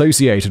 To be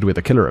associated with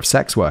a killer of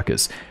sex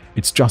workers,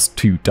 it's just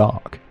too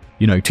dark.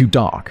 Too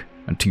dark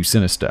and too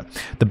sinister.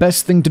 The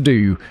best thing to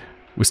do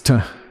was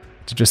to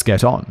just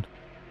get on.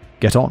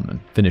 Get on and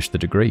finish the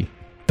degree.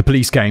 The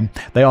police came.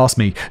 They asked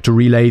me to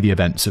relay the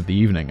events of the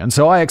evening, and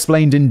so I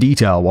explained in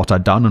detail what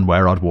I'd done and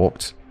where I'd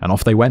walked, and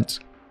off they went.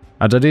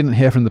 And I didn't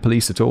hear from the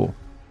police at all.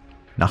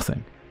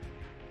 Nothing.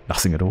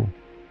 Nothing at all.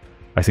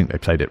 I think they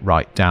played it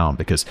right down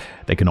because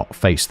they could not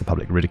face the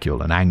public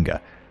ridicule and anger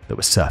that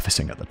was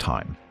surfacing at the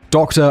time.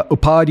 Dr.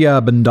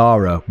 Upadhyaya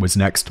Bandara was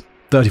next.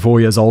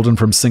 34 years old and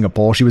from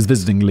Singapore, she was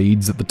visiting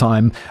Leeds at the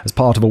time as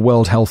part of a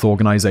World Health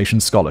Organization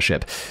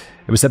scholarship.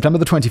 It was September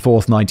the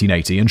 24th,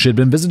 1980, and she had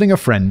been visiting a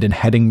friend in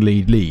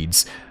Headingley,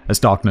 Leeds. As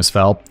darkness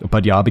fell,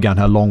 Upadhyaya began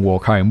her long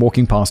walk home,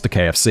 walking past a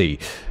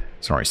KFC.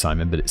 Sorry,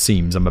 Simon, but it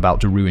seems I'm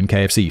about to ruin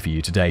KFC for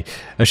you today.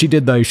 As she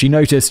did, though, she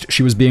noticed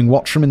she was being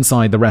watched from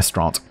inside the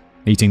restaurant.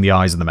 Meeting the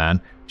eyes of the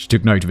man, she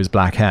took note of his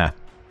black hair,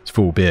 his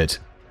full beard,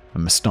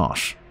 and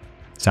moustache.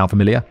 Sound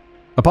familiar?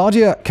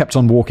 Upadhyaya kept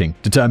on walking,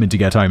 determined to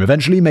get home,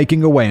 eventually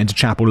making her way into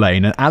Chapel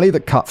Lane, an alley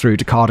that cut through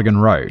to Cardigan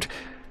Road.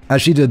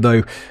 As she did,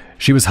 though,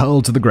 she was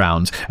hurled to the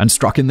ground and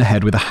struck in the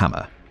head with a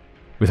hammer.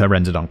 With her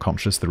rendered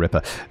unconscious, the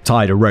Ripper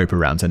tied a rope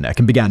around her neck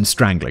and began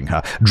strangling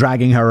her,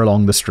 dragging her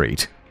along the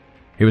street.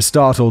 He was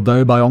startled,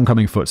 though, by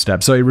oncoming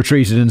footsteps, so he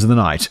retreated into the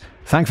night.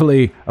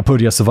 Thankfully,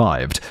 Upadhyaya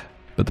survived.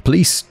 But the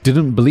police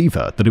didn't believe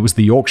her that it was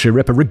the Yorkshire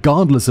Ripper,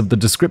 regardless of the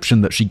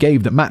description that she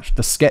gave that matched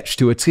the sketch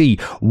to a T.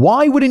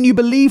 Why wouldn't you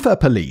believe her,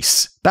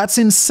 police? That's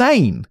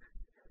insane.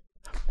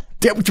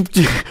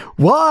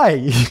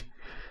 Why?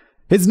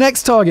 His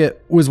next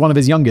target was one of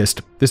his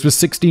youngest. This was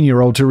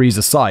 16-year-old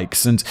Teresa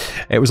Sykes, and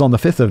it was on the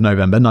 5th of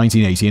November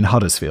 1980 in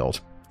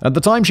Huddersfield. At the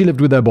time, she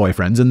lived with her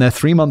boyfriends and their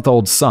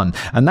 3-month-old son,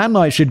 and that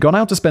night she'd gone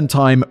out to spend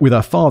time with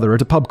her father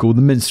at a pub called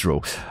The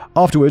Minstrel.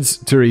 Afterwards,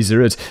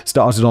 Teresa had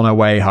started on her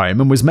way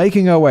home and was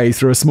making her way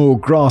through a small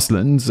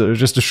grassland,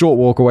 just a short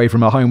walk away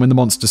from her home when the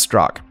monster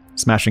struck.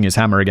 Smashing his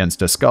hammer against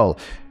her skull,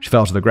 she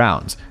fell to the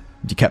ground,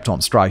 and he kept on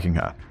striking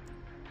her.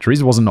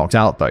 Teresa wasn't knocked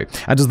out, though,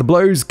 and as the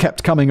blows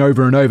kept coming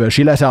over and over,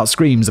 she let out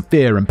screams of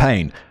fear and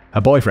pain.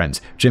 Her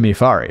boyfriend, Jimmy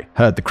Furry,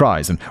 heard the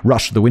cries and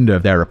rushed to the window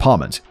of their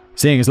apartment.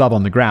 Seeing his love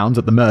on the ground,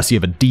 at the mercy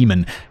of a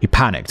demon, he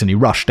panicked and he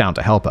rushed down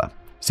to help her.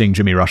 Seeing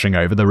Jimmy rushing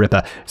over, the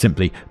Ripper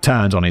simply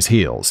turned on his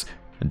heels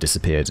and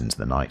disappeared into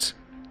the night.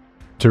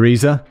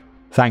 Teresa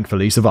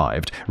thankfully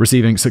survived,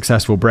 receiving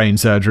successful brain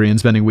surgery and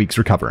spending weeks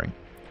recovering.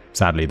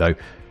 Sadly, though,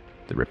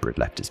 the Ripper had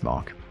left his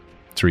mark.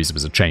 Teresa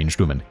was a changed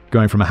woman,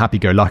 going from a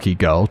happy-go-lucky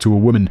girl to a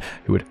woman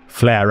who would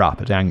flare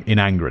up in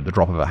anger at the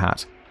drop of a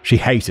hat. She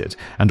hated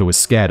and was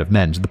scared of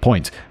men to the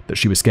point that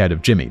she was scared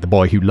of Jimmy, the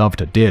boy who loved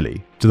her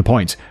dearly, to the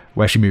point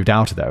where she moved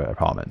out of their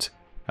apartment.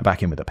 and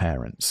back in with her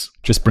parents.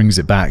 Just brings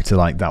it back to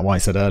like that what I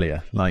said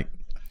earlier. Like,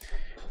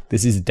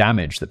 this is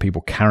damage that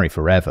people carry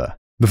forever.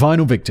 The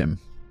final victim,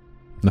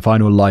 the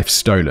final life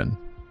stolen,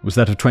 was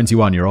that of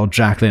 21-year-old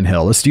Jacqueline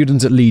Hill, a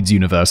student at Leeds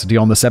University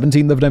on the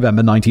 17th of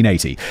November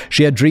 1980.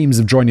 She had dreams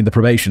of joining the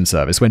probation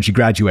service when she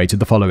graduated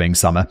the following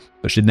summer,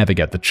 but she'd never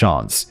get the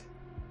chance.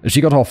 As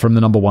she got off from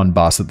the number 1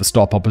 bus at the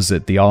stop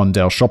opposite the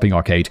Arndale shopping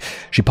arcade,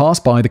 she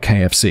passed by the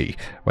KFC,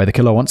 where the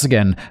killer once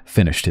again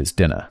finished his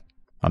dinner.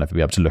 I'll never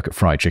be able to look at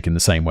fried chicken the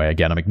same way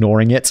again. I'm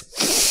ignoring it.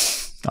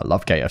 I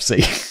love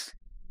KFC.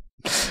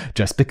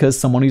 Just because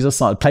someone who's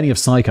plenty of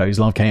psychos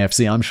love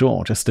KFC, I'm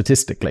sure, just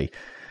statistically.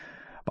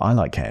 But I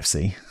like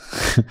KFC.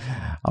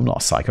 I'm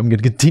not a psycho. I'm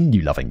going to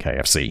continue loving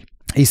KFC.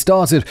 He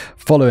started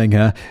following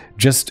her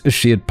just as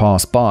she had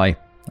passed by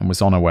and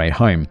was on her way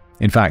home.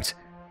 In fact,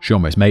 she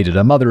almost made it.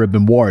 Her mother had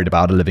been worried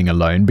about her living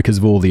alone because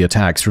of all the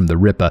attacks from the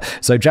Ripper,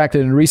 so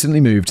Jacqueline had recently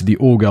moved to the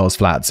all-girls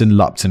flats in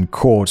Lupton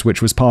Court,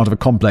 which was part of a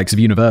complex of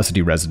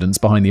university residents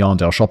behind the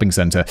Arndale shopping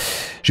centre.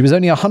 She was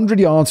only 100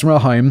 yards from her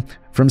home,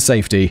 from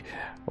safety,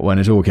 when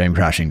it all came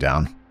crashing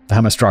down. The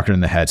hammer struck her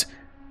in the head,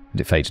 and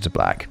it faded to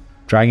black,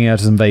 dragging her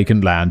to some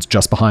vacant land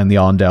just behind the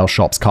Arndale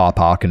shop's car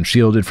park and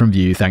shielded from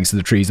view thanks to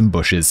the trees and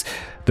bushes.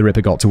 The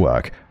Ripper got to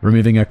work,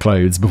 removing her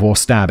clothes before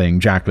stabbing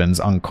Jacqueline's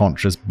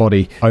unconscious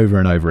body over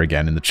and over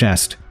again in the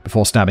chest,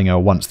 before stabbing her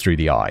once through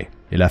the eye.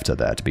 He left her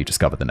there to be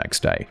discovered the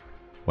next day,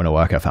 when a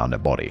worker found her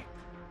body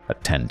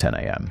at 10:10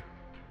 a.m.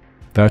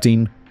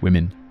 13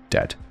 women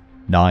dead,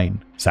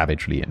 9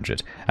 savagely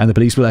injured, and the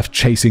police were left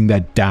chasing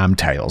their damn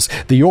tails.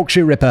 The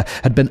Yorkshire Ripper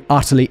had been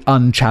utterly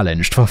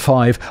unchallenged for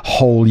 5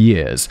 whole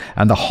years,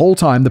 and the whole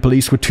time the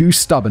police were too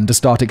stubborn to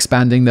start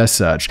expanding their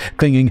search,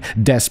 clinging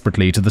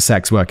desperately to the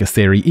sex worker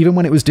theory, even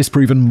when it was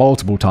disproven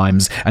multiple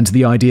times, and to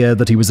the idea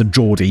that he was a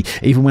Geordie,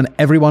 even when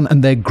everyone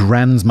and their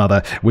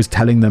grandmother was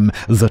telling them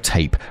the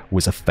tape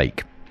was a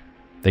fake.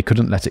 They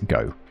couldn't let it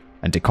go.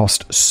 And it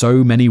cost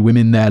so many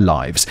women their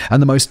lives.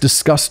 And the most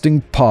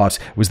disgusting part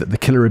was that the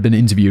killer had been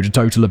interviewed a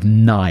total of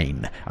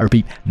 9. I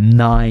repeat,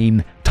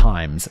 9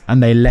 times.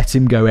 And they let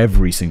him go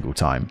every single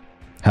time.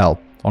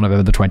 Hell, on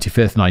November the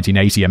 25th,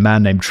 1980, a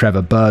man named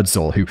Trevor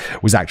Birdsall, who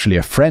was actually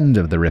a friend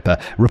of the Ripper,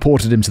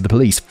 reported him to the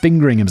police,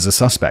 fingering him as a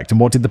suspect. And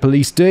what did the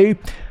police do?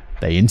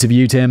 They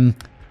interviewed him,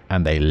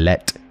 and they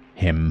let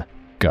him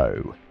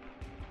go.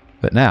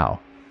 But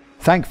now,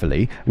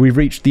 thankfully, we've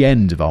reached the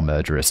end of our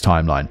murderous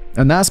timeline.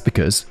 And that's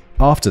because,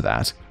 after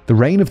that, the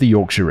reign of the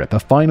Yorkshire Ripper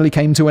finally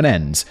came to an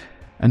end,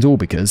 and all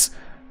because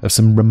of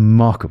some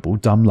remarkable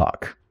dumb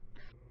luck.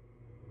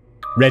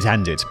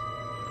 Red-handed.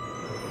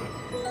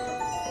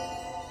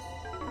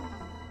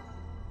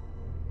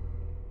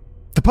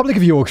 The public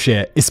of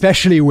Yorkshire,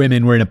 especially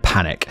women, were in a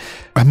panic.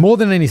 More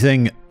than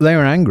anything, they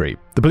were angry.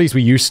 The police were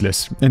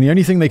useless, and the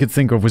only thing they could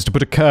think of was to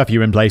put a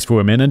curfew in place for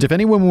women, and if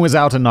any woman was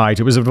out at night,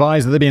 it was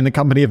advised that they be in the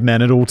company of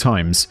men at all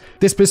times.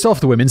 This pissed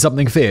off the women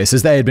something fierce,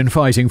 as they had been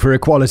fighting for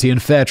equality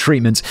and fair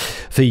treatment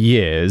for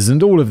years,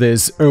 and all of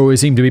this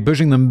always seemed to be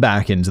pushing them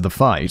back into the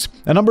fight.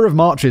 A number of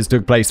marches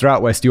took place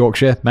throughout West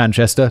Yorkshire,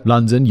 Manchester,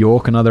 London,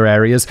 York, and other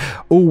areas,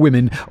 all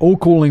women, all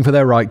calling for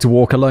their right to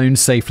walk alone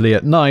safely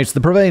at night,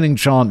 the prevailing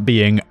chant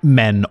being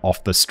 "men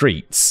off the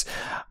streets."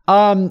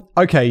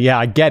 Okay, yeah,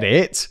 I get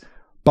it,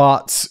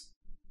 but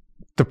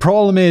the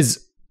problem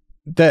is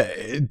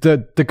that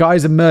the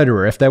guy's a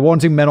murderer. If they're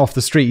wanting men off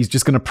the street, he's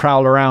just going to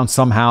prowl around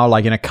somehow,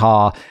 like in a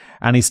car,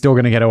 and he's still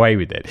going to get away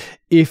with it.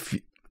 If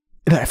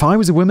I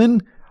was a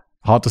woman,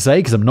 hard to say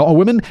because I'm not a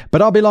woman,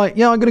 but I'll be like,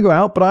 yeah, I'm going to go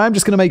out, but I'm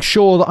just going to make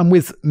sure that I'm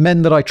with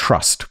men that I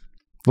trust.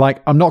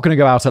 Like, I'm not going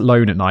to go out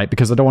alone at night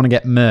because I don't want to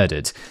get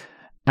murdered.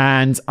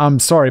 And I'm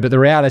sorry, but the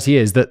reality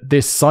is that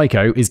this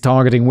psycho is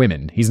targeting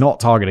women. He's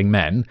not targeting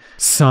men.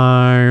 So,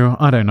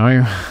 I don't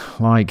know.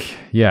 Like,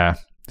 yeah.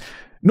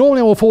 Normally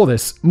I'm all for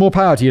this. More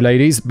power to you,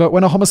 ladies. But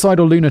when a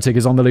homicidal lunatic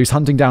is on the loose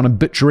hunting down and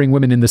butchering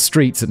women in the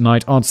streets at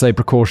night, I'd say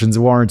precautions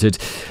are warranted.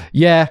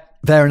 Yeah,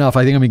 fair enough.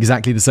 I think I'm in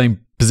exactly the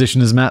same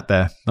position as Matt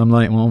there. I'm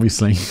like, well,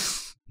 obviously,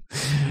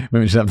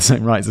 women should have the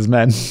same rights as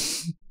men.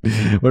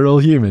 We're all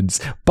humans.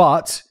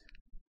 But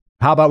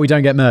how about we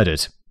don't get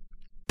murdered?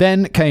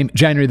 Then came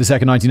January the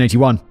 2nd,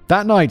 1981.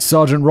 That night,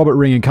 Sergeant Robert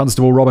Ring and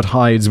Constable Robert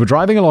Hydes were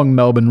driving along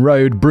Melbourne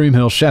Road,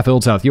 Broomhill,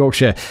 Sheffield, South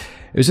Yorkshire.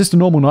 It was just a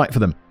normal night for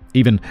them,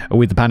 even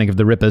with the panic of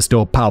the Ripper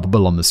still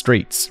palpable on the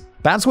streets.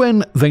 That's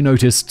when they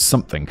noticed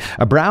something.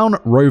 A brown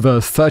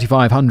Rover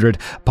 3500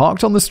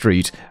 parked on the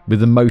street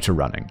with a motor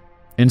running.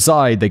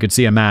 Inside, they could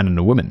see a man and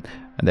a woman,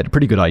 and they had a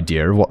pretty good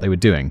idea of what they were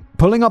doing.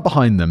 Pulling up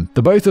behind them,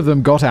 the both of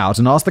them got out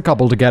and asked the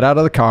couple to get out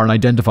of the car and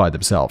identify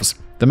themselves.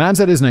 The man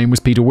said his name was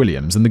Peter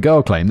Williams, and the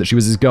girl claimed that she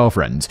was his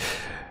girlfriend.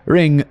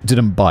 Ring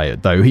didn't buy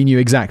it, though. He knew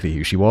exactly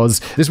who she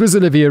was. This was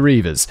Olivia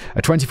Reevers,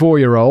 a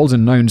 24-year-old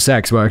and known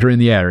sex worker in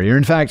the area.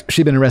 In fact,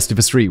 she'd been arrested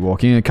for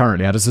streetwalking and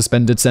currently had a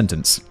suspended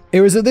sentence.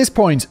 It was at this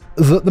point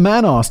that the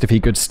man asked if he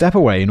could step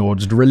away in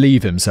order to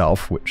relieve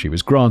himself, which he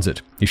was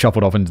granted. He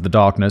shuffled off into the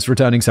darkness,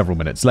 returning several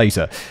minutes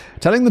later.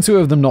 Telling the two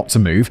of them not to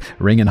move,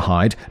 Ring and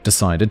Hyde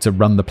decided to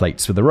run the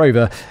plates for the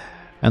Rover,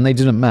 and they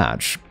didn't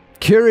match.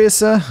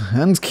 Curiouser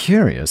and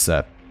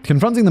curiouser.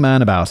 Confronting the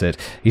man about it,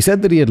 he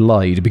said that he had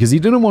lied because he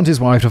didn't want his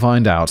wife to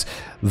find out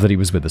that he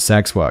was with a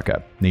sex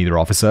worker. Neither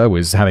officer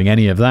was having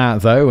any of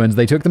that, though, and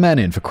they took the man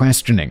in for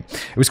questioning.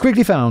 It was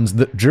quickly found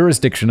that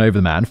jurisdiction over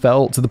the man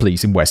fell to the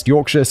police in West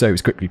Yorkshire, so he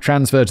was quickly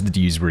transferred to the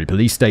Dewsbury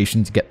police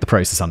station to get the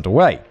process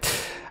underway.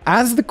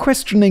 As the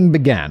questioning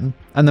began,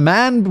 and the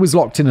man was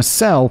locked in a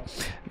cell,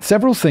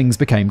 several things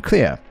became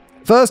clear.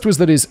 First was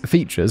that his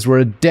features were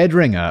a dead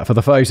ringer for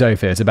the photo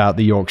fit about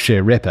the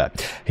Yorkshire Ripper.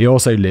 He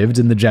also lived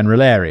in the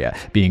general area,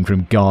 being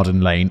from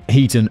Garden Lane,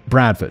 Heaton,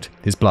 Bradford.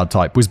 His blood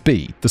type was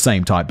B, the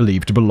same type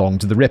believed to belong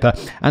to the Ripper,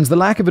 and the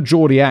lack of a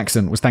Geordie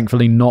accent was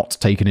thankfully not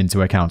taken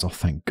into account. Oh,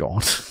 thank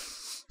God.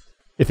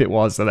 If it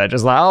was, so they're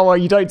just like, oh, well,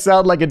 you don't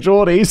sound like a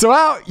Geordie, so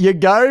out you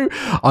go.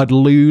 I'd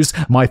lose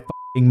my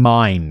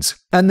mind.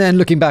 And then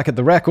looking back at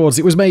the records,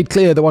 it was made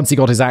clear that once he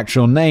got his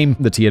actual name,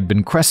 that he had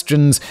been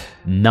questioned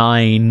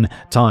 9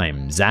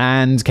 times.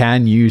 And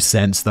can you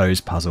sense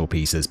those puzzle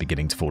pieces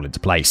beginning to fall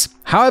into place?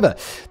 However,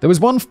 there was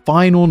one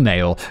final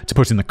nail to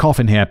put in the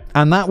coffin here,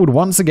 and that would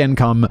once again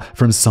come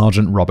from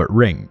Sergeant Robert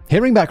Ring.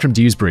 Hearing back from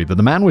Dewsbury that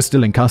the man was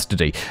still in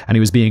custody and he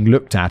was being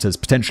looked at as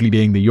potentially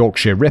being the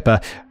Yorkshire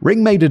Ripper,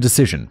 Ring made a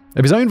decision.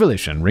 Of his own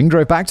volition, Ring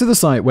drove back to the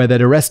site where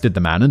they'd arrested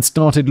the man and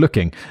started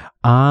looking.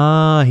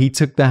 He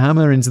took the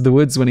hammer into the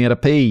woods when he had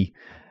a pee.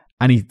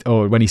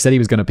 Or when he said he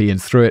was going to pee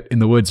and threw it in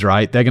the woods,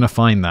 right? They're going to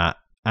find that.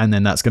 And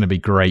then that's going to be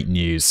great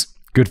news.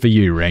 Good for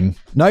you, Ring.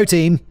 No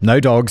team, no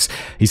dogs.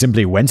 He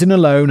simply went in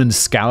alone and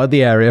scoured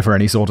the area for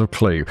any sort of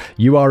clue.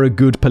 You are a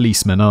good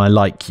policeman and I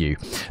like you.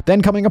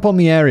 Then coming upon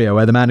the area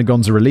where the man had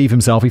gone to relieve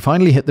himself, he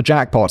finally hit the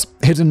jackpot.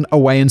 Hidden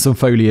away in some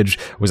foliage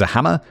was a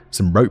hammer,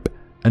 some rope,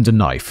 and a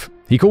knife.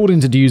 He called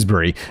into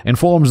Dewsbury,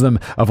 informed them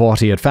of what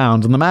he had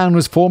found, and the man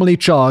was formally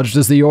charged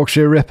as the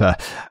Yorkshire Ripper.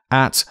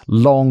 At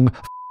long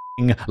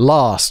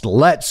last.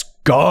 Let's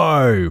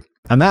go!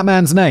 And that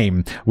man's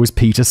name was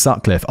Peter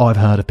Sutcliffe. Oh, I've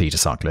heard of Peter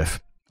Sutcliffe.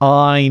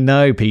 I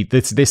know, Pete.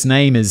 This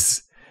name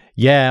is...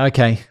 Yeah,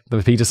 okay.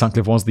 The Peter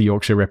Sutcliffe was the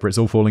Yorkshire Ripper. It's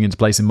all falling into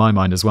place in my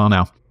mind as well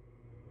now.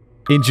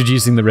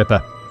 Introducing the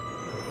Ripper.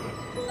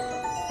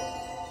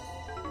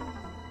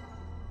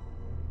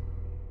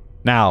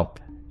 Now,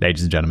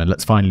 ladies and gentlemen,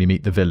 let's finally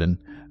meet the villain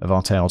of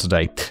our tale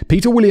today.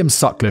 Peter William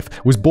Sutcliffe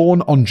was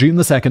born on June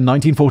the 2nd,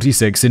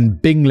 1946 in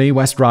Bingley,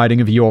 West Riding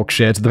of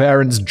Yorkshire, to the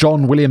parents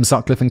John William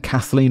Sutcliffe and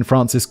Kathleen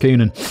Frances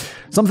Coonan.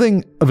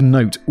 Something of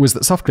note was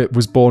that Sutcliffe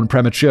was born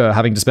premature,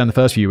 having to spend the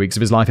first few weeks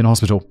of his life in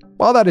hospital.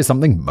 While that is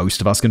something most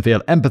of us can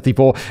feel empathy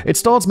for, it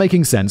starts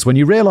making sense when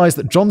you realise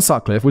that John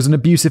Sutcliffe was an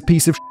abusive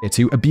piece of shit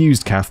who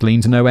abused Kathleen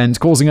to no end,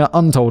 causing her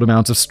untold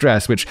amount of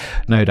stress, which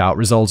no doubt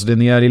resulted in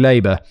the early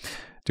labour.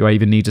 Do I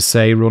even need to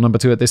say rule number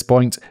 2 at this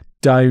point?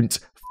 Don't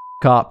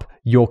up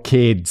your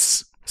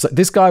kids. So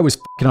this guy was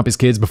fucking up his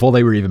kids before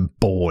they were even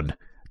born.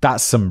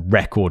 That's some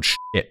record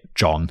shit,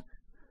 John.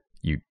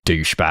 You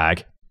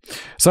douchebag.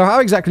 So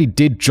how exactly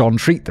did John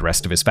treat the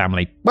rest of his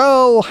family?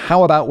 Well,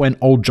 how about when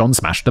old John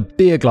smashed a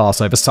beer glass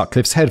over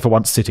Sutcliffe's head for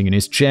once sitting in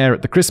his chair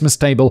at the Christmas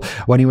table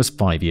when he was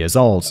 5 years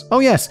old?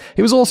 Oh yes,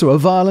 he was also a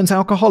violent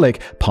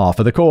alcoholic, par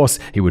for the course.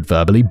 He would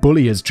verbally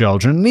bully his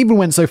children and even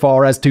went so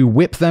far as to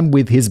whip them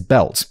with his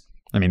belt.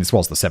 I mean, this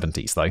was the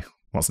 70s though,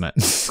 wasn't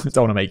it? I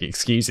don't want to make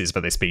excuses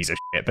for this piece of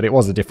shit, but it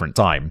was a different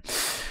time.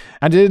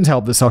 And it didn't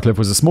help that Sutcliffe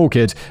was a small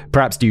kid,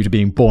 perhaps due to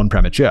being born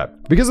premature.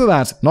 Because of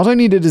that, not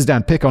only did his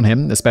dad pick on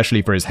him,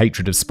 especially for his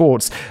hatred of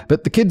sports,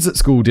 but the kids at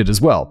school did as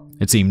well.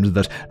 It seemed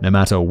that no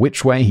matter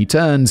which way he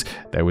turned,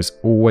 there was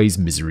always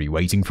misery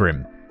waiting for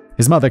him.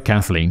 His mother,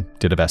 Kathleen,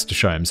 did her best to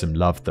show him some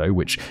love, though,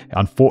 which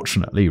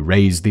unfortunately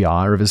raised the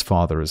ire of his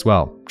father as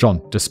well.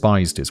 John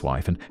despised his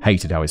wife and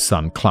hated how his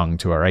son clung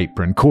to her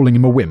apron, calling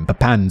him a wimp, a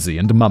pansy,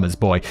 and a mama's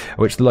boy,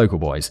 which the local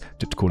boys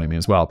did call him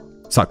as well.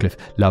 Sutcliffe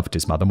loved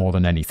his mother more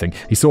than anything.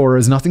 He saw her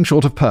as nothing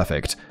short of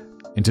perfect,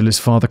 until his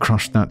father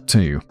crushed that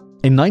too.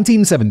 In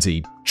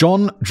 1970,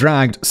 John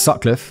dragged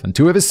Sutcliffe and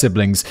 2 of his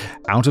siblings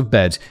out of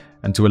bed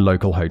and to a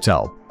local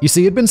hotel. You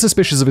see, he'd been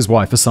suspicious of his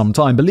wife for some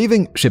time,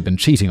 believing she'd been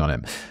cheating on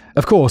him.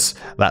 Of course,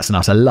 that's an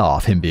utter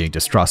laugh, him being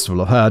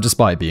distrustful of her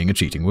despite being a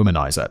cheating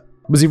womanizer.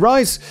 Was he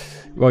right?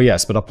 Well,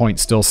 yes, but our point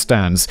still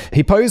stands.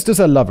 He posed as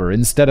her lover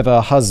instead of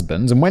her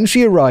husband, and when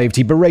she arrived,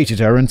 he berated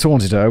her and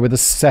taunted her with a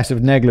set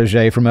of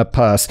negligee from her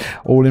purse,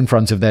 all in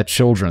front of their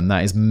children.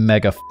 That is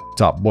mega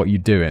f***ed up. What you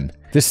doing?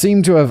 This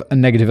seemed to have a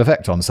negative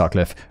effect on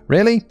Sutcliffe.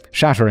 Really?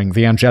 Shattering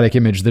the angelic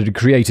image that had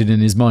created in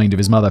his mind of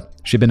his mother.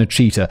 She'd been a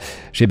cheater.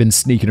 She had been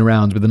sneaking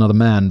around with another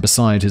man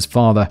beside his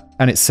father,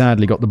 and it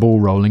sadly got the ball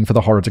rolling for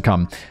the horror to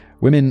come.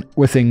 Women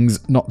were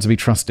things not to be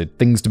trusted,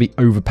 things to be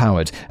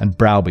overpowered and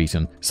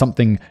browbeaten,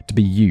 something to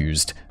be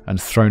used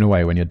and thrown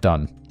away when you're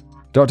done.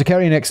 Dr.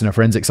 Kerry Nixon, a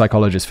forensic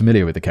psychologist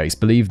familiar with the case,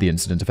 believed the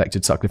incident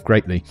affected Sutcliffe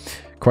greatly.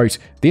 Quote,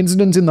 "The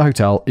incident in the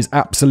hotel is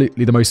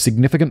absolutely the most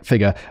significant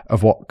figure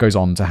of what goes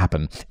on to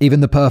happen.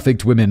 Even the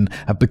perfect women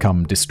have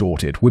become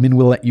distorted. Women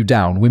will let you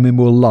down, women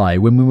will lie,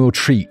 women will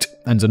treat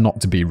and are not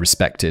to be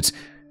respected."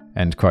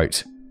 End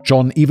quote.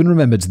 John even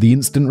remembered the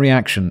instant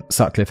reaction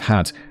Sutcliffe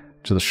had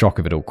to the shock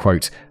of it all.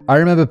 Quote, "I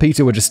remember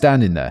Peter were just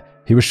standing there.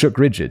 He was shook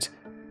rigid.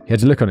 He He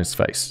had a look on his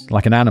face,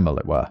 like an animal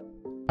it were.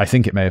 I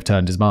think it may have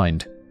turned his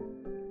mind.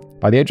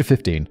 By the age of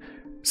 15,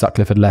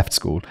 Sutcliffe had left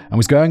school and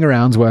was going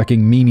around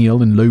working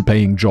menial and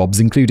low-paying jobs,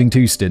 including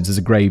 2 stints as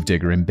a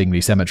gravedigger in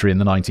Bingley Cemetery in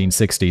the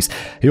 1960s.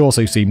 He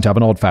also seemed to have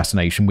an odd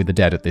fascination with the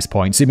dead at this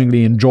point,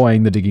 seemingly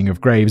enjoying the digging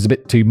of graves a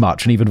bit too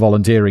much and even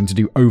volunteering to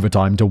do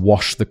overtime to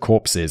wash the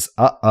corpses.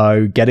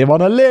 Uh-oh, get him on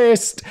a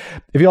list!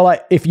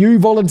 If you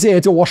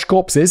volunteer to wash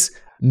corpses,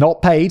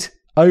 not paid,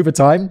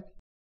 overtime,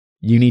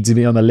 you need to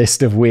be on a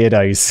list of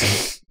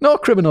weirdos. Not a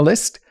criminal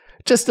list,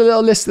 just a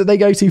little list that they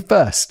go to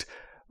first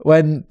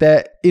when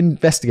they're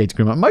investigating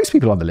criminal. Most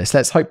people on the list,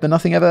 let's hope that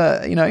nothing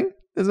ever,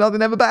 there's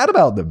nothing ever bad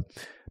about them.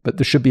 But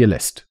there should be a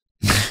list.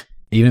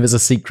 Even if it's a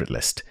secret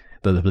list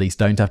that the police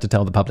don't have to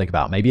tell the public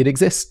about. Maybe it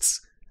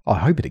exists. Oh, I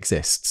hope it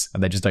exists.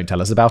 And they just don't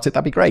tell us about it.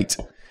 That'd be great.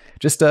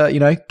 Just,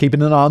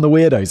 keeping an eye on the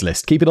weirdos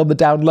list. Keep it on the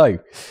down low.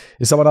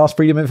 If someone asks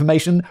freedom of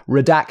information,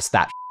 redact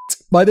that.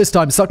 By this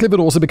time, Sutcliffe had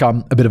also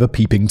become a bit of a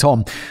peeping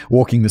Tom,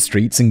 walking the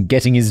streets and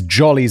getting his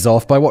jollies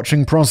off by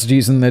watching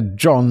prostitutes and their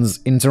johns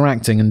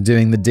interacting and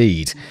doing the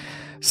deed.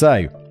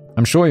 So,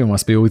 I'm sure you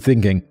must be all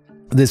thinking,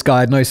 this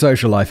guy had no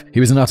social life, he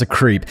was an utter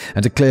creep,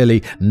 and had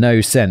clearly no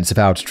sense of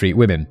how to treat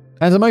women.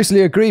 And I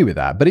mostly agree with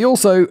that, but he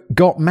also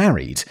got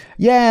married.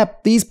 Yeah,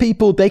 these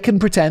people, they can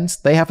pretend,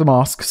 they have the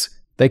masks.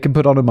 They can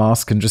put on a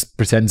mask and just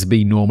pretend to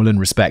be normal and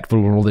respectful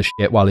and all this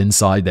shit, while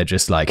inside they're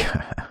just like...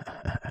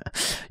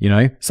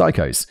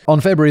 psychos.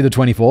 On February the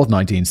 24th,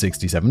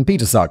 1967,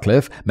 Peter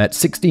Sutcliffe met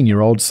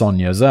 16-year-old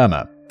Sonia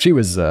Zermer. She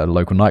was a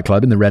local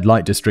nightclub in the red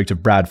light district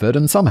of Bradford,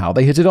 and somehow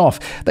they hit it off.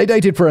 They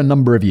dated for a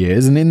number of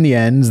years, and in the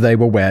end, they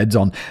were wed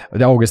on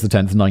August the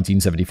 10th,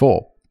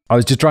 1974. I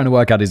was just trying to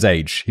work out his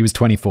age. He was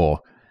 24.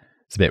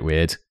 It's a bit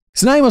weird.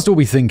 So now you must all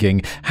be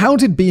thinking, how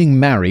did being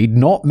married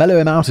not mellow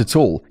him out at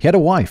all? He had a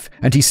wife,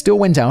 and he still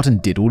went out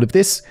and did all of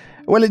this?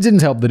 Well, it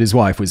didn't help that his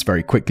wife was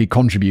very quickly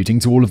contributing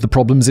to all of the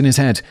problems in his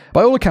head.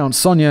 By all accounts,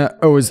 Sonia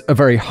was a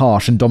very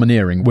harsh and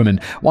domineering woman,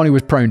 one who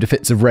was prone to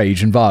fits of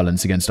rage and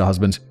violence against her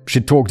husband.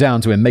 She'd talk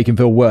down to him, make him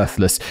feel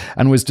worthless,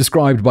 and was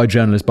described by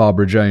journalist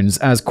Barbara Jones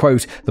as,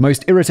 quote, the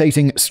most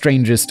irritating,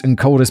 strangest, and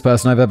coldest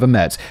person I've ever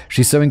met.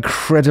 She's so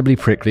incredibly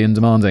prickly and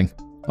demanding.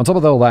 On top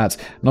of all that,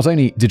 not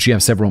only did she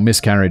have several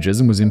miscarriages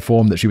and was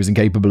informed that she was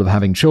incapable of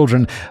having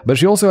children, but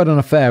she also had an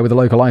affair with a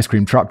local ice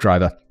cream truck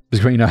driver.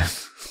 Between her...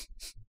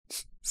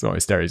 Sorry,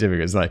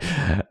 stereotypical. It's like,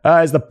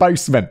 it's the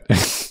postman.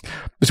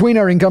 Between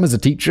her income as a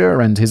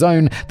teacher and his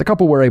own, the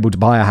couple were able to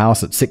buy a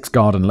house at 6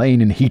 Garden Lane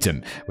in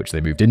Heaton, which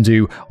they moved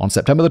into on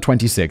September the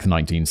 26th,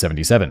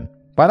 1977.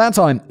 By that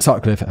time,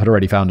 Sutcliffe had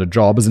already found a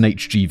job as an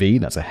HGV,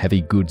 that's a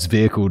heavy goods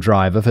vehicle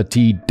driver for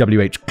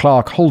TWH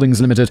Clark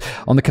Holdings Limited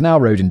on the Canal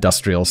Road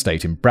Industrial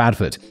Estate in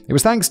Bradford. It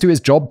was thanks to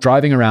his job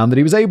driving around that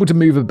he was able to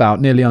move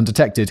about nearly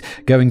undetected,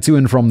 going to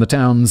and from the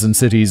towns and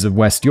cities of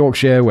West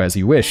Yorkshire as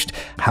he wished.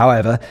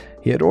 However,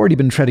 he had already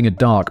been treading a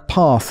dark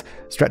path,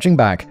 stretching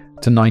back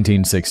to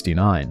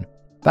 1969.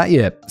 That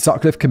year,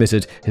 Sutcliffe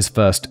committed his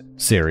first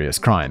serious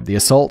crime, the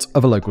assault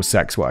of a local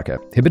sex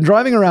worker. He'd been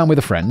driving around with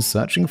a friend,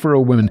 searching for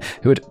a woman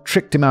who had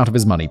tricked him out of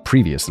his money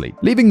previously.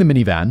 Leaving the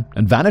minivan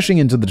and vanishing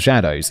into the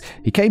shadows,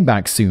 he came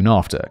back soon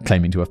after,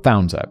 claiming to have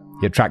found her.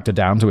 He had tracked her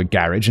down to a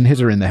garage and hit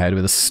her in the head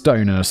with a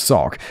stone and a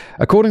sock.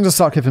 According to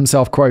Sutcliffe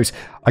himself, quote,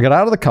 I got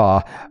out of the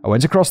car, I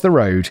went across the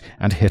road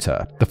and hit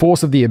her. The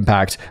force of the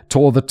impact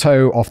tore the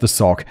toe off the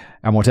sock,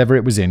 and whatever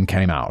it was in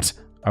came out.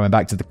 I went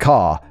back to the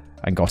car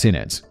and got in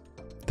it.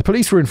 The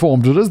police were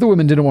informed that as the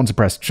woman didn't want to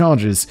press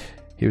charges,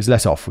 he was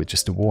let off with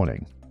just a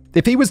warning.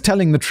 If he was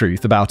telling the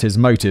truth about his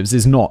motives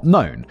is not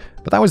known,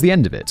 but that was the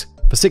end of it.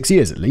 For 6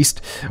 years at least.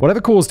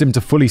 Whatever caused him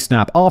to fully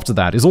snap after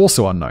that is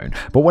also unknown,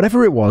 but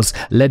whatever it was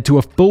led to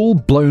a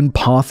full-blown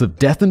path of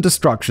death and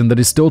destruction that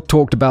is still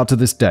talked about to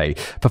this day.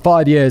 For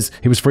 5 years,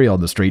 he was free on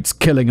the streets,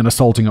 killing and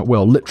assaulting at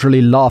will,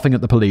 literally laughing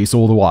at the police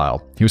all the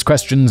while. He was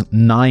questioned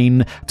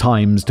 9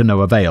 times to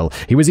no avail.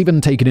 He was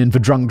even taken in for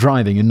drunk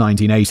driving in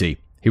 1980.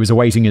 He was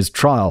awaiting his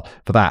trial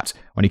for that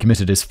when he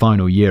committed his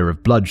final year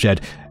of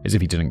bloodshed, as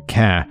if he didn't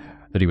care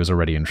that he was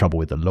already in trouble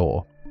with the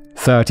law.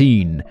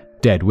 13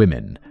 dead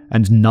women,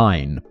 and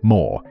 9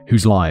 more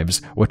whose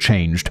lives were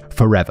changed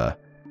forever.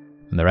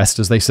 And the rest,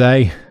 as they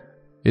say,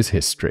 is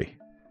history.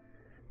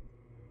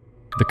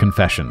 The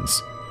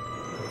Confessions.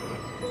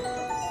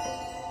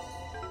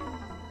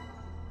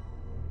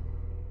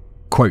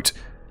 Quote,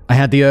 I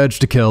had the urge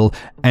to kill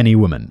any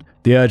woman.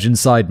 The urge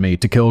inside me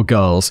to kill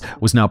girls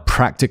was now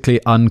practically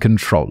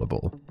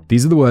uncontrollable.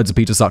 These are the words of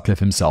Peter Sutcliffe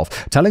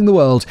himself, telling the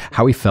world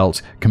how he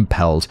felt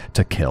compelled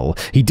to kill.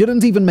 He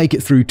didn't even make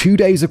it through 2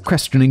 days of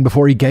questioning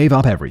before he gave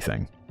up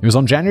everything. It was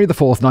on January the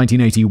 4th,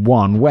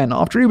 1981, when,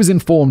 after he was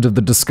informed of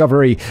the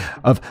discovery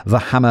of the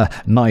hammer,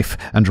 knife,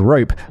 and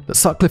rope, that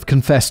Sutcliffe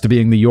confessed to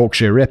being the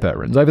Yorkshire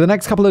Ripper, and over the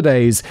next couple of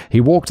days, he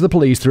walked the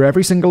police through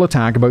every single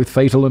attack, both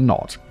fatal and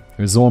not.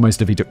 It was almost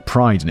as if he took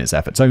pride in his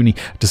efforts, only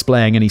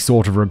displaying any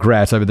sort of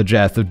regret over the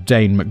death of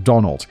Dane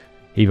MacDonald.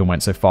 He even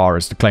went so far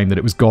as to claim that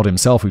it was God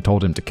himself who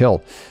told him to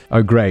kill.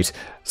 Oh great,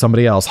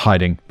 somebody else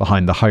hiding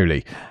behind the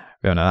holy.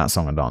 We haven't heard that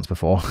song and dance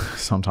before.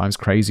 Sometimes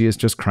crazy is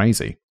just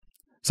crazy.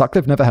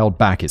 Sutcliffe never held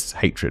back his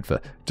hatred for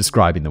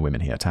describing the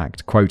women he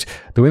attacked. Quote,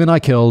 "The women I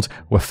killed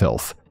were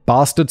filth,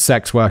 bastard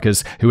sex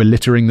workers who were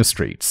littering the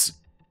streets.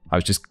 I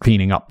was just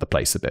cleaning up the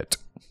place a bit."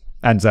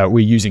 And we're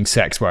using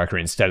sex worker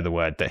instead of the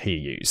word that he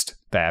used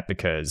there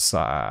because,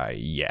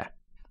 yeah.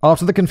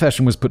 After the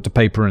confession was put to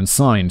paper and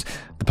signed,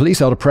 the police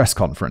held a press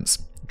conference.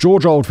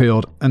 George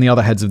Oldfield and the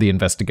other heads of the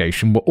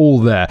investigation were all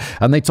there,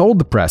 and they told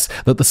the press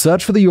that the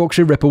search for the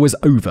Yorkshire Ripper was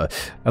over,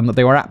 and that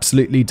they were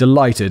absolutely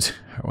delighted,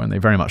 when they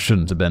very much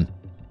shouldn't have been.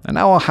 And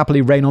now I'll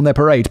happily rain on their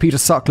parade. Peter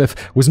Sutcliffe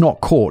was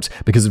not caught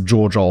because of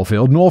George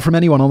Oldfield, nor from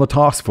anyone on the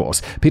task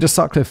force. Peter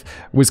Sutcliffe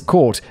was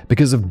caught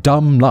because of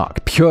dumb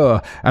luck,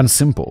 pure and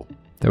simple.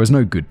 There was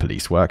no good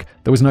police work,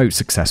 there was no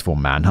successful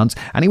manhunt,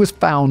 and he was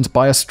found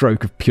by a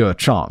stroke of pure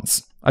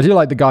chance. I do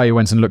like the guy who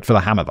went and looked for the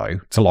hammer, though,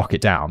 to lock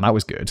it down. That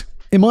was good.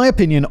 In my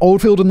opinion,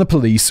 Oldfield and the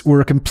police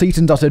were a complete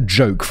and utter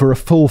joke for a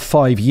full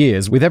 5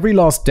 years, with every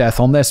last death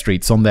on their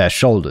streets on their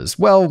shoulders.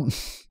 Well,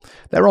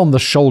 they're on the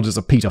shoulders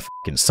of Peter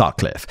f***ing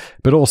Sutcliffe,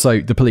 but also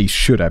the police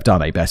should have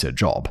done a better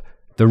job.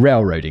 The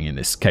railroading in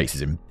this case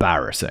is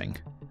embarrassing.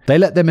 They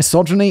let their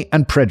misogyny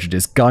and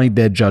prejudice guide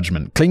their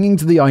judgment, clinging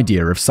to the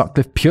idea of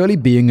Sutcliffe purely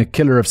being a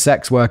killer of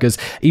sex workers,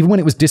 even when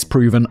it was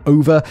disproven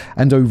over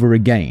and over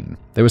again.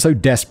 They were so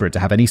desperate to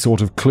have any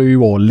sort of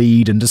clue or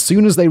lead, and as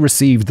soon as they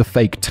received the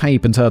fake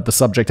tape and heard the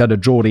subject had a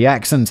Geordie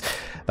accent,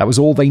 that was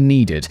all they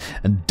needed,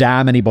 and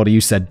damn anybody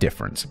who said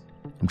different.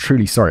 I'm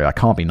truly sorry, I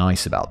can't be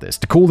nice about this.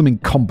 To call them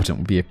incompetent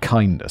would be a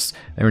kindness.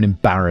 They're an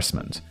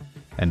embarrassment.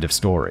 End of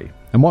story.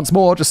 And once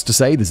more, just to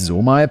say, this is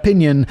all my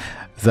opinion,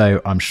 though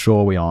I'm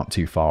sure we aren't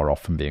too far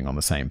off from being on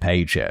the same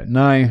page here.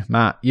 No,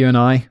 Matt, you and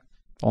I,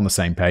 on the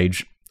same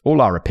page. All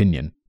our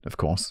opinion, of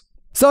course.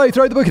 So,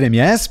 throw the book at him,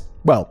 yes?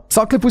 Well,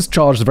 Sutcliffe was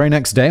charged the very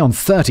next day on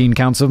 13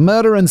 counts of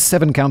murder and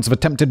 7 counts of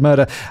attempted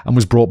murder and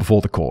was brought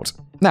before the court.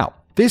 Now,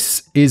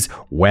 this is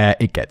where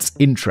it gets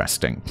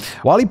interesting.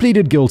 While he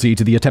pleaded guilty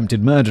to the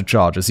attempted murder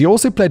charges, he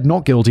also pled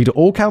not guilty to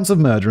all counts of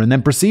murder and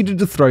then proceeded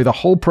to throw the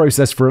whole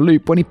process for a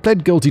loop when he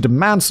pled guilty to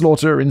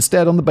manslaughter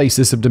instead on the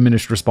basis of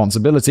diminished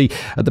responsibility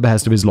at the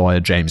behest of his lawyer,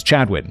 James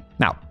Chadwin.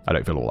 Now, I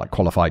don't feel all that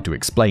qualified to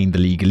explain the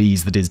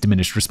legalese that is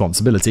diminished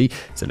responsibility.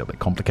 It's a little bit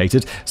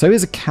complicated. So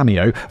here's a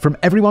cameo from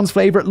everyone's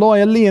favourite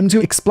lawyer, Liam, to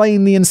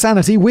explain the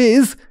insanity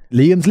with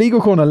Liam's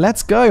Legal Corner.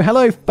 Let's go.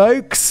 Hello,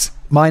 folks.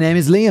 My name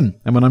is Liam,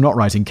 and when I'm not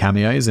writing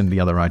cameos in the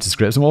other writer's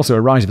scripts, I'm also a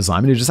writer for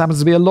Simon who just happens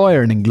to be a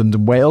lawyer in England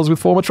and Wales with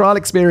former trial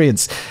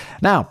experience.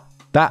 Now,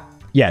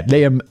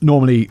 Liam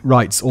normally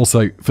writes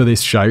also for this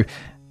show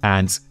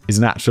and is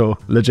an actual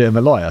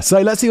legitimate lawyer.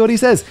 So let's see what he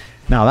says.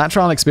 Now, that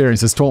trial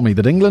experience has taught me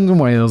that England and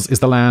Wales is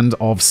the land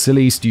of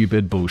silly,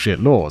 stupid, bullshit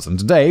laws. And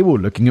today we're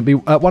looking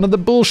at one of the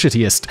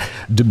bullshittiest,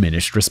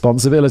 diminished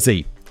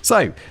responsibility.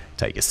 So,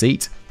 take a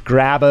seat,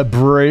 grab a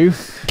brew,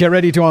 get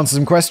ready to answer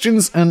some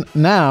questions, and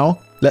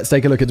now let's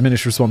take a look at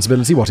diminished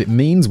responsibility, what it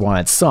means, why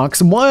it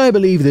sucks, and why I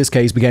believe this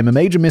case became a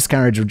major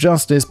miscarriage of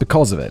justice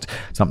because of it.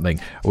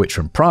 Something which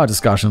from prior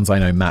discussions I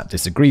know Matt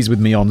disagrees with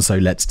me on, so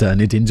let's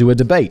turn it into a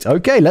debate.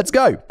 Okay, let's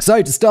go.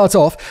 So to start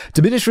off,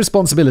 diminished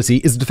responsibility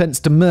is a defense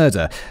to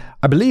murder.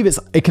 I believe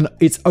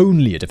it's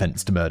only a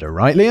defense to murder,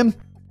 right, Liam?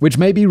 Which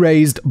may be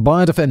raised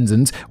by a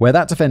defendant where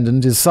that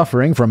defendant is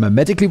suffering from a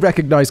medically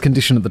recognized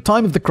condition at the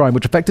time of the crime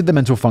which affected their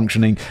mental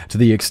functioning to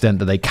the extent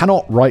that they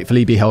cannot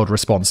rightfully be held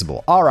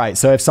responsible. All right,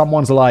 so if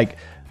someone's like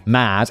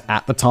mad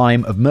at the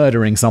time of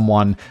murdering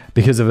someone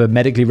because of a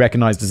medically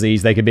recognized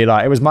disease, they could be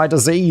like, it was my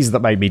disease that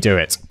made me do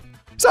it.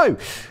 So,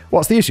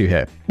 what's the issue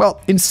here? Well,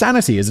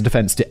 insanity is a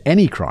defense to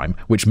any crime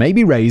which may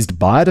be raised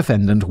by a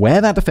defendant where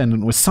that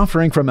defendant was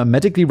suffering from a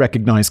medically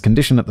recognized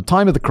condition at the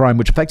time of the crime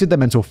which affected their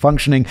mental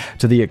functioning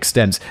to the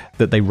extent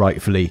that they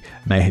rightfully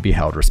may be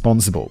held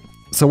responsible.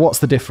 So what's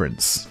the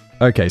difference?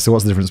 Okay, so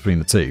what's the difference between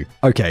the two?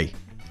 Okay,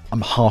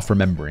 I'm half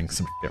remembering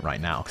some shit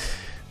right now.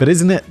 But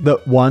isn't it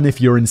that one,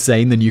 if you're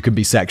insane, then you can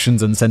be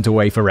sectioned and sent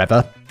away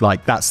forever?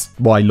 Like, that's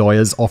why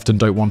lawyers often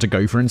don't want to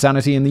go for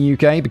insanity in the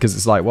UK, because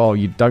it's like, well,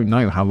 you don't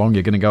know how long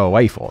you're going to go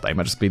away for. They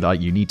might just be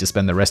like, you need to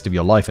spend the rest of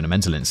your life in a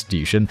mental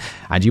institution,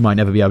 and you might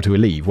never be able to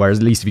leave. Whereas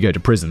at least if you go to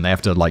prison, they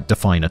have to,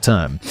 define a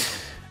term.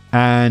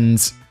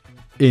 And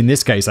in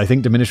this case, I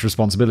think diminished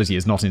responsibility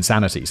is not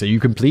insanity. So you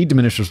can plead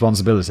diminished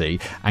responsibility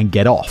and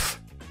get off.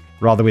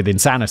 Rather with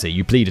insanity,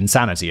 you plead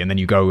insanity and then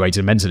you go away to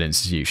a mental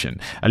institution.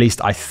 At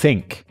least I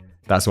think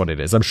that's what it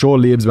is. I'm sure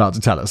Liam's about to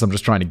tell us. I'm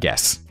just trying to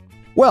guess.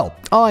 Well,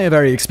 I, a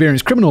very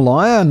experienced criminal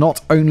lawyer,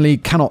 not only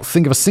cannot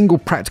think of a single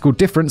practical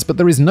difference, but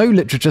there is no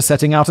literature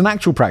setting out an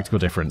actual practical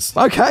difference.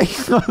 Okay,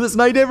 there's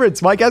no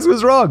difference. My guess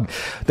was wrong.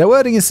 Their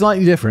wording is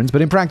slightly different,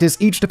 but in practice,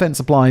 each defense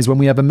applies when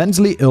we have a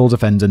mentally ill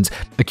defendant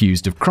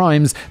accused of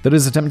crimes that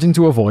is attempting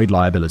to avoid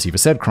liability for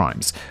said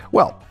crimes.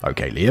 Well,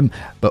 okay, Liam,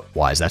 but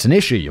why is that an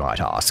issue, you might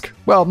ask?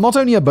 Well, not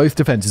only are both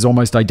defenses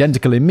almost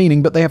identical in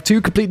meaning, but they have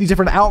two completely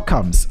different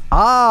outcomes.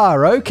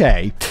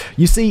 Okay.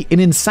 You see, in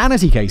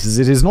insanity cases,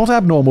 it is not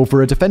abnormal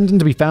for a defendant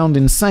to be found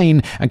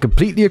insane and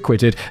completely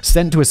acquitted,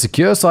 sent to a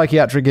secure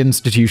psychiatric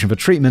institution for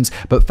treatment,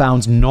 but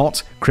found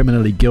not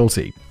criminally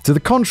guilty. To the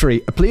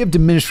contrary, a plea of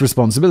diminished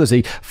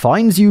responsibility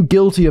finds you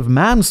guilty of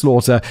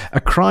manslaughter, a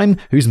crime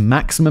whose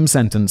maximum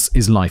sentence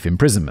is life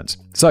imprisonment.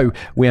 So,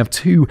 we have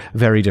two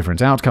very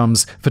different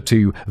outcomes for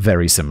two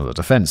very similar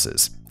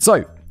defenses.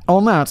 So,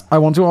 on that, I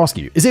want to ask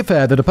you, is it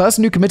fair that a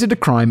person who committed a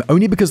crime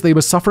only because they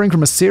were suffering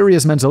from a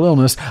serious mental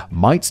illness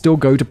might still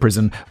go to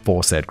prison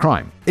for said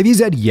crime? If you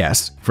said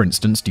yes, for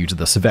instance, due to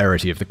the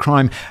severity of the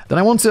crime, then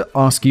I want to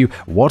ask you,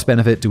 what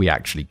benefit do we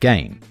actually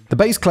gain? The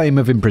base claim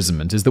of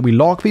imprisonment is that we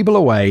lock people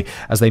away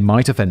as they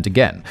might offend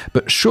again.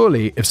 But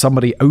surely, if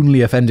somebody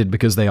only offended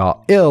because they are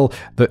ill,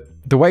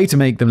 the way to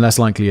make them less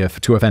likely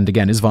to offend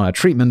again is via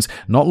treatment,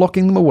 not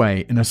locking them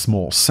away in a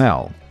small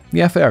cell.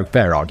 Yeah,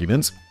 fair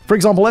argument. For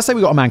example, let's say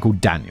we got a man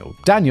called Daniel.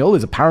 Daniel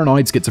is a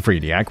paranoid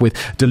schizophrenic with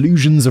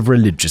delusions of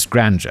religious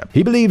grandeur.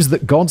 He believes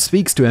that God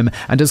speaks to him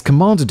and has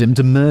commanded him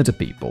to murder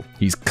people.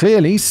 He's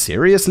clearly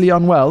seriously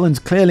unwell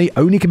and clearly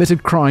only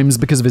committed crimes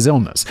because of his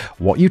illness.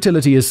 What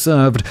utility is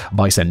served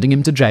by sending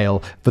him to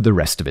jail for the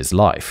rest of his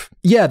life?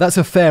 Yeah, that's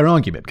a fair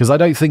argument, because I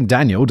don't think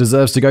Daniel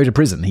deserves to go to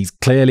prison. He's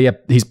clearly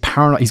he's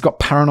got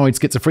paranoid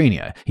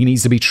schizophrenia. He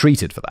needs to be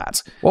treated for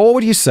that. Well, what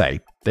would you say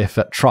if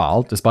at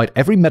trial, despite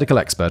every medical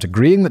expert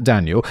agreeing that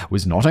Daniel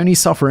was not only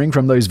suffering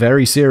from those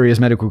very serious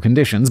medical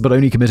conditions, but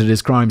only committed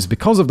his crimes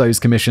because of those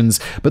conditions,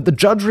 but the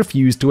judge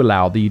refused to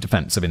allow the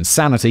defense of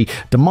insanity,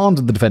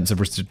 demanded the defense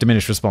of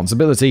diminished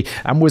responsibility,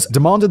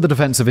 demanded the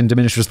defense of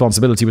diminished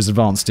responsibility was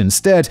advanced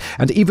instead,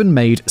 and even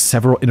made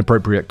several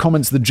inappropriate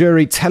comments to the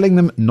jury, telling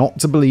them not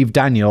to believe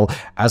Daniel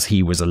as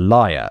he was a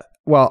liar?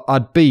 Well,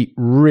 I'd be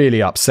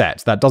really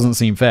upset. That doesn't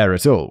seem fair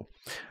at all.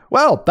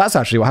 Well, that's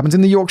actually what happened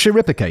in the Yorkshire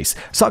Ripper case.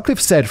 Sutcliffe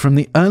said from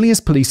the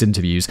earliest police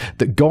interviews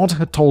that God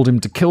had told him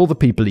to kill the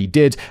people he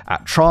did.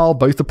 At trial,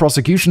 both the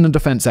prosecution and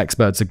defense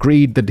experts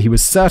agreed that he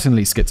was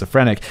certainly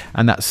schizophrenic,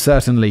 and that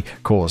certainly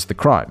caused the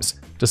crimes.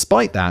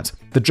 Despite that,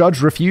 the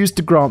judge refused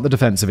to grant the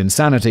defense of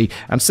insanity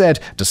and said,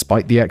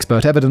 despite the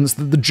expert evidence,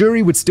 that the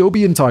jury would still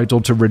be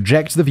entitled to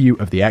reject the view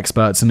of the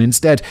experts and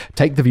instead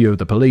take the view of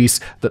the police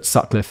that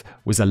Sutcliffe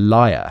was a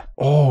liar.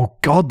 Oh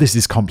God, this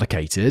is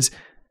complicated.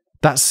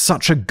 That's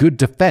such a good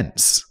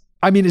defense.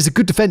 I mean, it's a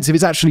good defense if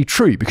it's actually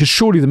true, because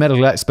surely the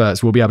medical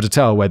experts will be able to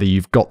tell whether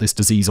you've got this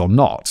disease or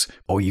not.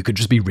 Or you could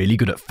just be really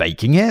good at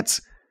faking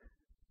it.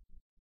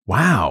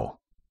 Wow.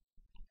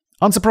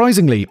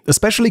 Unsurprisingly,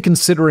 especially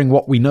considering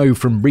what we know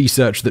from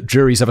research that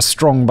juries have a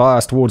strong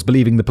bias towards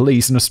believing the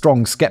police and a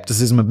strong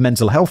skepticism of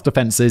mental health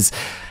defenses.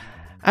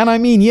 And I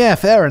mean, yeah,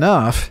 fair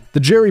enough. The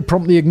jury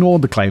promptly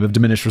ignored the claim of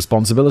diminished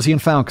responsibility and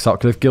found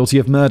Sutcliffe guilty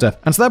of murder.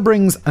 And so that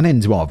brings an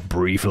end to our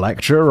brief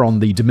lecture on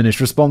the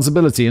diminished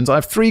responsibility, and I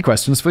have 3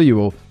 questions for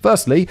you all.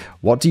 Firstly,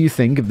 what do you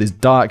think of this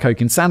Diet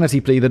Coke insanity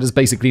plea that has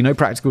basically no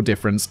practical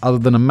difference other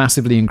than a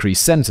massively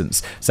increased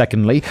sentence?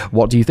 Secondly,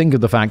 what do you think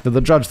of the fact that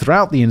the judge threw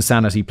out the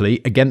insanity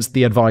plea against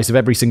the advice of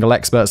every single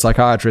expert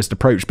psychiatrist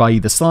approached by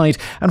either side?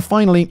 And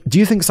finally, do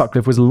you think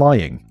Sutcliffe was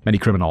lying? Many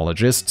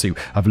criminologists who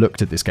have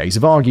looked at this case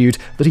have argued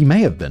that he may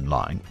have been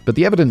lying, but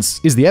the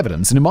evidence is the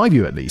evidence, and in my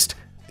view at least,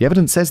 the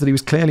evidence says that he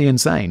was clearly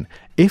insane.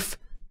 If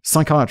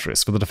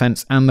psychiatrists for the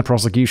defense and the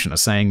prosecution are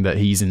saying that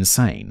he's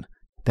insane,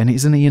 then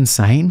isn't he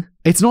insane?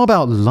 It's not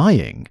about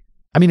lying.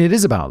 I mean, it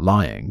is about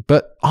lying,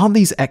 but aren't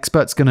these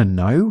experts going to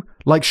know?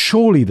 Like,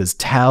 surely there's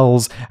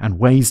tells and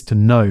ways to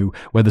know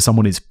whether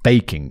someone is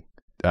faking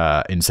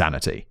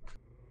insanity.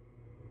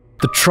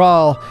 The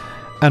trial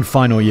and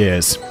final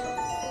years.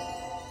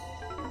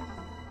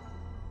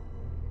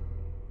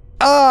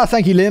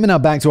 Thank you, Liam, and now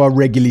back to our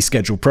regularly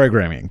scheduled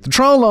programming. The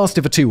trial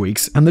lasted for 2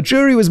 weeks, and the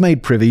jury was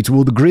made privy to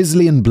all the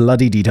grisly and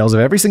bloody details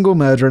of every single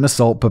murder and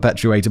assault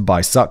perpetuated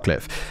by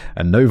Sutcliffe,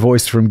 and no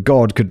voice from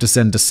God could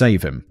descend to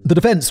save him. The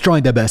defense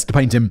tried their best to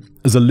paint him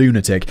as a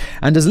lunatic,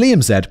 and as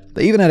Liam said,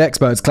 they even had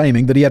experts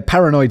claiming that he had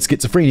paranoid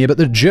schizophrenia, but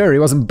the jury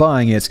wasn't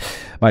buying it.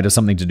 Might have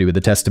something to do with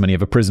the testimony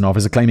of a prison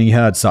officer claiming he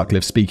heard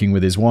Sutcliffe speaking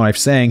with his wife,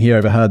 saying he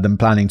overheard them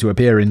planning to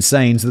appear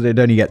insane so that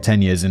they'd only get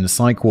 10 years in a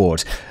psych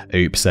ward.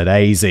 Oops at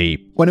AZ.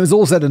 When it was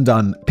all said and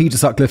done, Peter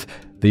Sutcliffe,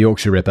 the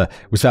Yorkshire Ripper,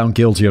 was found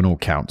guilty on all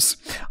counts.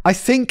 I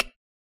think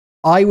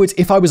I would,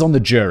 if I was on the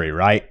jury,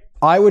 right,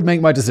 I would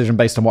make my decision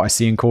based on what I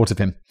see in court of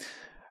him.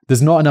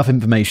 There's not enough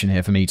information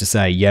here for me to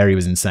say, yeah, he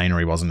was insane or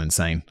he wasn't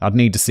insane. I'd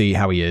need to see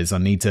how he is.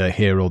 I'd need to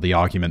hear all the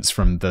arguments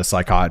from the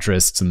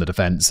psychiatrists and the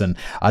defense, and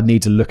I'd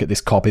need to look at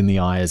this cop in the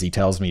eye as he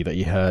tells me that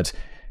he heard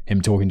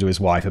him talking to his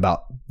wife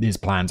about his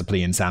plan to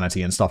plead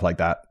insanity and stuff like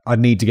that. I'd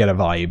need to get a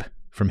vibe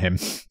from him.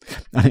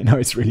 I know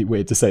it's really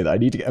weird to say that. I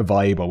need to get a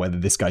vibe on whether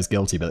this guy's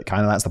guilty, but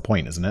kind of that's the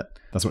point, isn't it?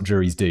 That's what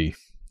juries do.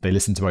 They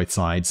listen to both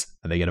sides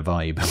and they get a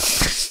vibe.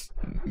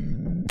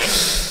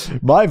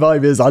 My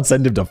vibe is I'd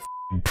send him to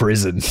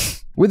prison.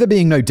 With there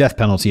being no death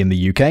penalty in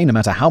the UK, no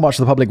matter how much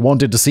the public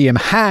wanted to see him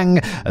hang,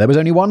 there was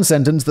only one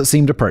sentence that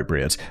seemed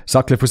appropriate.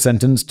 Sutcliffe was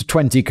sentenced to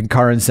 20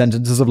 concurrent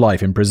sentences of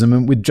life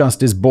imprisonment, with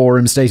Justice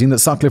Boreham stating that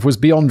Sutcliffe was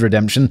beyond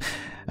redemption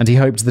and he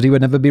hoped that he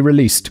would never be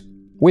released.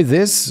 With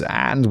this,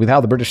 and with how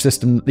the British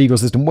legal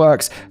system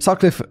works,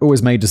 Sutcliffe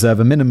was made to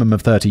serve a minimum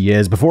of 30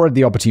 years before he had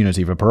the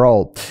opportunity for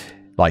parole.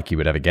 Like he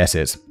would ever get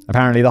it.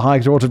 Apparently, the High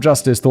Court of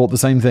Justice thought the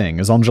same thing,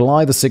 as on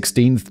July the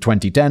 16th,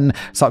 2010,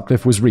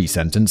 Sutcliffe was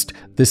resentenced,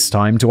 this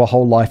time to a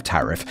whole life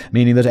tariff,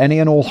 meaning that any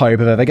and all hope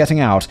of ever getting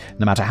out,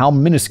 no matter how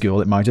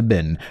minuscule it might have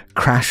been,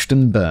 crashed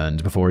and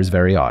burned before his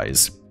very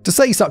eyes. To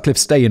say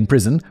Sutcliffe's stay in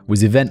prison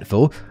was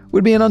eventful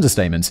would be an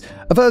understatement.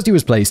 At first he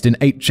was placed in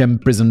HM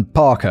Prison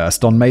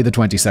Parkhurst on May the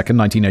 22nd,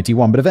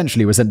 1981, but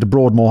eventually was sent to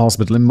Broadmoor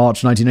Hospital in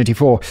March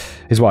 1984.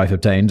 His wife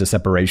obtained a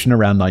separation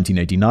around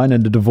 1989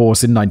 and a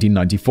divorce in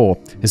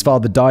 1994. His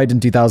father died in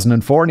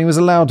 2004 and he was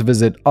allowed to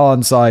visit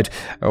Arnside,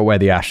 where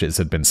the ashes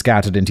had been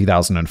scattered in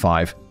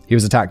 2005. He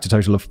was attacked a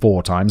total of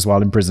 4 times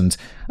while imprisoned.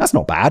 That's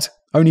not bad.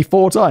 Only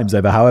 4 times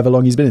over however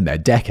long he's been in there.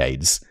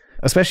 Decades.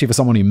 Especially for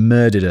someone who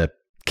murdered a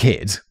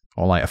kid.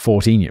 Or like a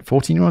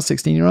 14-year-old,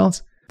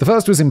 16-year-old? The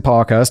first was in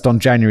Parkhurst on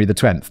January the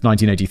 10th,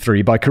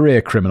 1983, by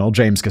career criminal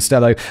James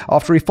Costello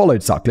after he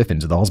followed Sutcliffe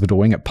into the hospital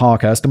wing at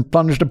Parkhurst and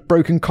plunged a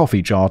broken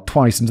coffee jar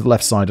twice into the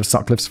left side of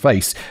Sutcliffe's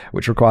face,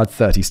 which required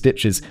 30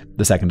 stitches.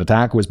 The second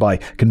attack was by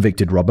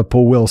convicted robber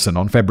Paul Wilson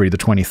on February the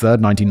 23rd,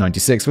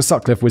 1996, where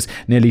Sutcliffe was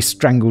nearly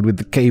strangled with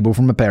the cable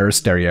from a pair of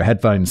stereo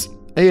headphones.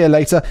 A year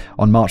later,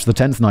 on March the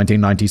 10th,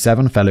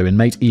 1997, fellow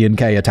inmate Ian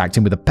Kay attacked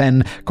him with a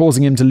pen,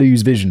 causing him to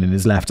lose vision in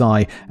his left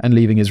eye and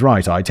leaving his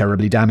right eye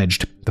terribly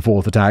damaged. The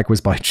fourth attack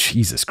was by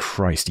Jesus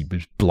Christ, he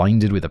was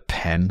blinded with a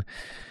pen.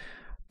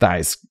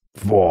 That is...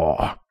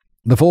 Whoa.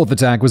 The fourth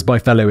attack was by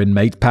fellow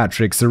inmate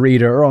Patrick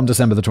Sarita on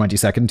December the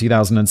 22nd,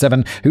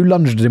 2007, who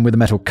lunged at him with a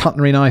metal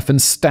cutlery knife and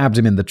stabbed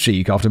him in the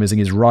cheek after missing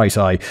his right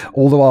eye,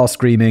 all the while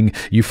screaming,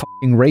 "You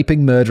f***ing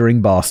raping,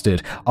 murdering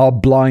bastard. I'll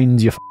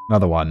blind your f***ing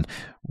other one."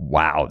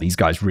 Wow, these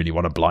guys really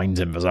want to blind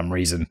him for some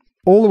reason.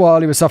 All the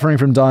while he was suffering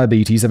from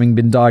diabetes, having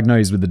been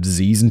diagnosed with the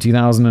disease in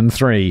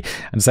 2003.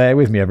 And say it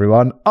with me,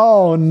 everyone.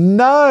 Oh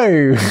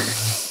no!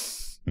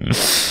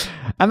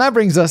 And that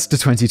brings us to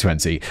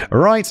 2020,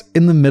 right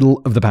in the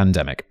middle of the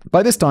pandemic.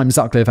 By this time,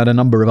 Sutcliffe had a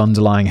number of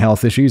underlying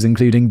health issues,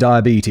 including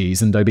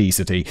diabetes and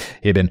obesity.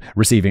 He had been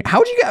receiving...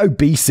 How do you get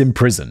obese in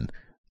prison?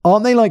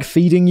 Aren't they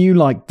feeding you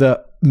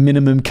the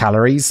minimum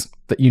calories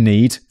that you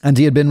need? And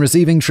he had been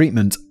receiving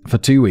treatment for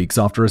 2 weeks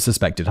after a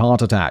suspected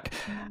heart attack.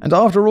 And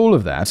after all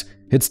of that,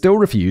 he'd still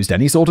refused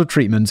any sort of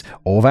treatment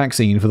or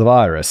vaccine for the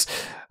virus.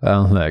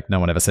 Well, look, no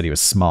one ever said he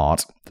was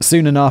smart.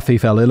 Soon enough, he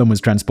fell ill and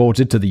was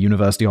transported to the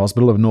University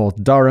Hospital of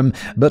North Durham,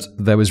 but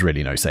there was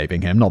really no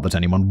saving him, not that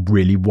anyone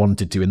really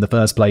wanted to in the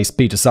first place.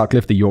 Peter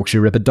Sutcliffe, the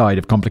Yorkshire Ripper, died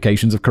of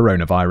complications of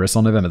coronavirus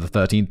on November the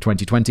 13th,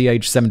 2020,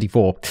 aged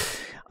 74.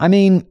 I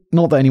mean,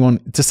 not that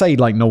anyone... To say,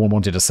 no one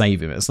wanted to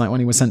save him, it's like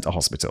when he was sent to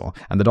hospital,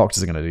 and the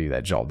doctors are going to do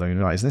their job. They're going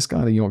to be like, is this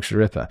guy the Yorkshire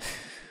Ripper?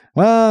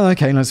 Well,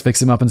 okay, let's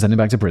fix him up and send him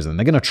back to prison.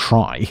 They're going to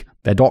try.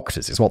 They're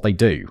doctors, it's what they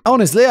do.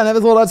 Honestly, I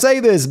never thought I'd say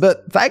this,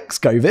 but thanks,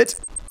 COVID.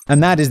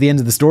 And that is the end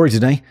of the story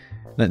today.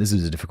 This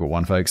is a difficult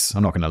one, folks.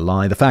 I'm not going to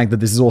lie. The fact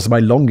that this is also my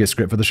longest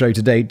script for the show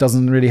to date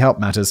doesn't really help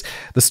matters.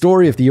 The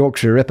story of the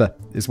Yorkshire Ripper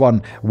is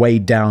one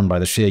weighed down by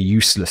the sheer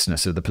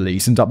uselessness of the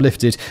police and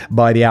uplifted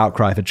by the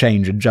outcry for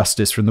change and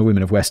justice from the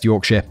women of West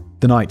Yorkshire.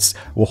 The nights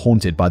were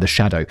haunted by the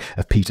shadow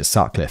of Peter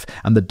Sutcliffe,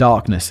 and the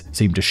darkness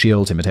seemed to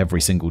shield him at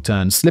every single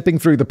turn, slipping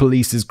through the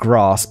police's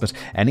grasp at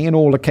any and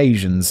all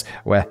occasions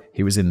where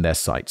he was in their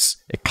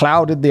sights. It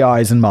clouded the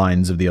eyes and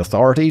minds of the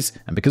authorities,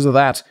 and because of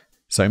that,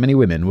 so many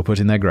women were put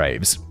in their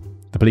graves.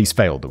 The police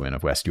failed the women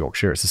of West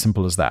Yorkshire, it's as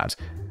simple as that,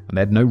 and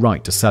they had no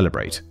right to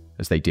celebrate,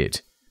 as they did,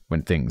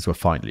 when things were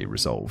finally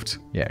resolved.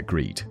 Yeah,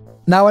 agreed.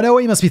 Now, I know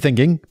what you must be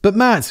thinking, but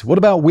Matt, what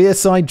about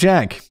Wearside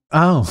Jack?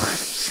 Oh,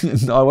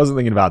 no, I wasn't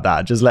thinking about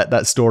that. Just let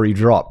that story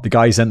drop. The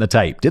guy who sent the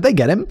tape. Did they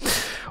get him?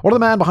 Or the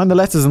man behind the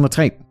letters on the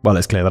tape? Well,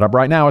 let's clear that up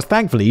right now, as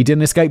thankfully he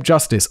didn't escape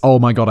justice. Oh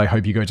my god, I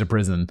hope you go to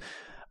prison.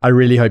 I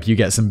really hope you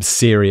get some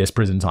serious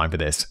prison time for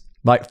this.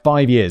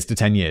 5 years to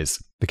 10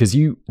 years. Because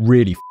you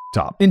really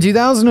up. In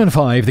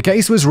 2005, the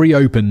case was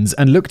reopened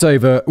and looked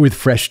over with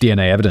fresh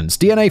DNA evidence.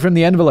 DNA from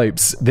the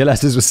envelopes the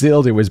letters were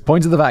sealed in was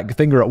pointed the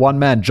finger at one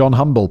man, John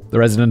Humble, the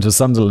resident of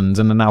Sunderland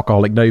and an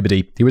alcoholic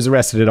nobody. He was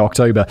arrested in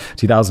October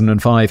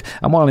 2005,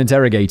 and while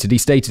interrogated, he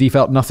stated he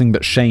felt nothing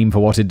but shame for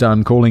what he'd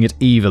done, calling it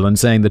evil and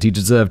saying that he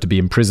deserved to be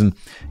in prison.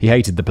 He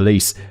hated the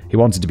police, he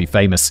wanted to be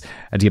famous,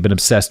 and he had been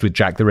obsessed with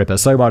Jack the Ripper,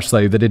 so much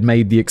so that he'd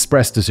made the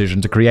express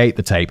decision to create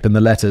the tape and the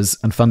letters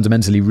and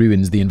fundamentally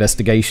ruined the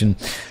investigation.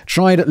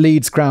 Tried at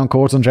Leeds Crown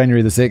Court on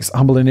January the 6th,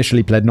 Humble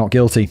initially pled not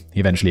guilty.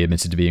 He eventually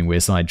admitted to being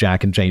Wearside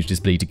Jack and changed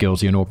his plea to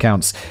guilty on all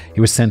counts. He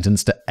was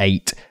sentenced to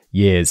 8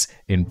 years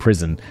in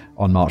prison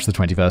on March the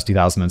 21st,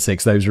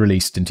 2006. Those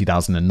released in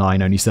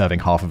 2009, only serving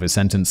half of his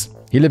sentence.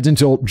 He lived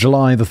until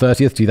July the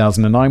 30th,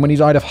 2009, when he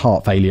died of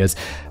heart failure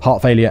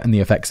and the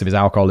effects of his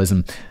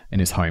alcoholism in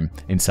his home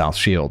in South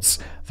Shields.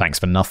 Thanks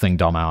for nothing,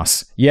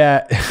 dumbass.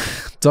 Yeah,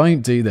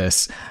 don't do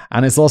this.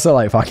 And it's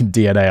also fucking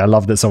DNA. I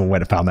love that someone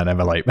went and found that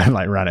envelope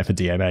and ran it for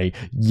DNA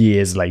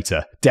years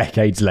later,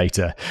 decades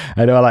later.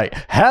 And they were like,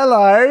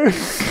 hello.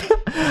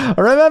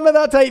 Remember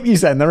that tape you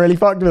sent that really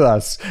fucked with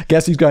us?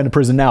 Guess who's going to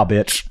prison now,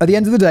 bitch? At the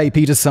end of the day,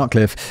 Peter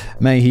Sutcliffe,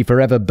 may he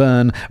forever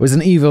burn, was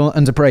an evil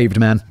and depraved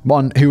man.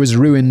 One who was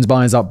ruined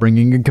by his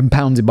upbringing and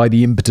compounded by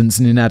the impotence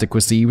and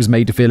inadequacy he was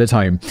made to feel at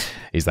home.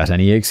 Is that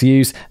any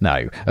excuse?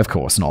 No, of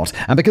course not.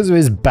 And because of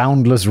his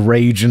boundless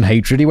rage and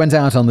hatred, he went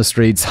out on the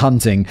streets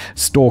hunting,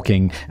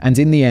 stalking, and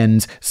in the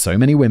end, so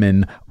many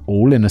women,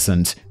 all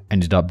innocent,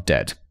 ended up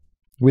dead.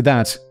 With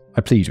that,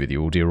 I plead with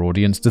you all, dear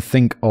audience, to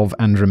think of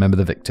and remember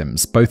the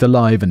victims, both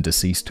alive and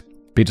deceased.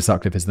 Peter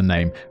Sutcliffe is the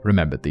name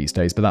remembered these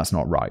days, but that's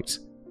not right.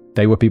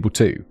 They were people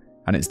too,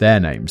 and it's their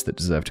names that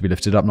deserve to be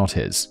lifted up, not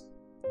his.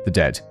 The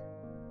dead.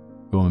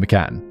 Wilma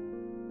McCann,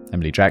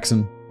 Emily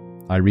Jackson,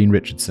 Irene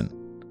Richardson,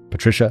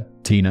 Patricia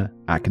Tina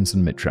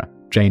Atkinson Mitra,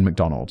 Jane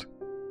MacDonald,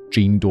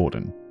 Jean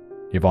Dorden,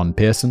 Yvonne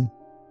Pearson,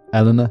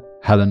 Eleanor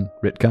Helen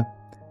Ritka,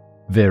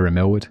 Vera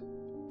Millward,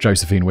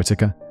 Josephine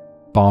Whittaker,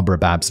 Barbara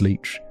Babs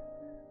Leach,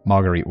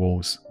 Marguerite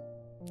Walls,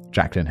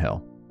 Jacqueline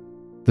Hill.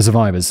 The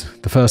survivors: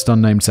 the first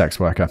unnamed sex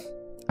worker,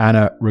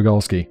 Anna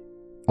Rogalski,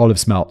 Olive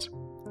Smelt,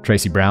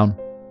 Tracy Brown,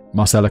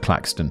 Marcella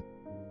Claxton,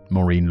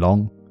 Maureen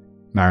Long,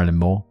 Marilyn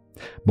Moore,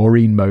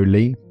 Maureen Mo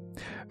Lee,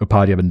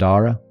 Upadhyay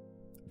Bandara,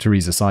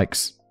 Teresa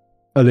Sykes,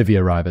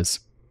 Olivia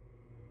Rivers.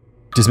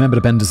 Dismembered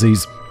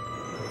appendices.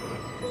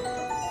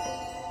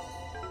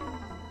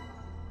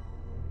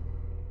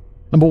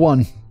 Number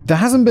 1. There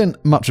hasn't been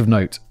much of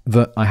note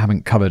that I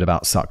haven't covered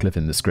about Sutcliffe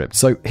in the script,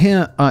 so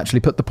here I actually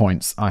put the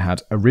points I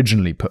had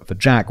originally put for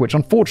Jack, which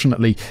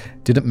unfortunately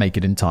didn't make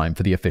it in time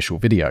for the official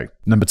video.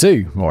 Number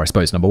 2, or I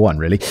suppose number 1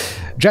 really,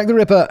 Jack the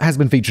Ripper has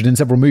been featured in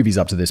several movies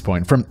up to this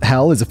point. From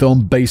Hell is a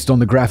film based on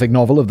the graphic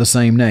novel of the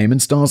same name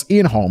and stars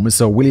Ian Holm as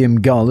Sir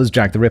William Gull as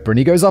Jack the Ripper, and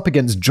he goes up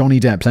against Johnny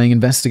Depp playing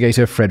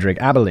investigator Frederick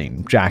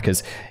Aberline. Jack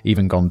has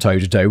even gone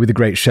toe-to-toe with the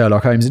great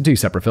Sherlock Holmes in 2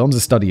 separate films,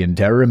 A Study in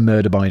Terror and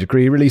Murder by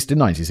Decree, released in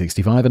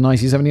 1965 and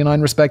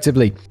 1979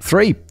 respectively.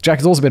 3. Jack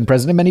has also been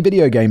present in many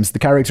video games. The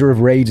character of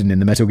Raiden in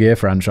the Metal Gear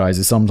franchise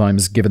is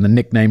sometimes given the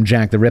nickname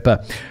Jack the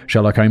Ripper.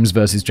 Sherlock Holmes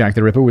vs. Jack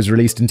the Ripper was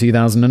released in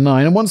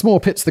 2009 and once more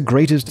pits the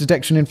greatest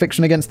detection in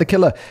fiction against the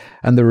killer,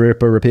 and the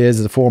Ripper appears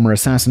as a former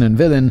assassin and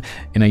villain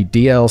in a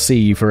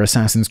DLC for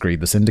Assassin's Creed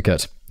The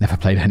Syndicate. Never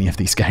played any of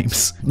these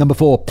games. Number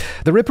 4.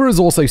 The Ripper has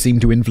also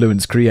seemed to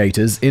influence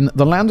creators in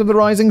The Land of the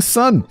Rising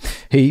Sun.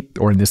 He,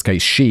 or in this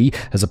case she,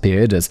 has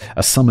appeared as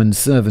a summoned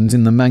servant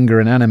in the manga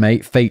and anime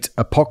Fate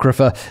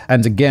Apocrypha,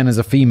 and again as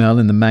a female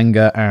in the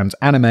manga and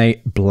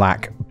anime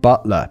Black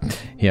Butler.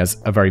 He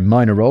has a very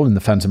minor role in the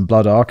Phantom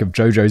Blood arc of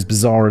JoJo's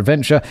Bizarre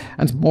Adventure,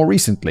 and more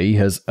recently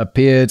has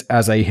appeared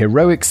as a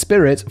heroic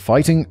spirit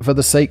fighting for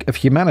the sake of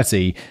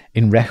humanity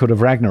in Record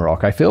of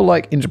Ragnarok. I feel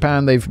like in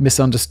Japan they've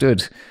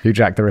misunderstood who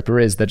Jack the Ripper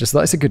is. They're just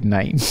like, it's a good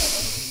name.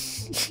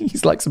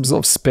 He's like some sort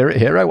of spirit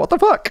hero. What the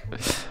fuck?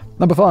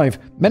 Number 5.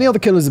 Many other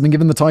killers have been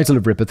given the title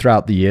of Ripper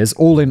throughout the years,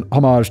 all in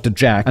homage to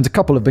Jack, and a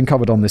couple have been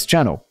covered on this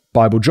channel.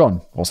 Bible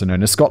John, also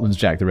known as Scotland's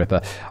Jack the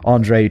Ripper.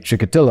 Andre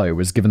Chikatilo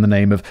was given the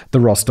name of the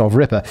Rostov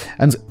Ripper,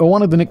 and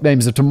one of the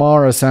nicknames of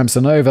Tamara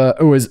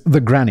Samsonova was the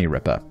Granny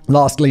Ripper.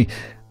 Lastly,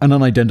 an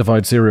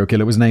unidentified serial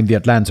killer was named the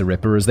Atlanta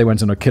Ripper as they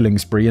went on a killing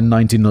spree in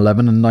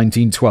 1911 and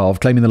 1912,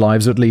 claiming the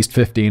lives of at least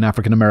 15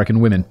 African-American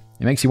women.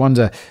 It makes you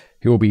wonder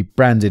who will be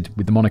branded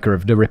with the moniker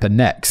of the Ripper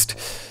next.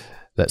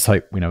 Let's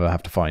hope we never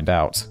have to find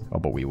out. Oh,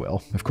 but we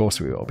will. Of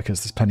course we will,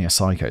 because there's plenty of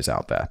psychos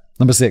out there.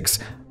 Number 6.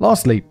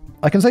 Lastly,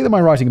 I can say that my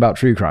writing about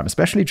true crime,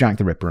 especially Jack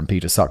the Ripper and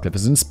Peter Sutcliffe,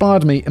 has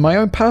inspired me in my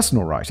own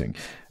personal writing,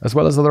 as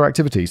well as other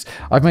activities.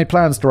 I've made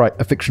plans to write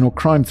a fictional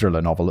crime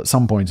thriller novel at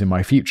some point in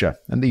my future,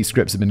 and these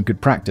scripts have been good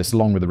practice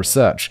along with the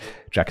research.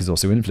 Jack has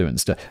also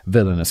influenced a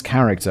villainous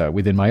character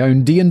within my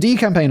own D&D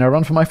campaign I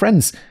run for my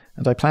friends,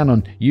 and I plan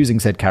on using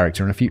said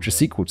character in a future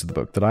sequel to the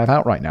book that I have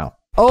out right now.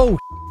 Oh,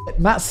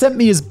 Matt sent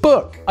me his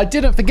book. I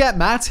didn't forget,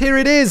 Matt. Here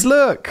it is,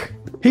 look.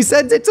 He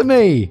sent it to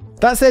me.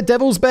 That said,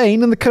 Devil's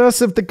Bane and the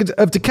Curse of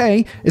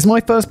Decay is my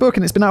first book,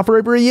 and it's been out for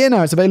over a year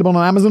now. It's available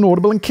on Amazon,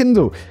 Audible, and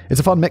Kindle. It's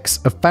a fun mix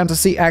of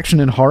fantasy, action,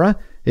 and horror.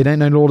 It ain't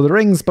no Lord of the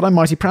Rings, but I'm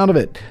mighty proud of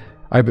it.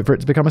 I hope for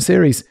it to become a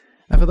series.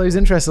 And for those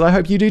interested, I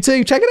hope you do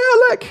too. Check it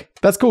out, look!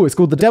 That's cool. It's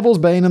called The Devil's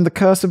Bane and the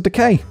Curse of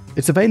Decay.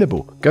 It's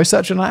available. Go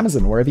search it on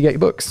Amazon, wherever you get your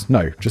books.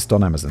 No, just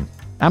on Amazon.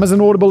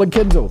 Amazon, Audible, and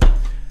Kindle.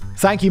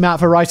 Thank you, Matt,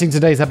 for writing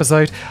today's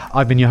episode.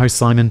 I've been your host,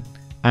 Simon,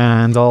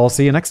 and I'll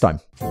see you next time.